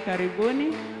 tafadhali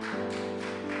karibuni.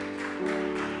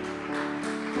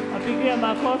 Wapigie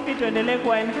makofi, tuendelee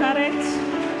kuwa encourage.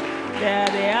 There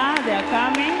they are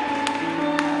coming.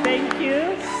 Thank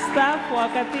you, staff wa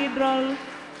Cathedral.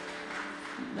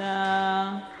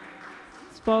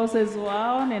 Spouses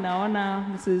wao, ninaona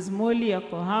Mrs. Muli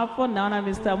yako hapo, naona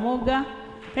Mr. Muga.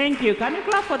 Thank you. Can you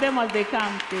clap for them as they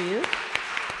come, please?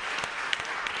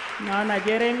 Naona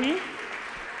Jeremy.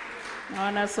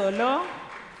 Naona Solo.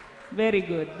 Very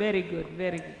good, very good,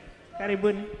 very good.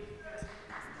 Karibuni.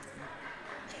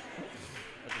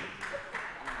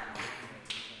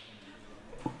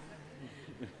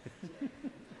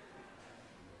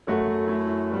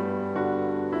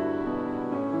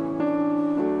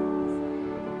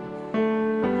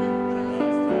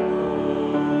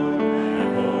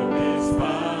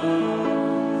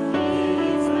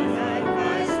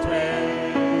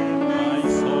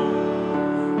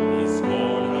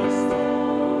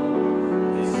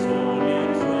 His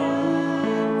holy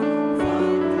throne.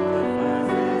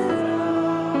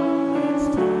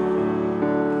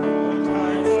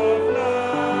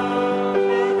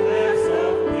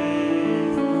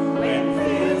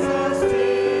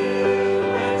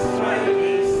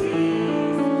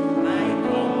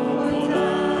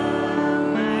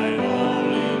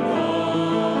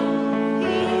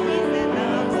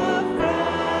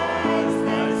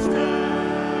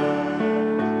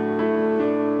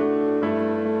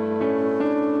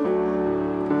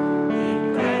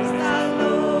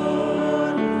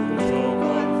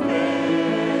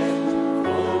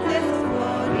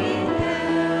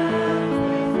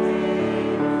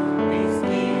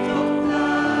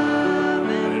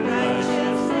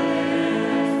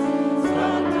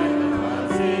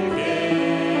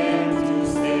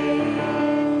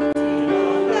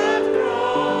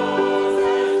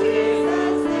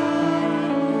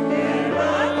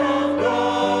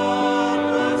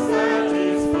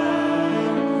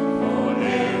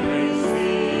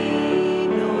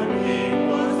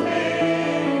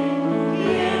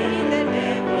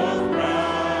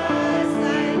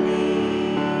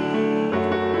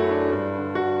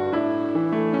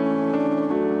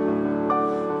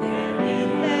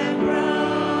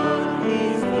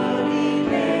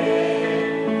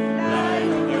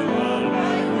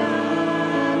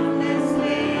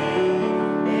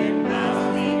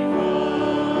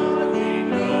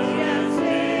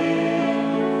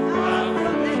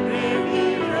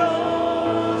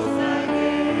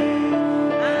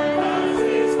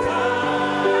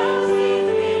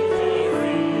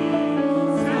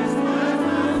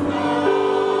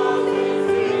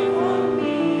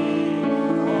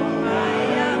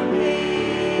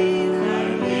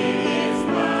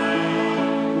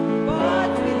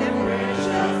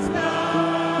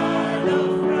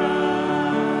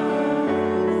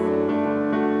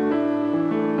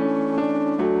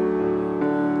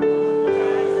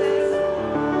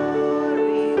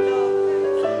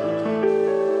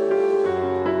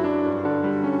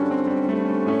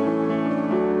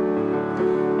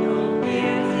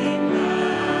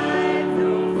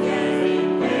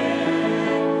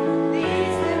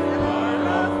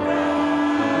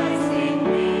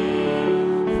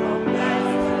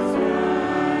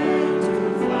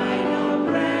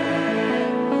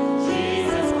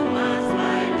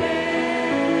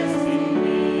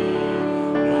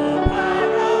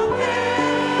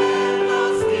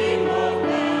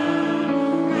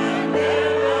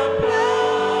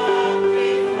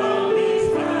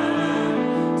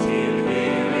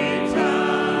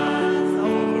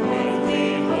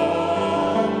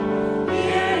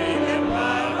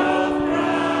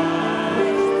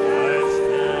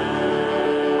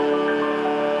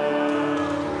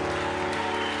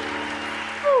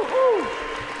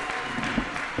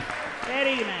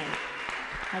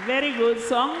 very good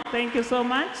song. Thank you so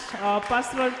much. Our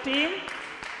pastoral team,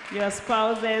 your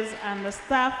spouses, and the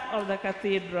staff of the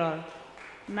cathedral.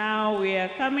 Now we are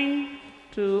coming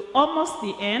to almost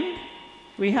the end.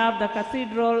 We have the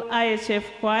Cathedral IHF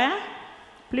choir.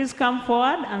 Please come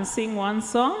forward and sing one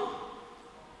song.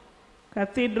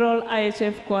 Cathedral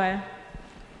IHF choir.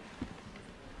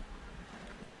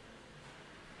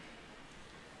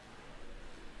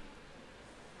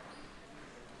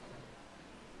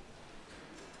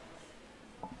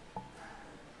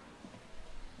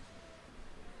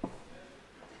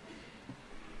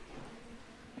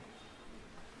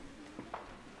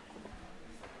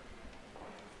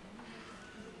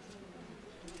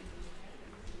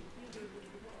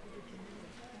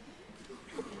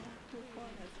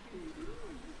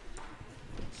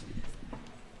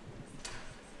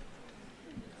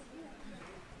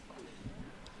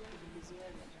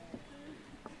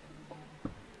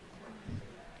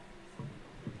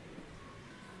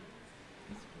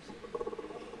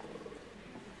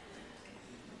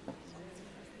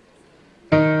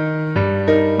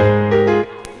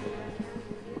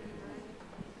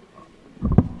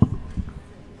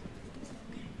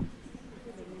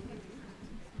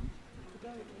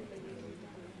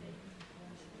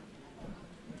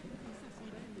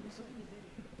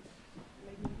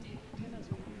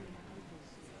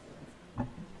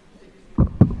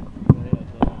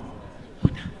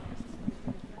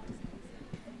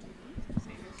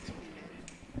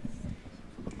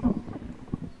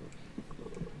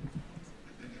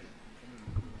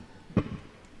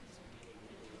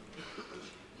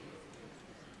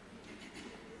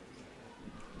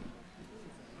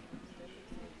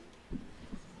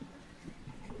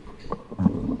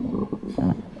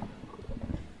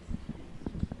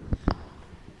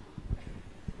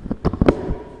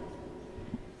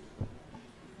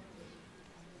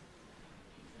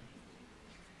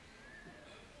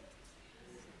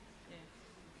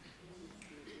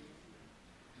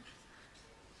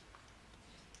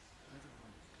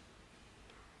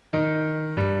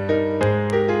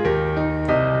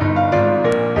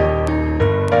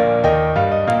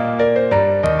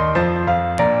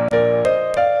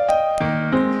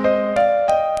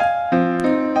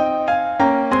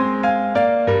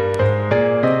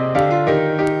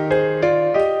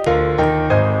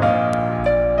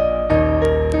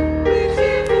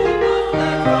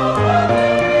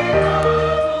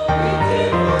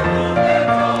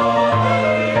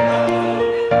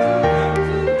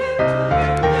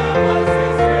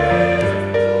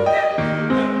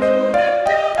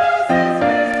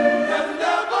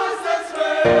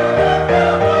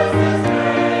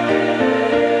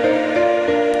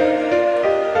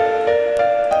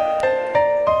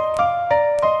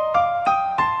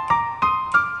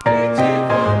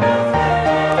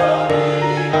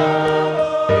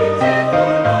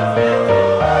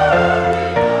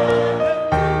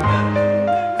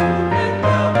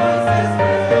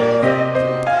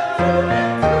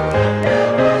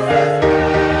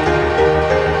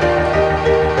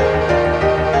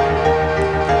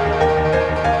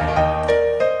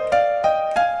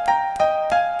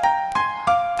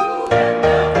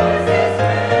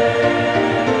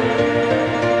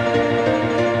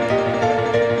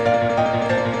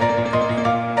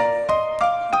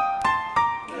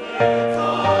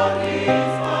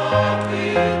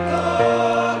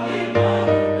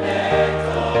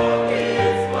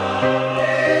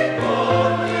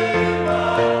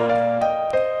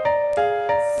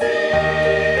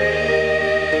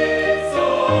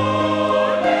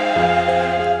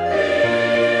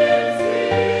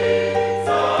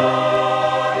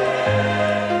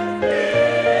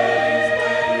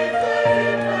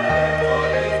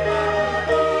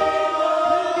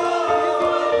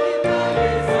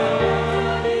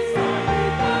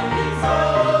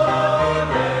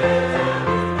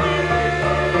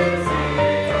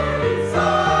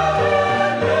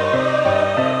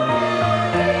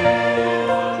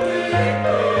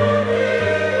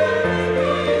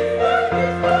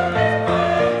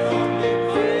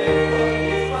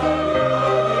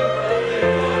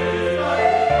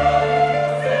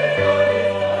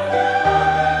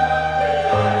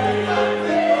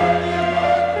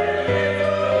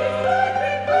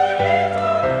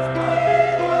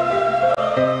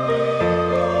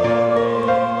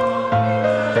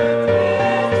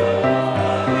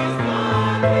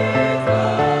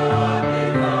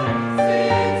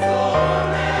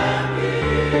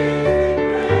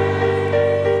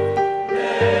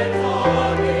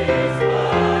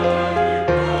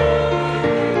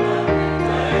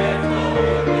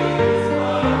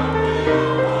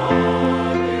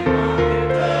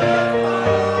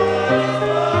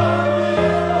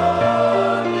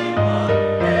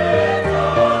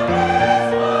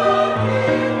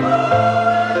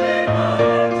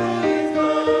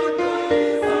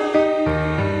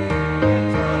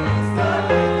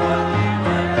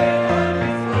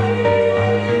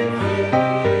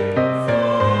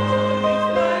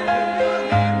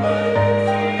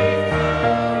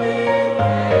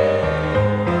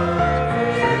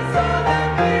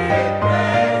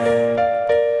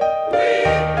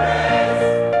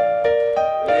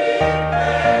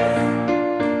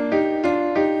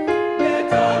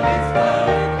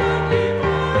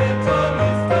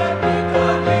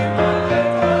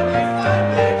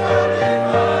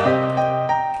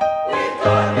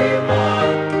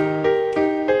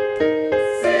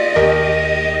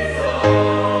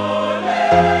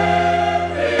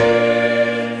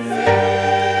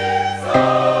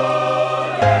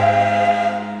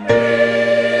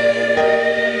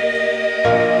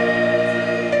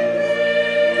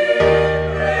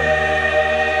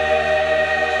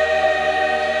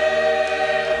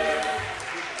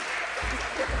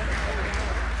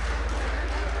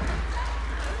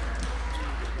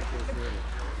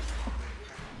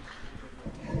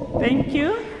 Thank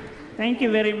you. Thank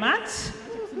you very much.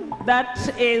 That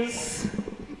is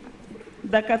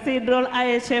the Cathedral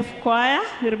IHF choir.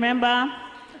 You remember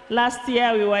last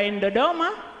year we were in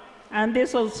Dodoma, and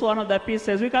this was one of the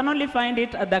pieces. We can only find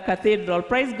it at the Cathedral.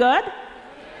 Praise God.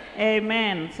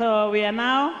 Amen. So we are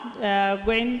now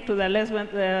going to the lesson,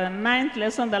 the 9th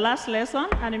lesson, the last lesson.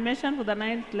 Animation for the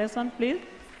 9th lesson, please.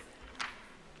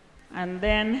 And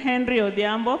then Henry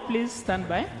Odhiambo, please stand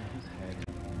by.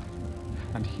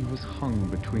 And he was hung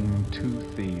between two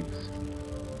thieves.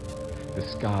 The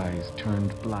skies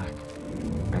turned black,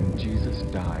 and Jesus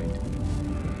died.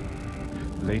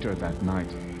 Later that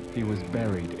night, he was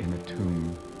buried in a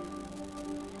tomb.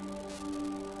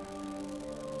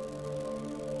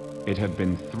 It had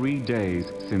been 3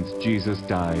 days since Jesus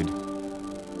died.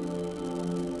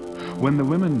 When the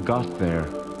women got there,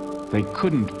 they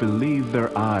couldn't believe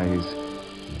their eyes.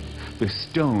 The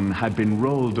stone had been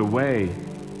rolled away.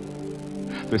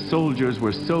 The soldiers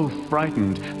were so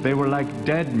frightened, they were like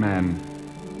dead men.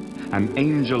 An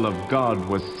angel of God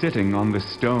was sitting on the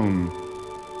stone.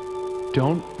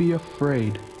 Don't be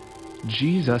afraid.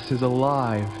 Jesus is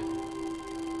alive.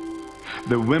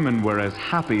 The women were as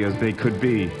happy as they could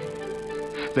be.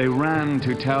 They ran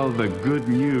to tell the good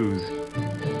news.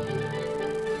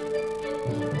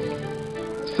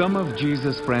 Some of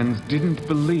Jesus' friends didn't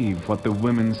believe what the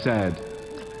women said.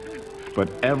 But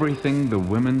everything the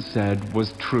women said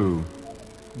was true.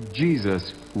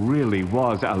 Jesus really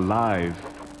was alive.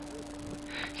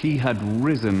 He had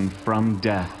risen from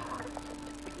death.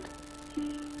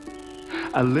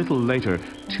 A little later,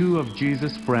 2 of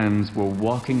Jesus' friends were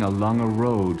walking along a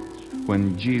road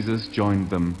when Jesus joined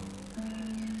them.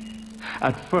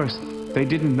 At first, they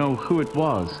didn't know who it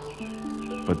was,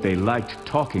 but they liked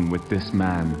talking with this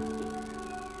man.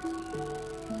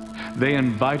 They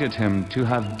invited him to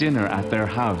have dinner at their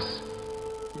house.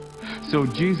 So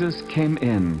Jesus came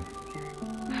in,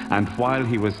 and while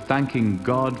he was thanking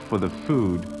God for the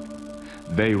food,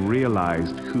 they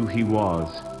realized who he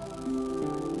was.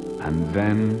 And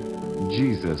then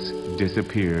Jesus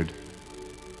disappeared.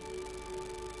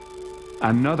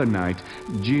 Another night,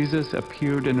 Jesus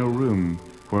appeared in a room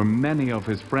where many of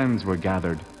his friends were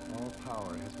gathered.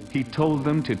 He told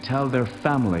them to tell their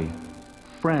family,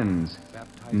 friends,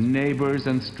 neighbors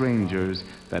and strangers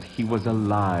that he was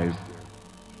alive.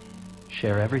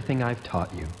 Share everything I've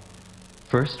taught you.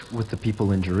 First with the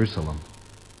people in Jerusalem,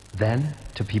 then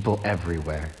to people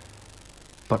everywhere.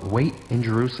 But wait in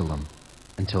Jerusalem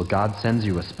until God sends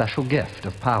you a special gift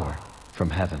of power from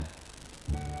heaven.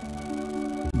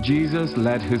 Jesus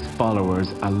led his followers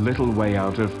a little way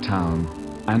out of town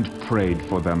and prayed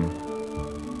for them.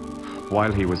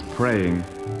 While he was praying,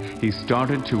 he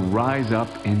started to rise up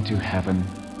into heaven.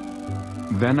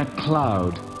 Then a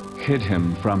cloud hid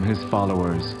him from his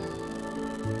followers.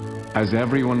 As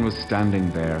everyone was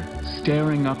standing there,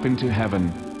 staring up into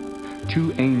heaven,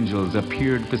 2 angels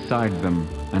appeared beside them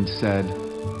and said,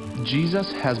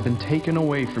 Jesus has been taken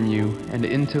away from you and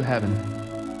into heaven.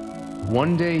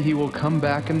 One day he will come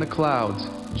back in the clouds,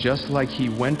 just like he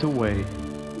went away.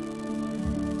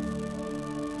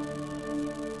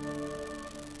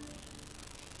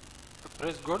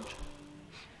 Praise God.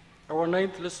 Our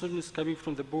 9th lesson is coming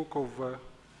from the book of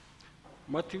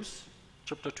Matthew,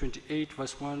 chapter 28,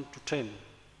 verse 1 to 10.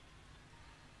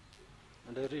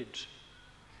 And I read,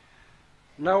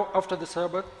 Now after the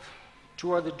Sabbath,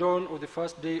 toward the dawn of the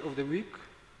first day of the week,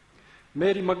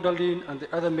 Mary Magdalene and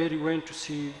the other Mary went to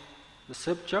see the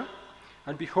sepulchre,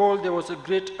 and behold, there was a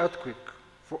great earthquake,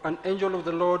 for an angel of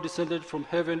the Lord descended from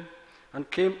heaven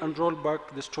and came and rolled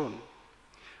back the stone,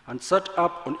 and sat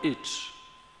up on it.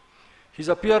 His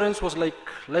appearance was like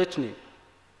lightning,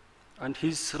 and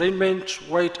his raiment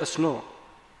white as snow.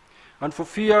 And for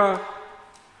fear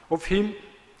of him,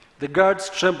 the guards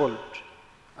trembled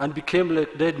and became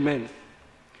like dead men.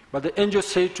 But the angel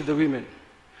said to the women,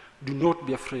 Do not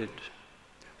be afraid,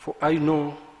 for I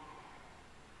know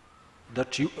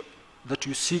that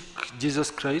you seek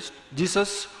Jesus Christ,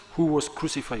 Jesus who was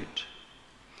crucified.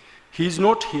 He is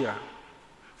not here,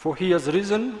 for he has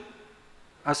risen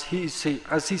as he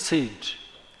said.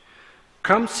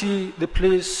 Come see the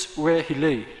place where he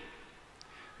lay.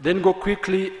 Then go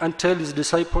quickly and tell his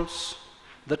disciples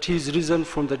that he is risen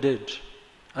from the dead.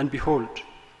 And behold,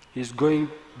 he is going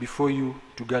before you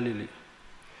to Galilee.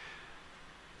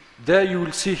 There you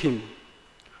will see him.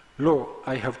 Lo,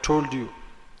 I have told you.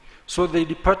 So they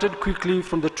departed quickly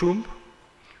from the tomb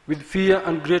with fear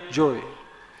and great joy,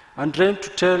 and ran to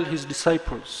tell his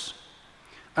disciples.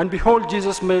 And behold,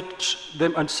 Jesus met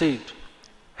them and said,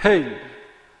 Hail!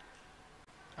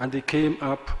 And they came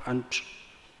up and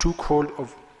took hold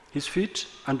of his feet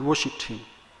and worshipped him.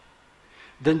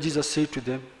 Then Jesus said to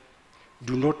them,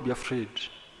 "Do not be afraid.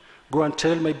 Go and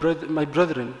tell my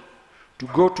brethren to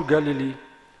go to Galilee,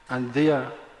 and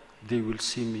there they will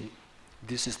see me."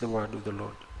 This is the word of the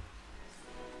Lord.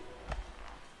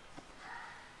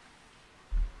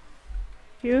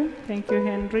 Thank you,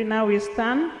 Henry. Now we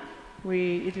stand.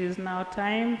 It is now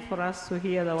time for us to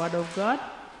hear the word of God.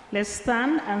 Let's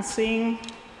stand and sing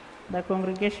the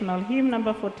congregational hymn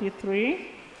number 43,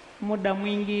 Muda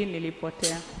Mwingi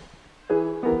Nilipotea.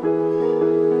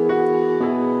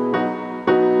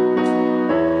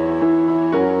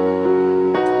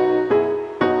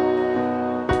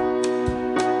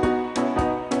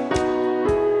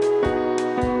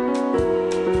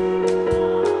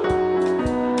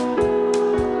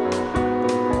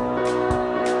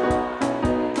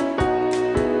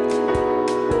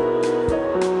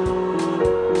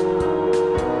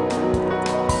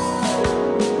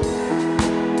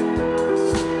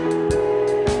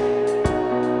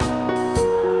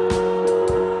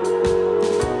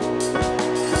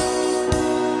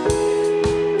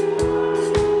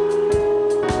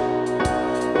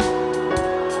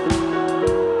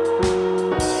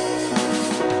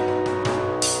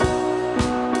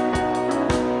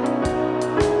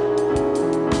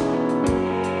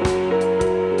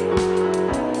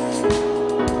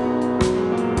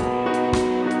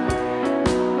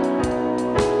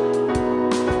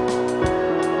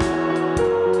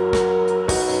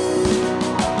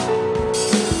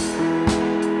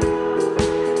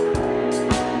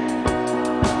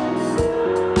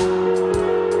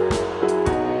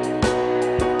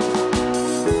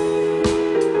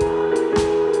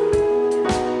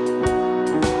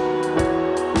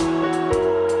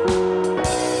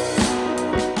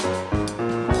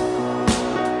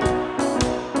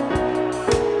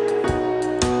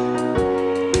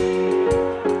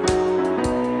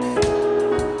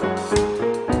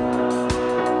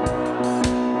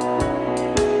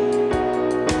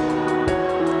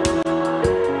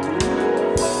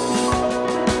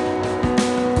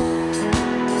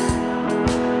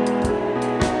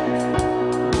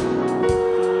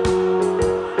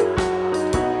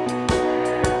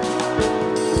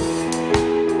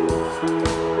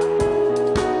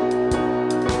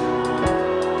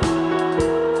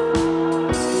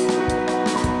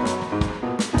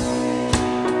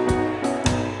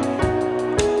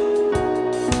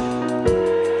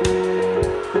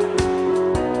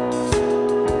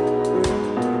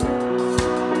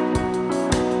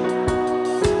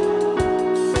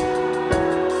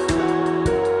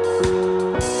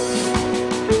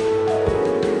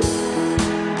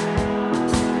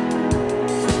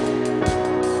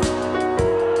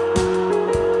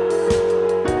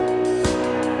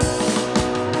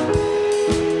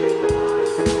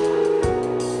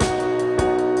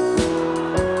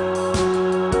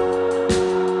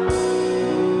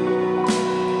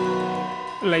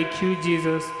 Like you,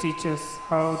 Jesus, teach us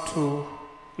how to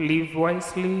live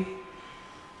wisely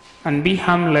and be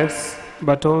harmless,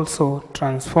 but also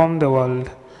transform the world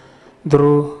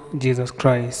through Jesus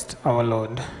Christ, our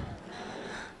Lord.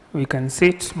 We can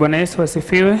sit. Bwana Yesu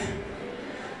asifiwe.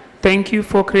 Thank you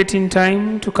for creating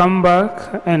time to come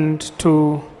back and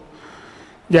to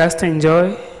just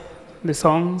enjoy the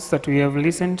songs that we have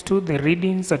listened to, the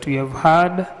readings that we have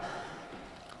heard,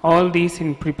 all this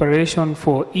in preparation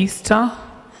for Easter.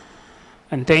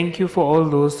 And thank you for all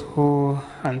those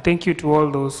thank you to all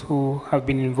those who have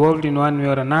been involved in one way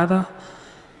or another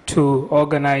to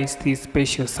organize this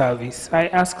special service. I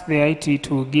ask the IT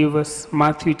to give us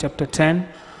Matthew chapter 10,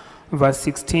 verse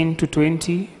 16 to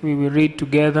 20. We will read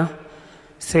together,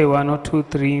 say 1 or 2,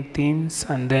 3 themes,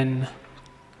 and then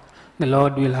the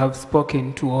Lord will have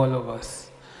spoken to all of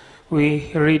us.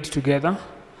 We read together.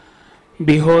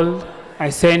 Behold, I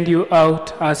send you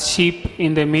out as sheep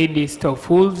in the midst of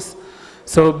wolves.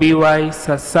 So be wise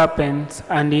as serpents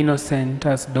and innocent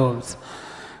as doves.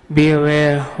 Be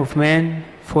aware of men,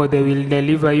 for they will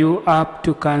deliver you up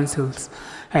to councils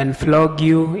and flog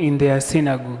you in their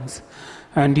synagogues.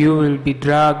 And you will be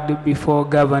dragged before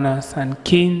governors and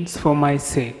kings for my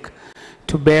sake,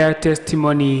 to bear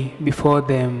testimony before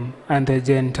them and the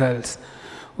Gentiles.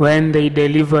 When they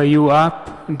deliver you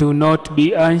up, do not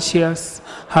be anxious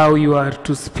how you are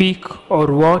to speak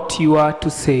or what you are to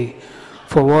say.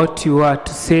 For what you are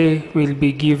to say will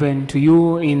be given to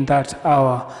you in that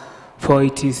hour. For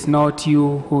it is not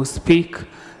you who speak,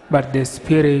 but the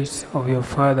Spirit of your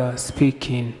Father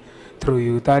speaking through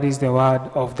you. That is the word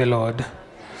of the Lord.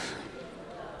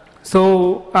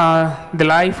 So, the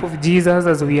life of Jesus,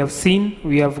 as we have seen,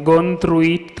 we have gone through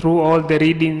it, through all the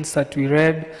readings that we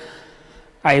read.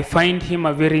 I find him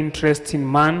a very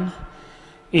interesting man,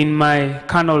 in my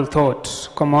carnal thought,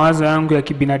 kwa mawazo yangu ya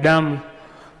kibinadamu,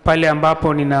 pale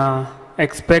ambapo nina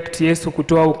expect Yesu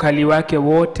kutoa ukali wake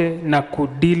wote na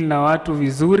kudeal na watu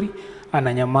vizuri,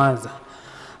 ananyamaza.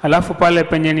 Alafu pale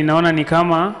penye ninaona ni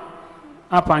kama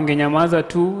hapa angenyamaza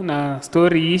tu na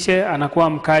story ishe, anakuwa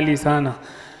mkali sana.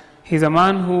 He's a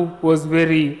man who was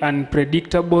very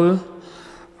unpredictable.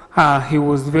 He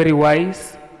was very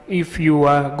wise. If you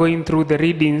are going through the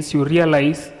readings, you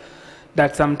realize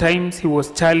that sometimes he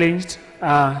was challenged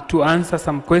to answer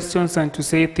some questions and to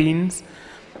say things.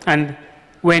 And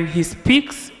when he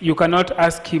speaks, you cannot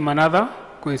ask him another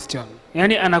question.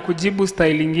 Yani anakujibu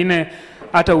style ingine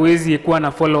hata uwezi kuwa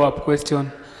na follow-up question.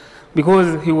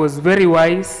 Because he was very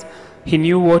wise, he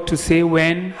knew what to say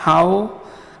when, how,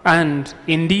 and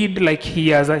indeed, like he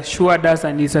has assured us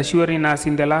and is assuring us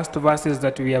in the last verses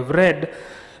that we have read,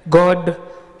 God,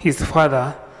 his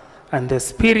Father, and the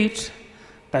Spirit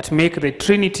that make the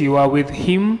Trinity were with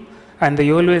him, and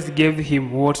they always gave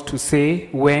him what to say,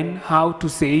 when, how to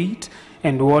say it,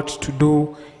 and what to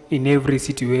do in every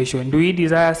situation. Do we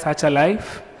desire such a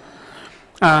life?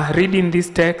 Reading this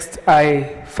text,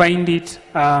 I find it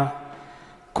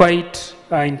quite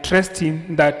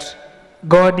interesting that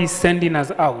God is sending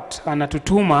us out.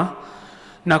 Anatutuma,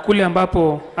 na kule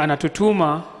ambapo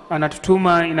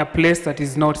anatutuma in a place that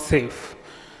is not safe.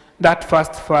 That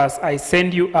first verse, I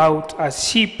send you out as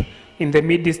sheep in the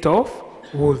midst of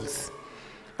wolves.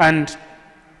 And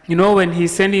you know, when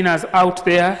he's sending us out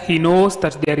there, he knows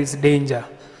that there is danger.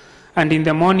 And in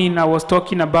the morning, I was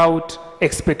talking about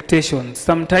expectations.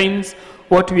 Sometimes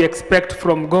what we expect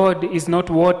from God is not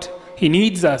what he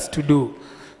needs us to do.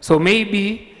 So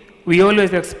maybe we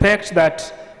always expect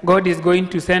that God is going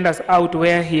to send us out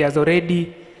where he has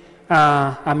already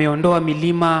ameondoa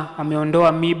milima,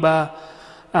 ameondoa miba,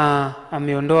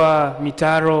 ameondoa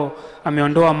mitaro,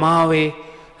 ameondoa mawe.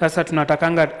 Sasa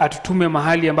tunatakanga atutume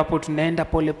mahali ambapo tunaenda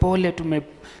pole pole,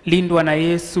 tumelindwa na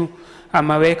Yesu,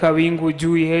 ameweka wingu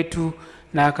juu yetu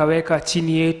na akaweka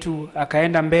chini yetu,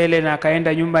 akaenda mbele na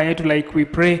akaenda nyuma yetu, like we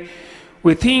pray.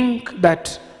 We think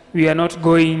that we are not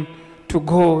going to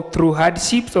go through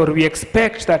hardships, or we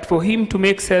expect that for him to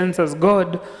make sense as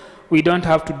God, we don't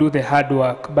have to do the hard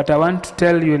work. But I want to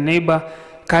tell your neighbor,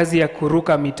 kazi ya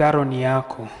kuruka mitaro ni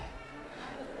yako.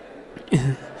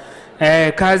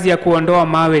 Kazi ya kuondoa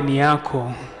mawe ni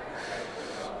yako.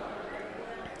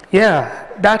 Yeah,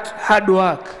 that hard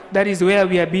work, that is where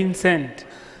we are being sent.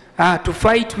 To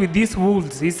fight with these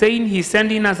wolves. He's saying he's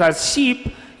sending us as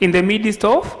sheep in the midst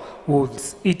of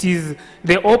wolves. It is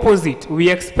the opposite.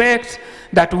 We expect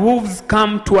that wolves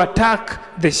come to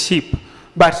attack the sheep.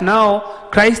 But now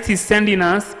Christ is sending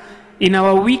us in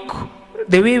our weak,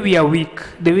 the way we are weak,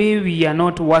 the way we are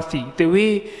not worthy, the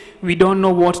way we don't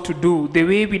know what to do, the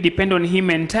way we depend on him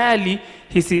entirely.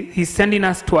 He's sending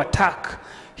us to attack.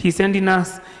 He's sending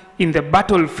us in the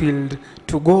battlefield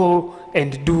to go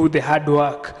and do the hard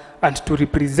work and to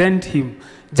represent him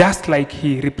just like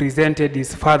he represented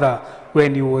his Father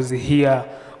when he was here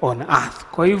on earth.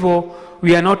 Kwa hivyo,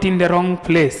 we are not in the wrong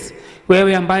place.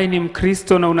 Wewe ambaye ni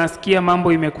Mkristo na unasikia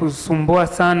mambo imekusumbua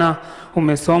sana,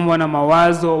 umesomwa na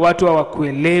mawazo, watu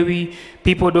hawakuelewi,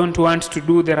 people don't want to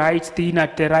do the right thing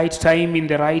at the right time in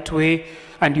the right way,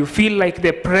 and you feel like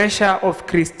the pressure of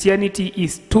Christianity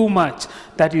is too much,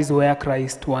 that is where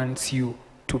Christ wants you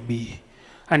to be.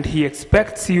 And he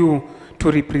expects you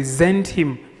to represent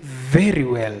him very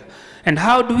well. And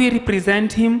how do we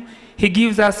represent him? He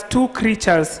gives us two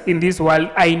creatures in this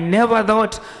world. I never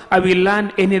thought I will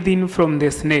learn anything from the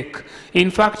snake.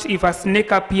 In fact, if a snake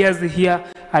appears here,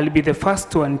 I'll be the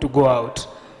first one to go out.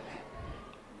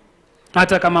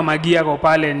 Hata kama magia kwa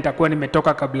pale, nitakuwa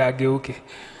nimetoka kabla ageuke.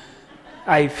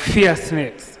 I fear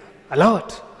snakes a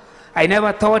lot. I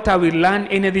never thought I will learn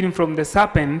anything from the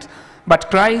serpent, but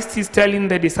Christ is telling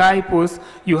the disciples,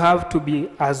 you have to be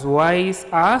as wise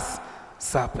as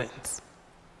serpents.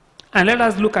 And let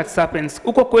us look at serpents.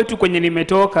 Uko kwetu kwenye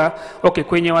nimetoka,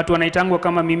 kwenye watu wanaitangwa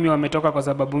kama mimi wametoka kwa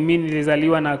sababu mimi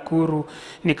nilizaliwa Nakuru,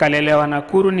 nikalelewa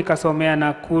Nakuru, nikasomea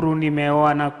Nakuru,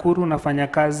 nimeoa Nakuru, nafanya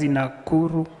kazi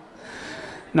Nakuru.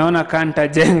 Naona kanta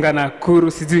jenga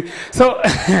Nakuru, sijui. So,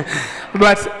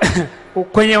 but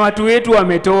kwenye watu wetu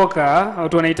wametoka,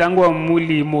 watu wanaitangwa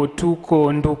Muli,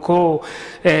 Motuko, Nduko,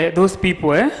 those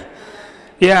people,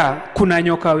 yeah, kuna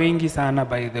nyoka wengi sana,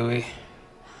 by the way.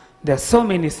 There are so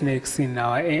many snakes in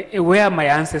where my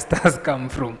ancestors come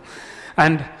from.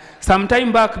 And some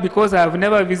time back, because I have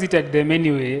never visited them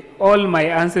anyway, all my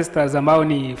ancestors ambao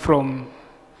ni from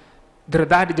the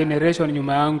third generation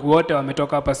nyuma yangu, wote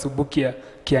wametoka hapa Subukia,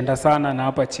 Kianda sana na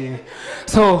hapa chini.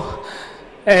 So,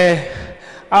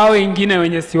 Hao wengine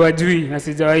wenye siwajui na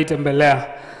sijawahi tembelea.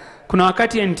 Kuna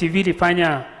wakati NTV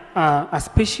ilifanya a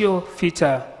special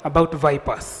feature about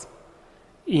vipers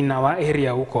in our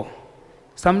area huko.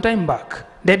 Sometime back,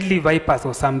 Deadly Vipers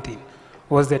or something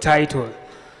was the title.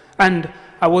 And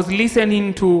I was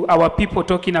listening to our people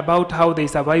talking about how they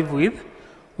survive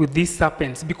with these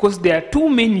serpents. Because there are too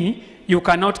many, you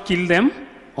cannot kill them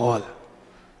all.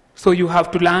 So you have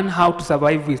to learn how to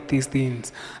survive with these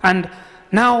things. And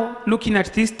now, looking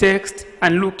at this text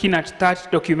and looking at that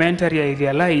documentary, I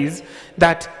realize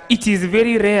that it is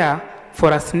very rare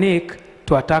for a snake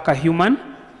to attack a human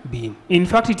being. In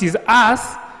fact, it is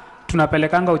us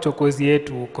tunapelekanga uchokozi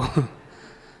yetu huko.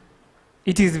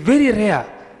 It is very rare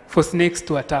for snakes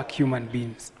to attack human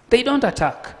beings. They don't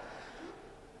attack.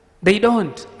 They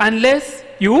don't, unless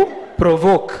you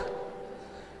provoke.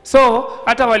 So,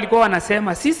 hata walikuwa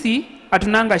wanasema, sisi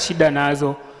hatunanga shida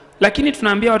nazo. Lakini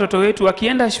tunaambia watoto wetu,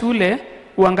 wakienda shule,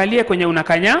 uangalie kwenye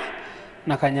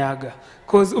unakanyaga.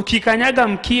 Because ukikanyaga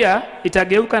mkia,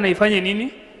 itageuka na ifanye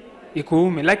nini?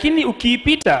 Ikuume. Lakini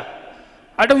ukiipita,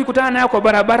 hata ukikutana nayo kwa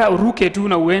barabara, uruke tu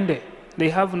na uende. They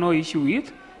have no issue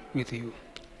with you.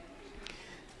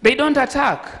 They don't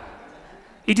attack.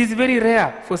 It is very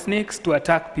rare for snakes to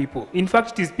attack people. In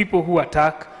fact, it is people who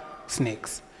attack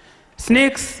snakes.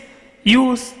 Snakes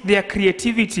use their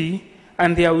creativity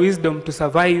and their wisdom to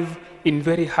survive in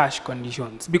very harsh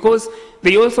conditions. Because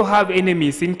they also have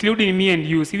enemies, including me and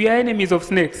you. See, we are enemies of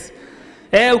snakes.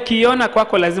 Ukiona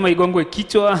kwako lazima igongwe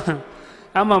kichwa,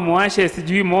 ama muashe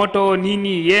sijui moto,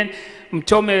 nini,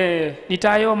 mchome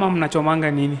nitayo, ama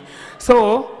mnachomanga nini.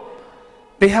 So,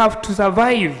 they have to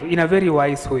survive in a very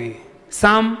wise way.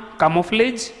 Some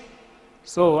camouflage.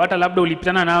 So, hata labda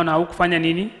ulipitana nao na hukufanya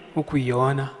nini?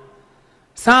 Hukuiona.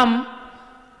 Some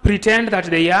pretend that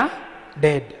they are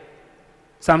dead.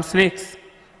 Some snakes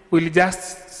will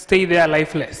just stay there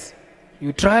lifeless.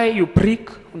 You try, you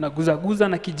prick, unaguza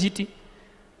na kijiti,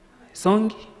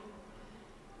 songi.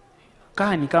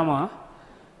 Ni kama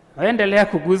waendelea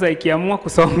kuguza ikiamua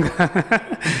kusonga.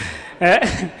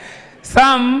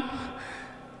 Some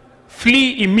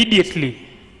flee immediately.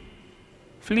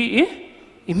 Flee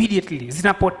immediately.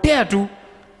 Zinapotea tu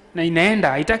na inaenda,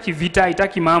 haitaki vita,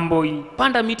 haitaki mambo,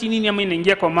 ipanda miti nini ama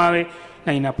inaingia kwa mawe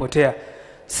na inapotea.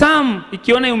 Some,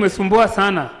 ikiona umesumbua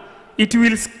sana, it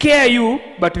will scare you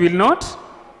but will not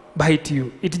bite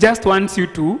you. It just wants you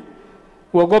to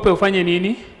uogope ufanye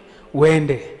nini?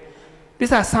 Uende.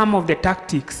 These are some of the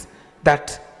tactics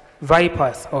that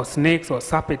vipers or snakes or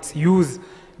serpents use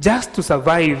just to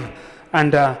survive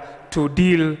and to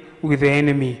deal with the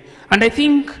enemy. And I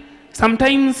think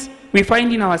sometimes we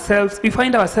find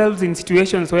ourselves in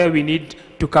situations where we need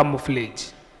to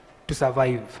camouflage to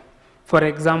survive. For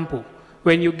example,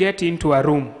 when you get into a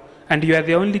room and you are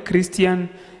the only Christian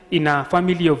in a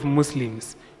family of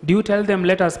Muslims, do you tell them,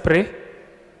 let us pray?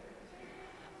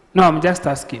 No, I'm just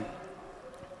asking.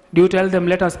 Do you tell them,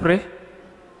 let us pray?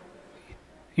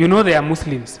 You know they are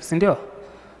Muslims, sindio?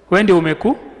 When do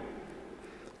umeku?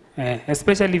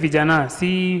 Especially vijana,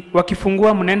 si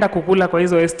wakifungua mnaenda kukula kwa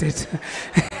hizo estate.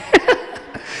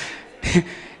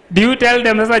 Do you tell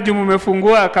them, sasa jumu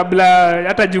umefungua kabla,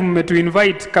 hata jumu metu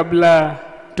invite kabla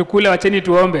tukule wacheni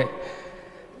tuombe?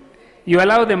 You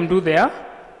allow them do their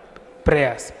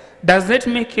prayers. Does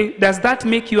that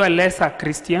make you a lesser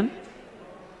Christian?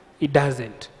 It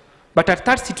doesn't. But at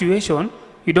that situation,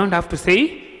 you don't have to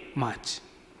say much.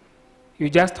 You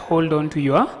just hold on to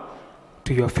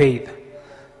your faith.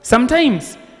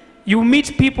 Sometimes you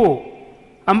meet people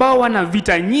ambao wana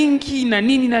vita nyingi na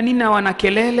nini na wana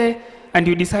kelele, and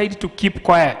you decide to keep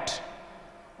quiet,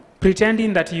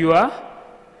 pretending that you are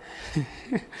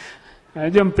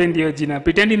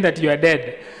pretending that you are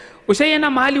dead. Ushaienda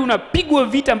mahali unapigwa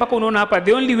vita mpaka unaona hapa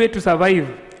the only way to survive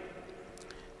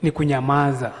ni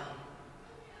kunyamaza.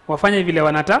 Wafanye vile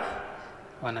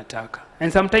wanataka.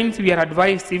 And sometimes we are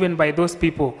advised even by those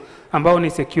people ambao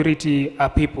ni security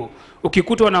people.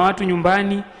 Ukikutwa na watu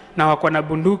nyumbani na wako na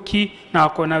bunduki na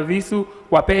wako na visu,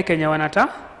 wapee kenye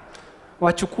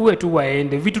wachukue tu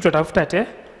waende. Vitu tutafuta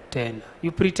tena.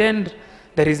 You pretend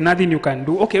there is nothing you can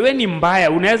do. Okay, we ni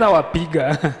mbaya, unaweza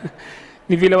wapiga.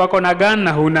 Ni vile wako na gun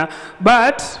na huna.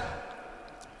 But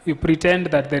you pretend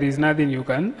that there is nothing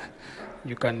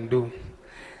you can do.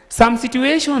 Some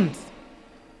situations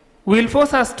will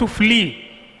force us to flee.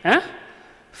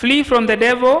 Flee from the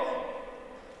devil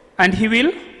and he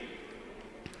will.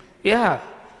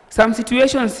 Some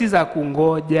situations si za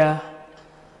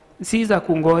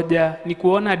kungoja, ni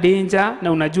kuona danger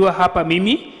na unajua hapa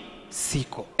mimi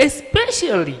siko.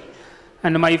 Especially,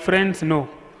 and my friends know,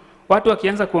 watu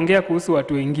wakianza kuongea kuhusu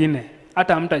watu wengine,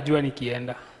 hata hamtajua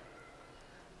nikienda.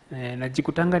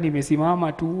 Najikutanga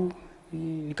nimesimama tu,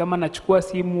 ni kama nachukua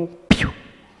simu, piu,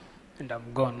 and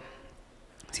I'm gone.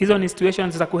 Hizo ni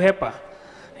situations za kuhepa.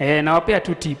 Nawapea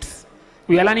 2 tips.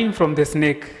 We are learning from the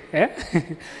snake.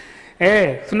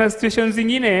 Kuna situations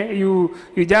zingine you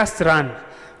just run.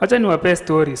 Wacha niwapee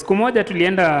stories. Siku moja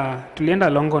tulienda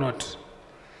Longonot.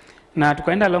 Na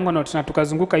tukaenda Longonot na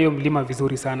tukazunguka hiyo mlima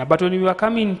vizuri sana. But when we were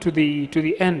coming to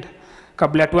the end,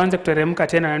 kabla tuanze kuteremka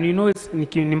tena, and you know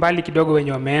ni mbali kidogo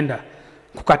wenye wameenda,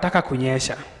 kukataka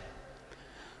kunyesha.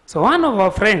 So one of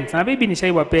our friends, na bibi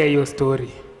nishaiwapea hiyo story,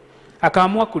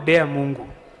 akaamua kudea Mungu.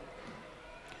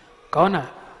 Kaona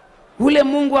ule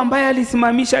Mungu ambaye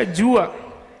alisimamisha jua,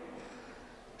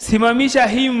 simamisha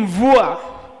hii mvua,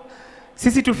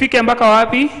 sisi tufike mpaka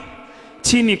wapi?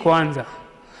 Chini kwanza.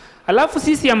 Alafu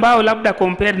sisi ambao labda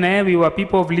compare na yeye, we were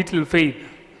people of little faith,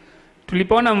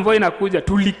 tulipoona mvua inakuja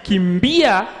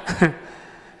tulikimbia.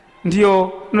 Ndio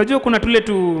unajua kuna tule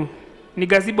ni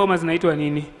gazebo ama zinaitwa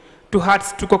nini,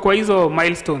 hearts, tuko kwa hizo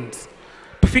milestones,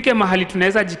 tufike mahali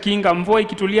tunaweza jikinga, mvua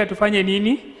ikitulia tufanye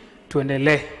nini?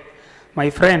 Tuendelee.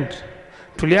 My friend,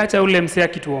 tuliacha ule msee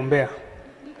akituombea,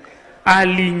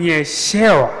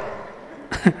 alinyeshewa.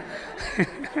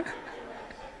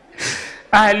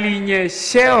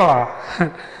 Alinyeshewa.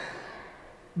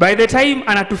 By the time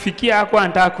anatufikia hakuwa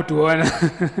anataka kutuona.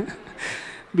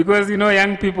 Because you know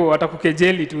young people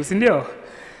watakukejeli tu, si ndio?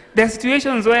 There are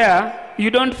situations where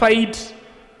you don't fight.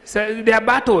 So there are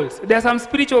battles. There are some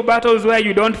spiritual battles where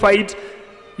you don't fight,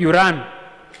 you run.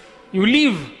 You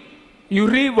live. You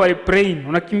live by praying.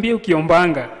 Unakimbia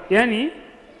ukiombanga. Yani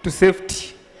to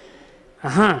safety.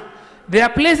 There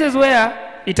are places where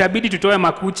itabidi tutoe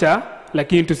makucha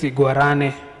lakini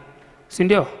tusigwarane. Si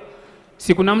ndio?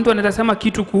 Si kuna mtu anaweza sema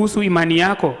kitu kuhusu imani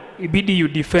yako, ibidi you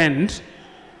defend,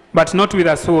 but not with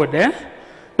a sword,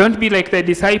 Don't be like the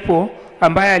disciple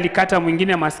ambaye alikata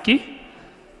mwingine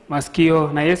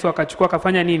masikio na Yesu akachukua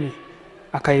akafanya nini?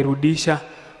 Akairudisha.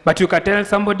 But you can tell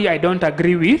somebody, I don't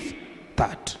agree with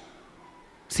that.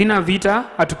 Sina vita,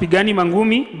 hatupigani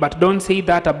mangumi, but don't say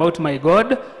that about my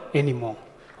God anymore.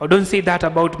 Or don't say that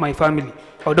about my family.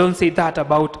 Or don't say that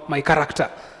about my character.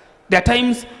 There are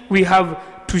times we have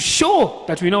to show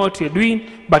that we know what we are doing,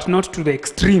 but not to the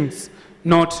extremes,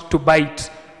 not to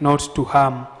bite, not to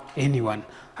harm anyone.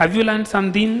 Have you learned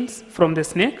some things from the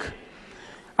snake?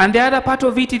 And the other part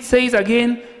of it, it says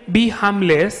again, be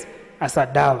harmless as a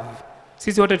dove.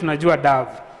 Sisi wote tunajua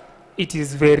dove. It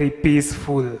is very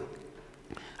peaceful.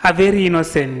 A very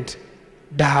innocent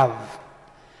dove.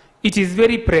 It is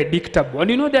very predictable.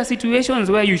 And you know there are situations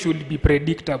where you should be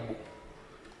predictable.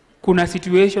 Kuna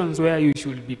situations where you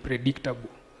should be predictable.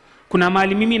 Kuna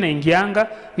mahali mimi naingianga,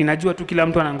 ninajua tu kila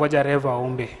mtu anangoja Rev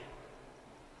aombe.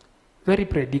 Very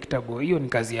predictable. Hiyo ni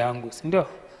kazi yangu, si ndio?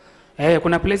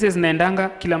 Kuna places naendanga,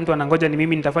 kila mtu anangoja ni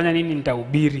mimi nitafanya nini,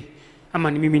 nitahubiri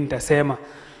ama ni mimi nitasema.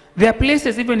 There are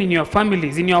places even in your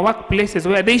families, in your workplaces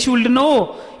where they should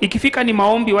know. Ikifika ni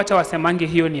maombi, wacha wasemange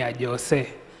hiyo ni ya Jose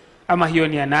ama hiyo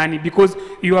ni ya nani, because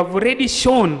you have already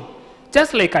shown,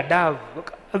 just like a dove,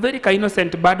 a very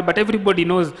innocent bird, but everybody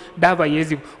knows dove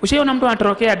haiwezi. Ushaona mtu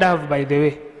anatorokea dove, by the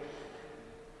way?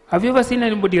 Have you ever seen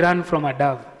anybody run from a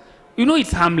dove? You know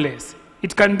it's harmless.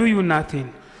 It can do you nothing.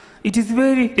 It is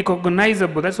very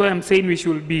recognizable. That's why I'm saying we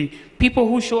should be people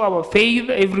who show our faith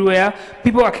everywhere.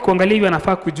 People wakikuangalia hivi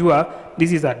wanafaa kujua,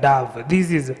 this is a dove,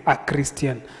 this is a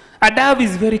Christian. A dove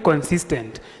is very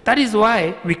consistent. That is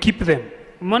why we keep them.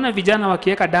 Umeona vijana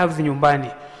wakiweka doves nyumbani.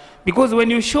 Because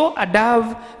when you show a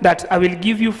dove that I will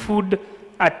give you food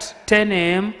at 10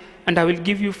 a.m. and I will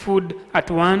give you food at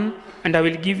 1 and I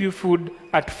will give you food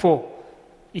at 4.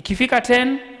 Ikifika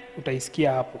 10,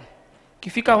 utaisikia hapo.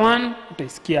 Ikifika 1,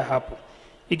 utaisikia hapo.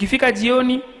 Ikifika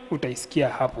jioni, utaisikia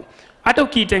hapo. Hata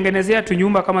ukiitengenezea tu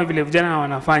nyumba kama vile vijana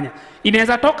wanafanya,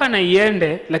 inaweza toka na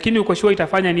iende, lakini uko sure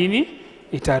itafanya nini?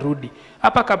 Itarudi.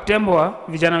 Hapa Kaptembwa,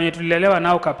 vijana wenye tulilelewa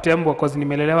nao Kaptembwa, cause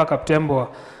nimelelewa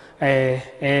Kaptembwa.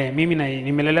 Mimi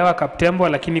nimelelewa Kaptembwa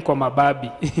lakini kwa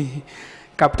mababi.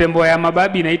 Kaptembwa ya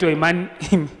mababi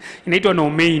inaitwa no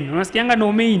main. Unasikianga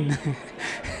no main?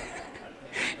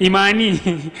 Imani.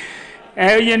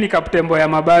 Hiyo ni Kaptembwa ya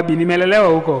mababi, nimelelewa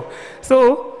huko.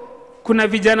 So kuna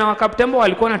vijana wa Kaptembwa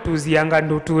walikuwa wanatuzianga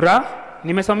ndutura.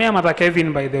 Nimesomea Mother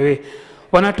Kevin, by the way.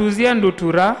 Wanatuzia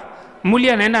ndutura, muli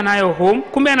anaenda nayo home,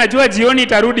 kumbe anajua jioni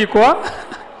itarudi kwa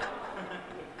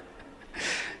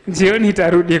jioni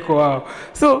itarudi kwao.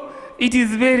 So it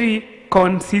is very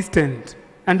consistent,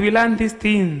 and we learn these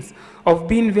things of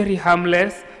being very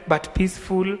harmless but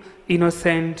peaceful,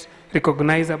 innocent,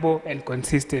 recognizable and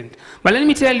consistent. But let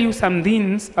me tell you some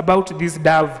things about this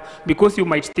dove, because you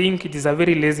might think it is a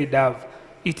very lazy dove.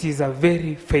 it is a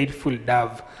very faithful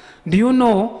dove. Do you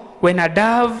know when a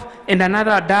dove and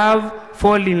another dove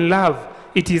fall in love,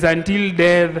 it is until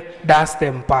death does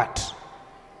them part.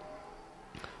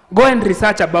 Go and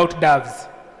research about doves.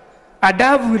 A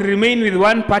dove will remain with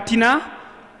one partner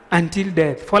until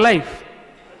death, for life.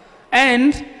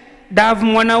 And dove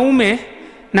mwanaume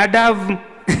na dove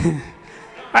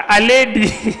a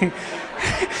lady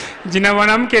jina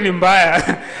mwanamke ni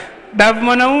mbaya. Dove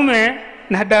mwanaume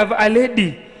na dove a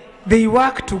lady, they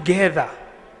work together.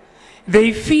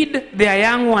 They feed their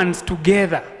young ones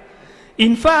together.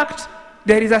 In fact,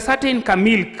 there is a certain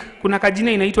milk, kuna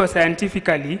kajina inaitwa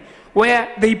scientifically, where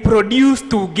they produce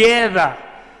together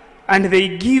and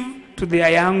they give to their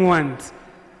young ones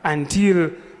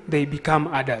until they become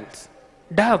adults.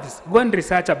 Doves, go and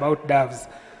research about doves.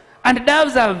 And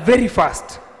doves are very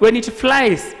fast. When it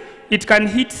flies, it can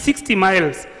hit 60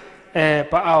 miles per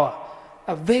hour.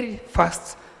 A very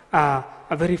fast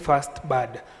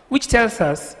bird, which tells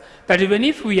us that even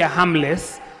if we are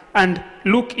harmless and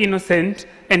look innocent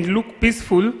and look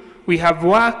peaceful, we have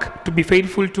work to be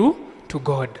faithful to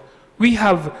God. We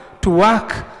have to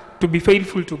work to be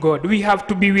faithful to God. We have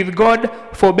to be with God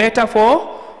for better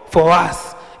for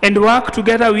us, and work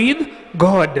together with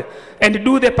God and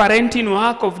do the parenting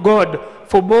work of God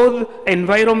for both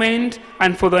environment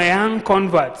and for the young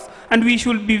converts. And we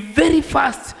should be very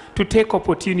fast to take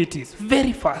opportunities,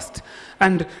 very fast,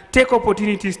 and take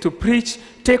opportunities to preach,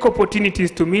 take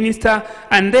opportunities to minister,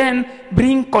 and then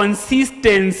bring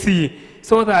consistency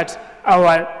so that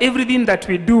everything that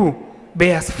we do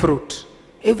bears fruit.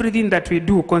 Everything that we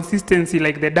do, consistency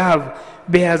like the dove,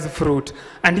 bears fruit.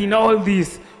 And in all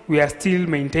this, we are still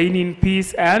maintaining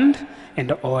peace and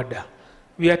order.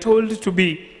 We are told to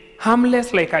be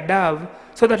harmless like a dove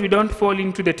so that we don't fall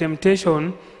into the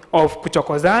temptation of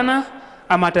kuchokozana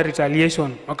ama hata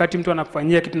retaliation. Wakati mtu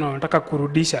anakufanyia kitu na unataka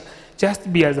kurudisha, just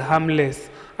be as harmless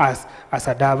as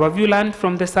a dove. Have you learned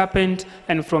from the serpent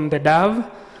and from the dove?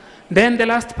 Then the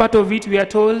last part of it, we are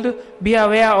told, be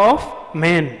aware of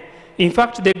men. In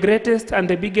fact, the greatest and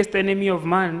the biggest enemy of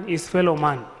man is fellow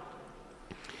man.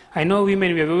 I know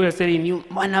women, we have always saying,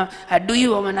 adui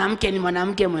wa mwanamke ni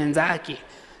mwanamke mwenzake.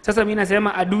 Sasa mimi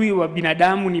nasema adui wa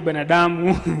binadamu ni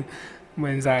binadamu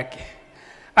mwenzake.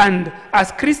 And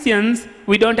as Christians,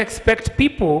 we don't expect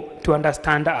people to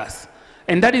understand us.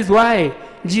 And that is why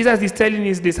Jesus is telling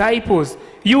his disciples,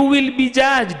 you will be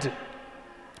judged.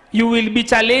 You will be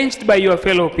challenged by your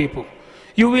fellow people.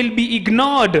 You will be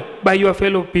ignored by your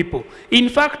fellow people. In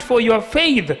fact, for your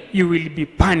faith, you will be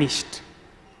punished.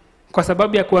 Kwa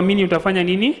sababu ya kuamini utafanya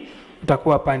nini?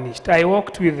 Utakuwa punished. I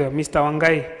walked with Mr.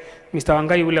 Wangai. Mr.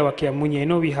 Wangai ule wa Kiamunyi. I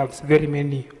know we have very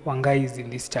many Wangais in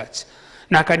this church.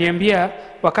 Na akaniambia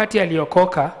wakati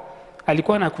aliokoka,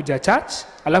 alikuwa anakuja church,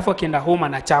 alafu akienda home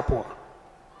anachapwa.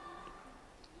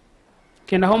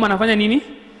 Akienda home anafanya nini?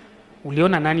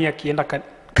 Uliona nani akienda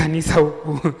kanisa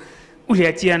huku?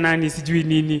 Uliachia nani sijui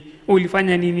nini?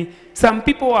 Ulifanya nini? Some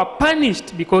people were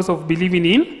punished because of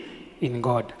believing in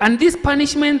God. And these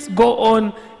punishments go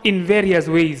on in various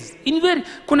ways.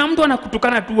 Kuna mtu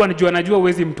anakutukana tu anajua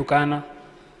uwezi mtukana.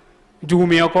 Juu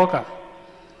umeokoka.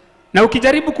 Na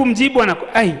ukijaribu kumjibu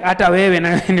hata wewe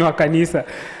na ni wa kanisa.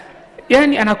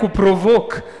 Yani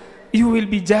anakuprovoke. You will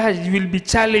be judged, you will be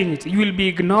challenged, you will be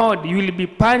ignored, you will be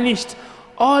punished.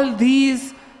 All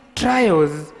these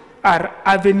trials are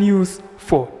avenues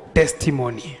for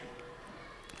testimony.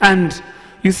 And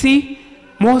you see,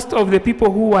 most of the people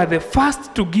who were the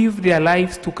first to give their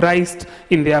lives to Christ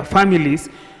in their families,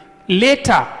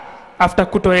 later, after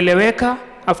kutoeleweka,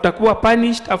 after kuwa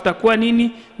punished, after kuwa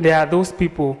nini, there are those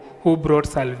people who brought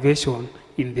salvation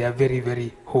in their very,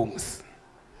 very homes.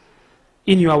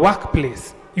 In your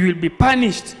workplace, you will be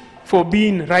punished for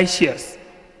being righteous,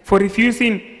 for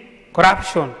refusing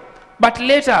corruption. But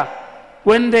later,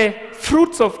 when the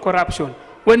fruits of corruption,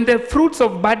 when the fruits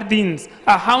of bad things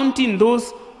are haunting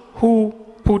those who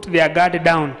put their guard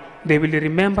down, they will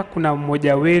remember kuna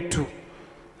mmoja wetu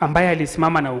ambaye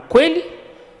alisimama na ukweli,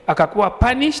 akakuwa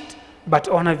punished, but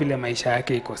ona vile maisha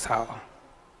yake iko sawa.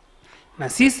 Na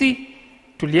sisi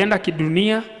tulienda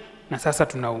kidunia na sasa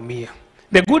tunaumia.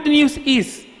 The good news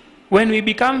is, when we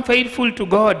become faithful to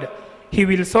God, He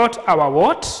will sort our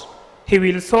what, He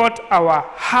will sort our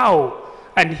how,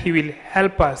 and He will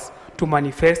help us to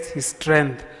manifest His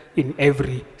strength in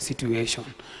every situation.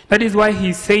 That is why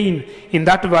He's saying in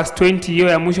that verse 20 hiyo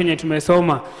ya mwisho nye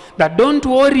tumesoma, that don't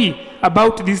worry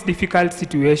about these difficult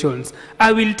situations.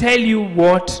 I will tell you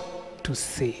what to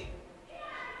say.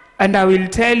 And I will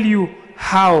tell you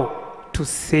how to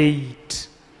say it.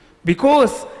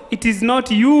 Because it is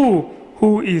not you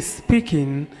who is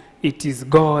speaking, it is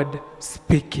God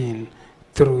speaking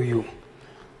through you.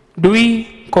 Do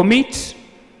we commit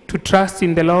to trust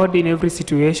in the Lord in every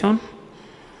situation?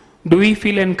 Do we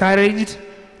feel encouraged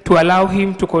to allow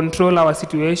him to control our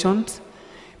situations?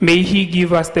 May he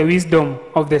give us the wisdom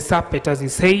of the serpent, as he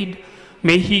said.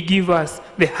 May he give us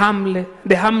the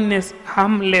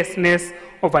harmlessness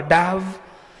of a dove.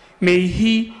 May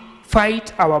he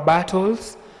fight our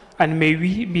battles, and may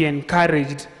we be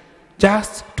encouraged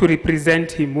just to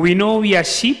represent him. We know we are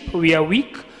sheep, we are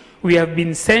weak, we have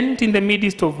been sent in the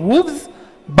midst of wolves,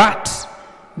 but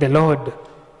the Lord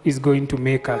is going to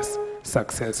make us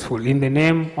successful. In the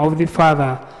name of the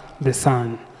Father, the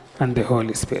Son, and the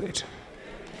Holy Spirit.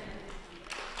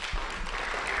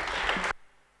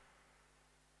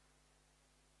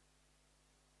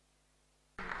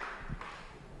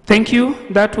 Thank you.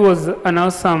 That was an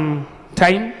awesome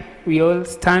time. We all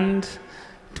stand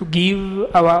to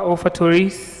give our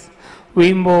offertories.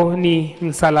 Wimbo ni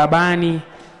Msalabani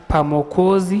pa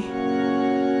Mwokozi.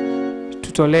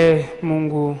 Tutolee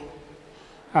Mungu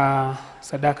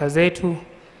sadaka zetu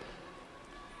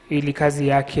ili kazi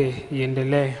yake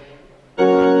iendelee.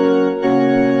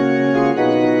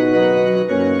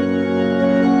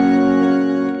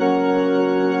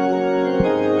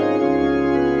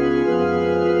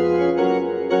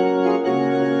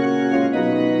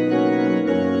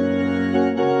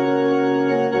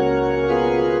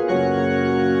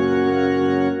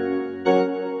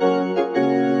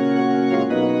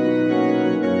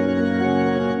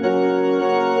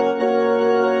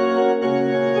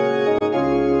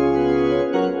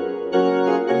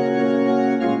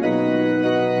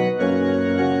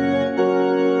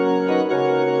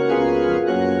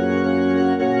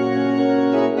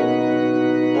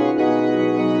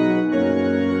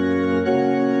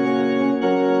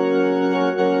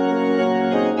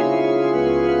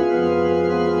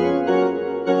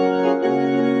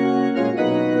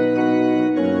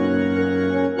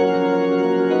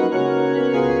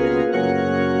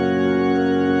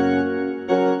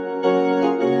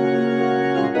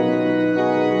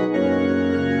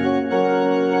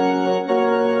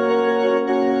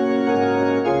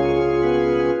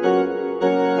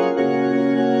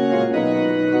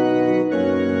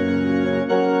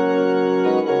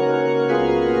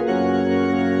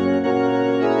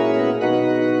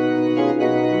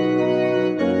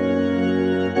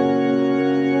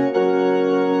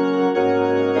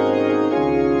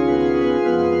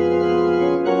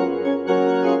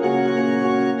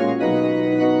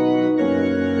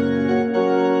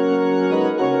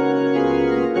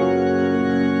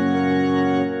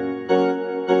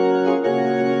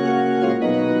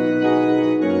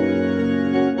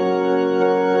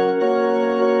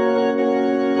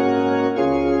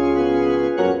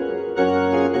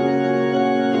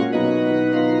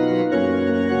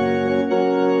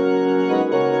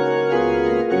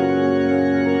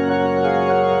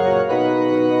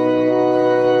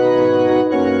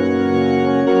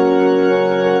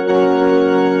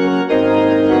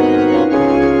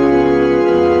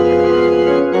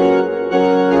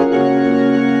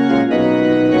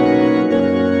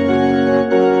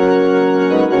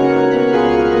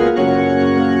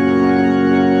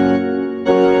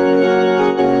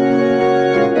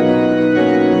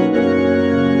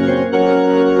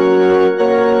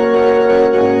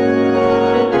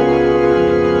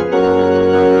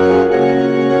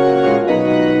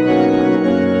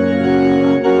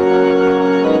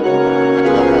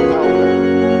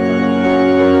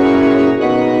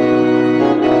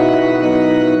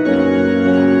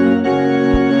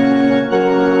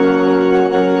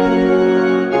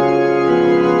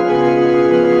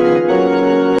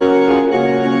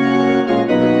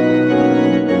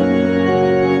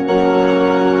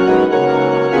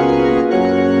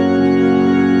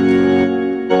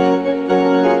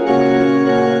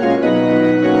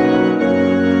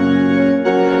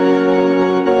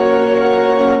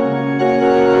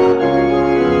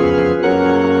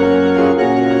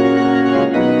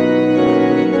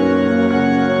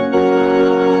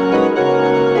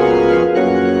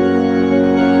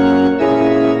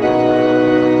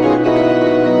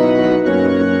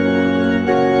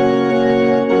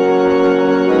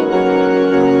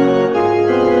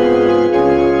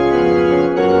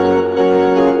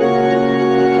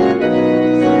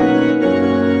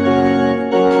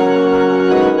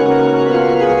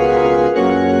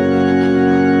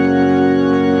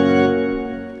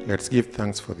 Let's give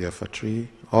thanks for the offertory.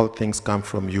 All things come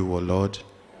from you, O Lord.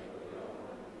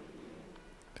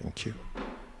 Thank you.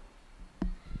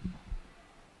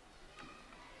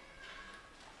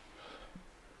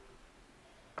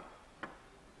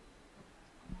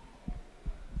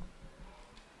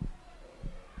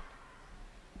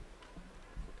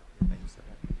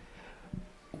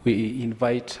 We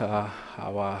invite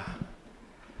our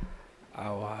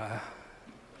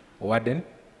warden,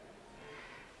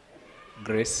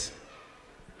 Grace.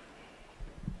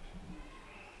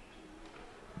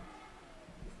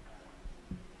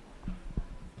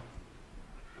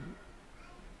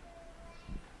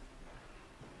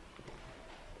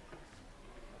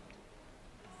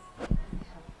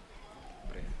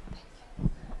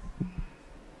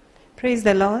 Praise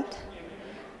the Lord.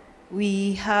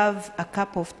 We have a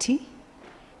cup of tea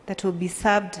that will be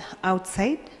served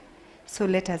outside, so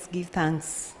let us give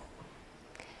thanks.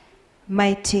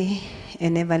 Mighty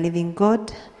and ever-living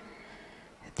God,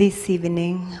 this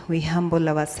evening we humble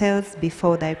ourselves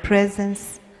before thy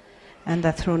presence and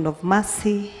the throne of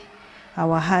mercy.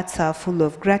 Our hearts are full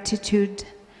of gratitude.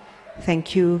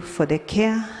 Thank you for the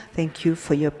care. Thank you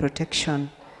for your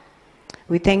protection.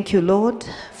 We thank you, Lord,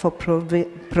 for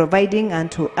providing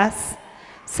unto us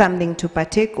something to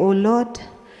partake, O Lord.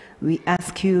 We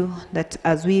ask you that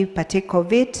as we partake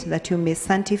of it, that you may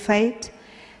sanctify it,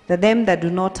 that them that do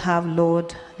not have,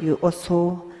 Lord, you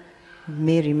also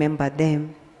may remember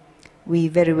them. We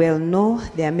very well know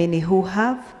there are many who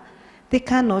have. They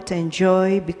cannot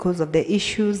enjoy because of the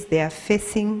issues they are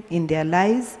facing in their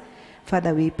lives.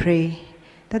 Father, we pray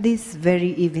that this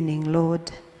very evening,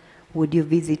 Lord, would you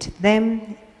visit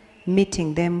them,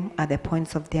 meeting them at the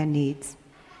points of their needs.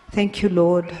 Thank you,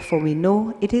 Lord, for we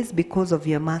know it is because of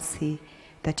your mercy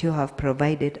that you have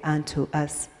provided unto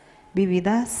us. Be with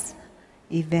us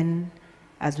even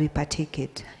as we partake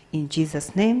it. In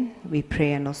Jesus' name we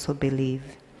pray and also believe.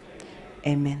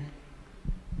 Amen.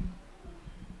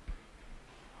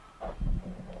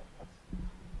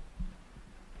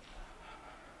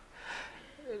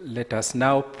 Let us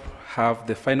now have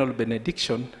the final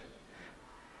benediction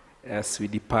as we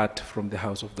depart from the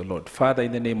house of the Lord. Father,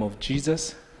 in the name of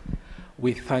Jesus,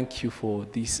 we thank you for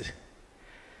this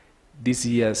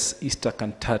year's Easter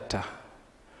Cantata.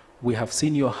 We have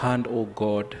seen your hand, O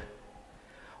God,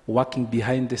 working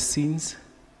behind the scenes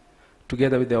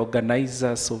together with the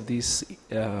organizers of this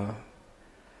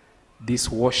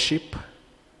worship.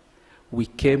 We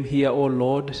came here, O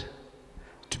Lord,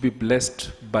 to be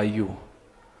blessed by you.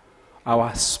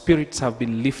 Our spirits have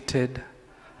been lifted.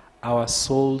 Our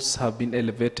souls have been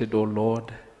elevated, O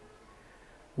Lord.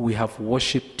 We have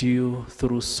worshipped you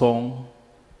through song,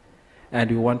 and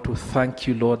we want to thank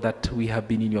you, Lord, that we have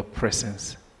been in your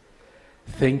presence.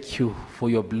 Thank you for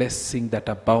your blessing that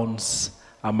abounds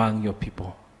among your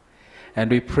people.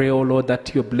 And we pray, O Lord,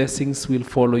 that your blessings will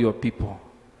follow your people.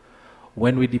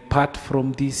 When we depart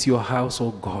from this, your house,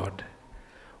 O God,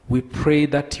 we pray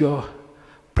that your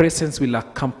presence will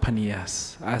accompany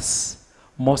us. As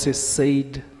Moses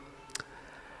said,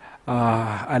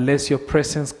 unless your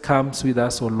presence comes with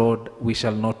us, O Lord, we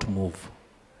shall not move.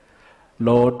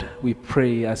 Lord, we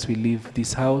pray as we leave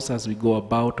this house, as we go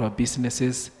about our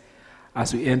businesses,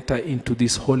 as we enter into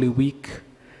this Holy Week,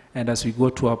 and as we go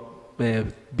to our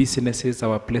businesses,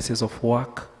 our places of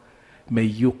work, may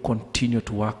you continue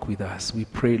to work with us. We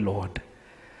pray, Lord,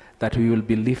 that we will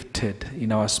be lifted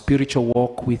in our spiritual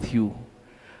walk with you.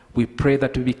 We pray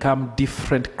that we become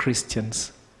different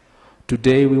Christians.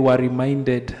 Today we were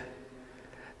reminded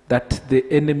that the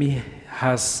enemy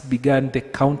has begun the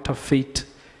counterfeit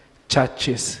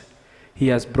churches. He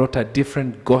has brought a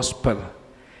different gospel.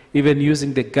 Even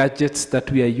using the gadgets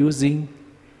that we are using,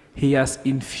 he has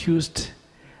infused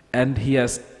and he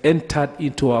has entered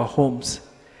into our homes.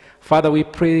 Father, we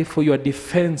pray for your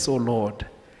defense, O Lord.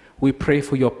 We pray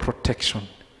for your protection.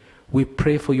 We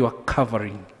pray for your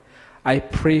covering. I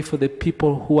pray for the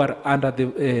people who are under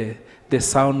the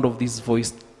sound of this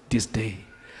voice this day,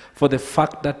 for the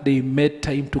fact that they made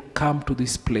time to come to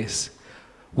this place.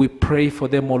 We pray for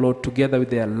them, O Lord, together with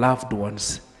their loved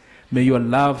ones. May your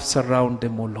love surround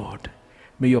them, O Lord.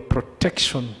 May your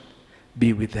protection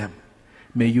be with them.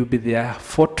 May you be their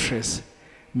fortress.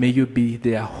 May you be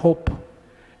their hope.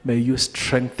 May you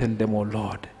strengthen them, O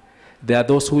Lord. There are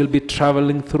those who will be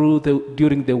traveling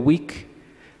during the week.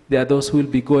 There are those who will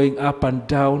be going up and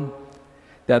down.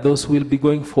 There are those who will be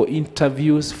going for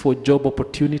interviews, for job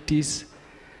opportunities,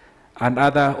 and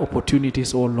other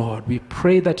opportunities, oh Lord. We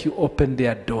pray that you open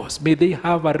their doors. May they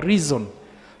have a reason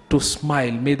to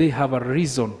smile. May they have a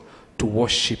reason to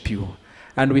worship you.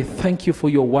 And we thank you for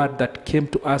your word that came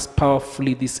to us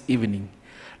powerfully this evening.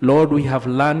 Lord, we have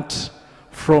learned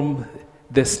from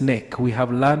the snake. We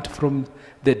have learned from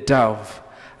the dove.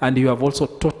 And you have also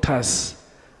taught us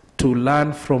to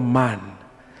learn from man.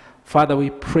 Father, we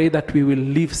pray that we will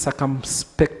live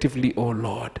circumspectively, O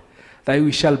Lord, that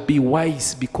we shall be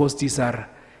wise because these are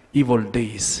evil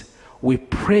days. We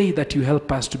pray that you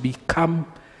help us to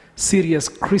become serious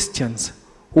Christians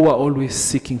who are always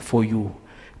seeking for you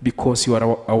because you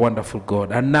are a wonderful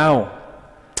God. And now,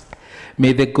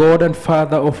 may the God and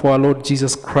Father of our Lord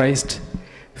Jesus Christ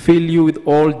fill you with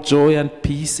all joy and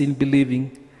peace in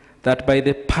believing that by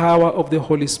the power of the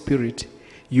Holy Spirit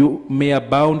you may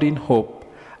abound in hope,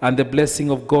 and the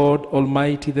blessing of God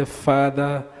Almighty, the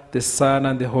Father, the Son,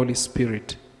 and the Holy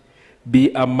Spirit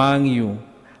be among you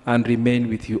and remain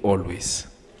with you always.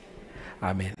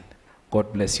 Amen.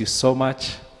 God bless you so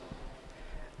much.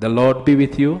 The Lord be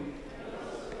with you.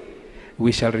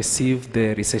 We shall receive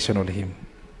the recessional hymn.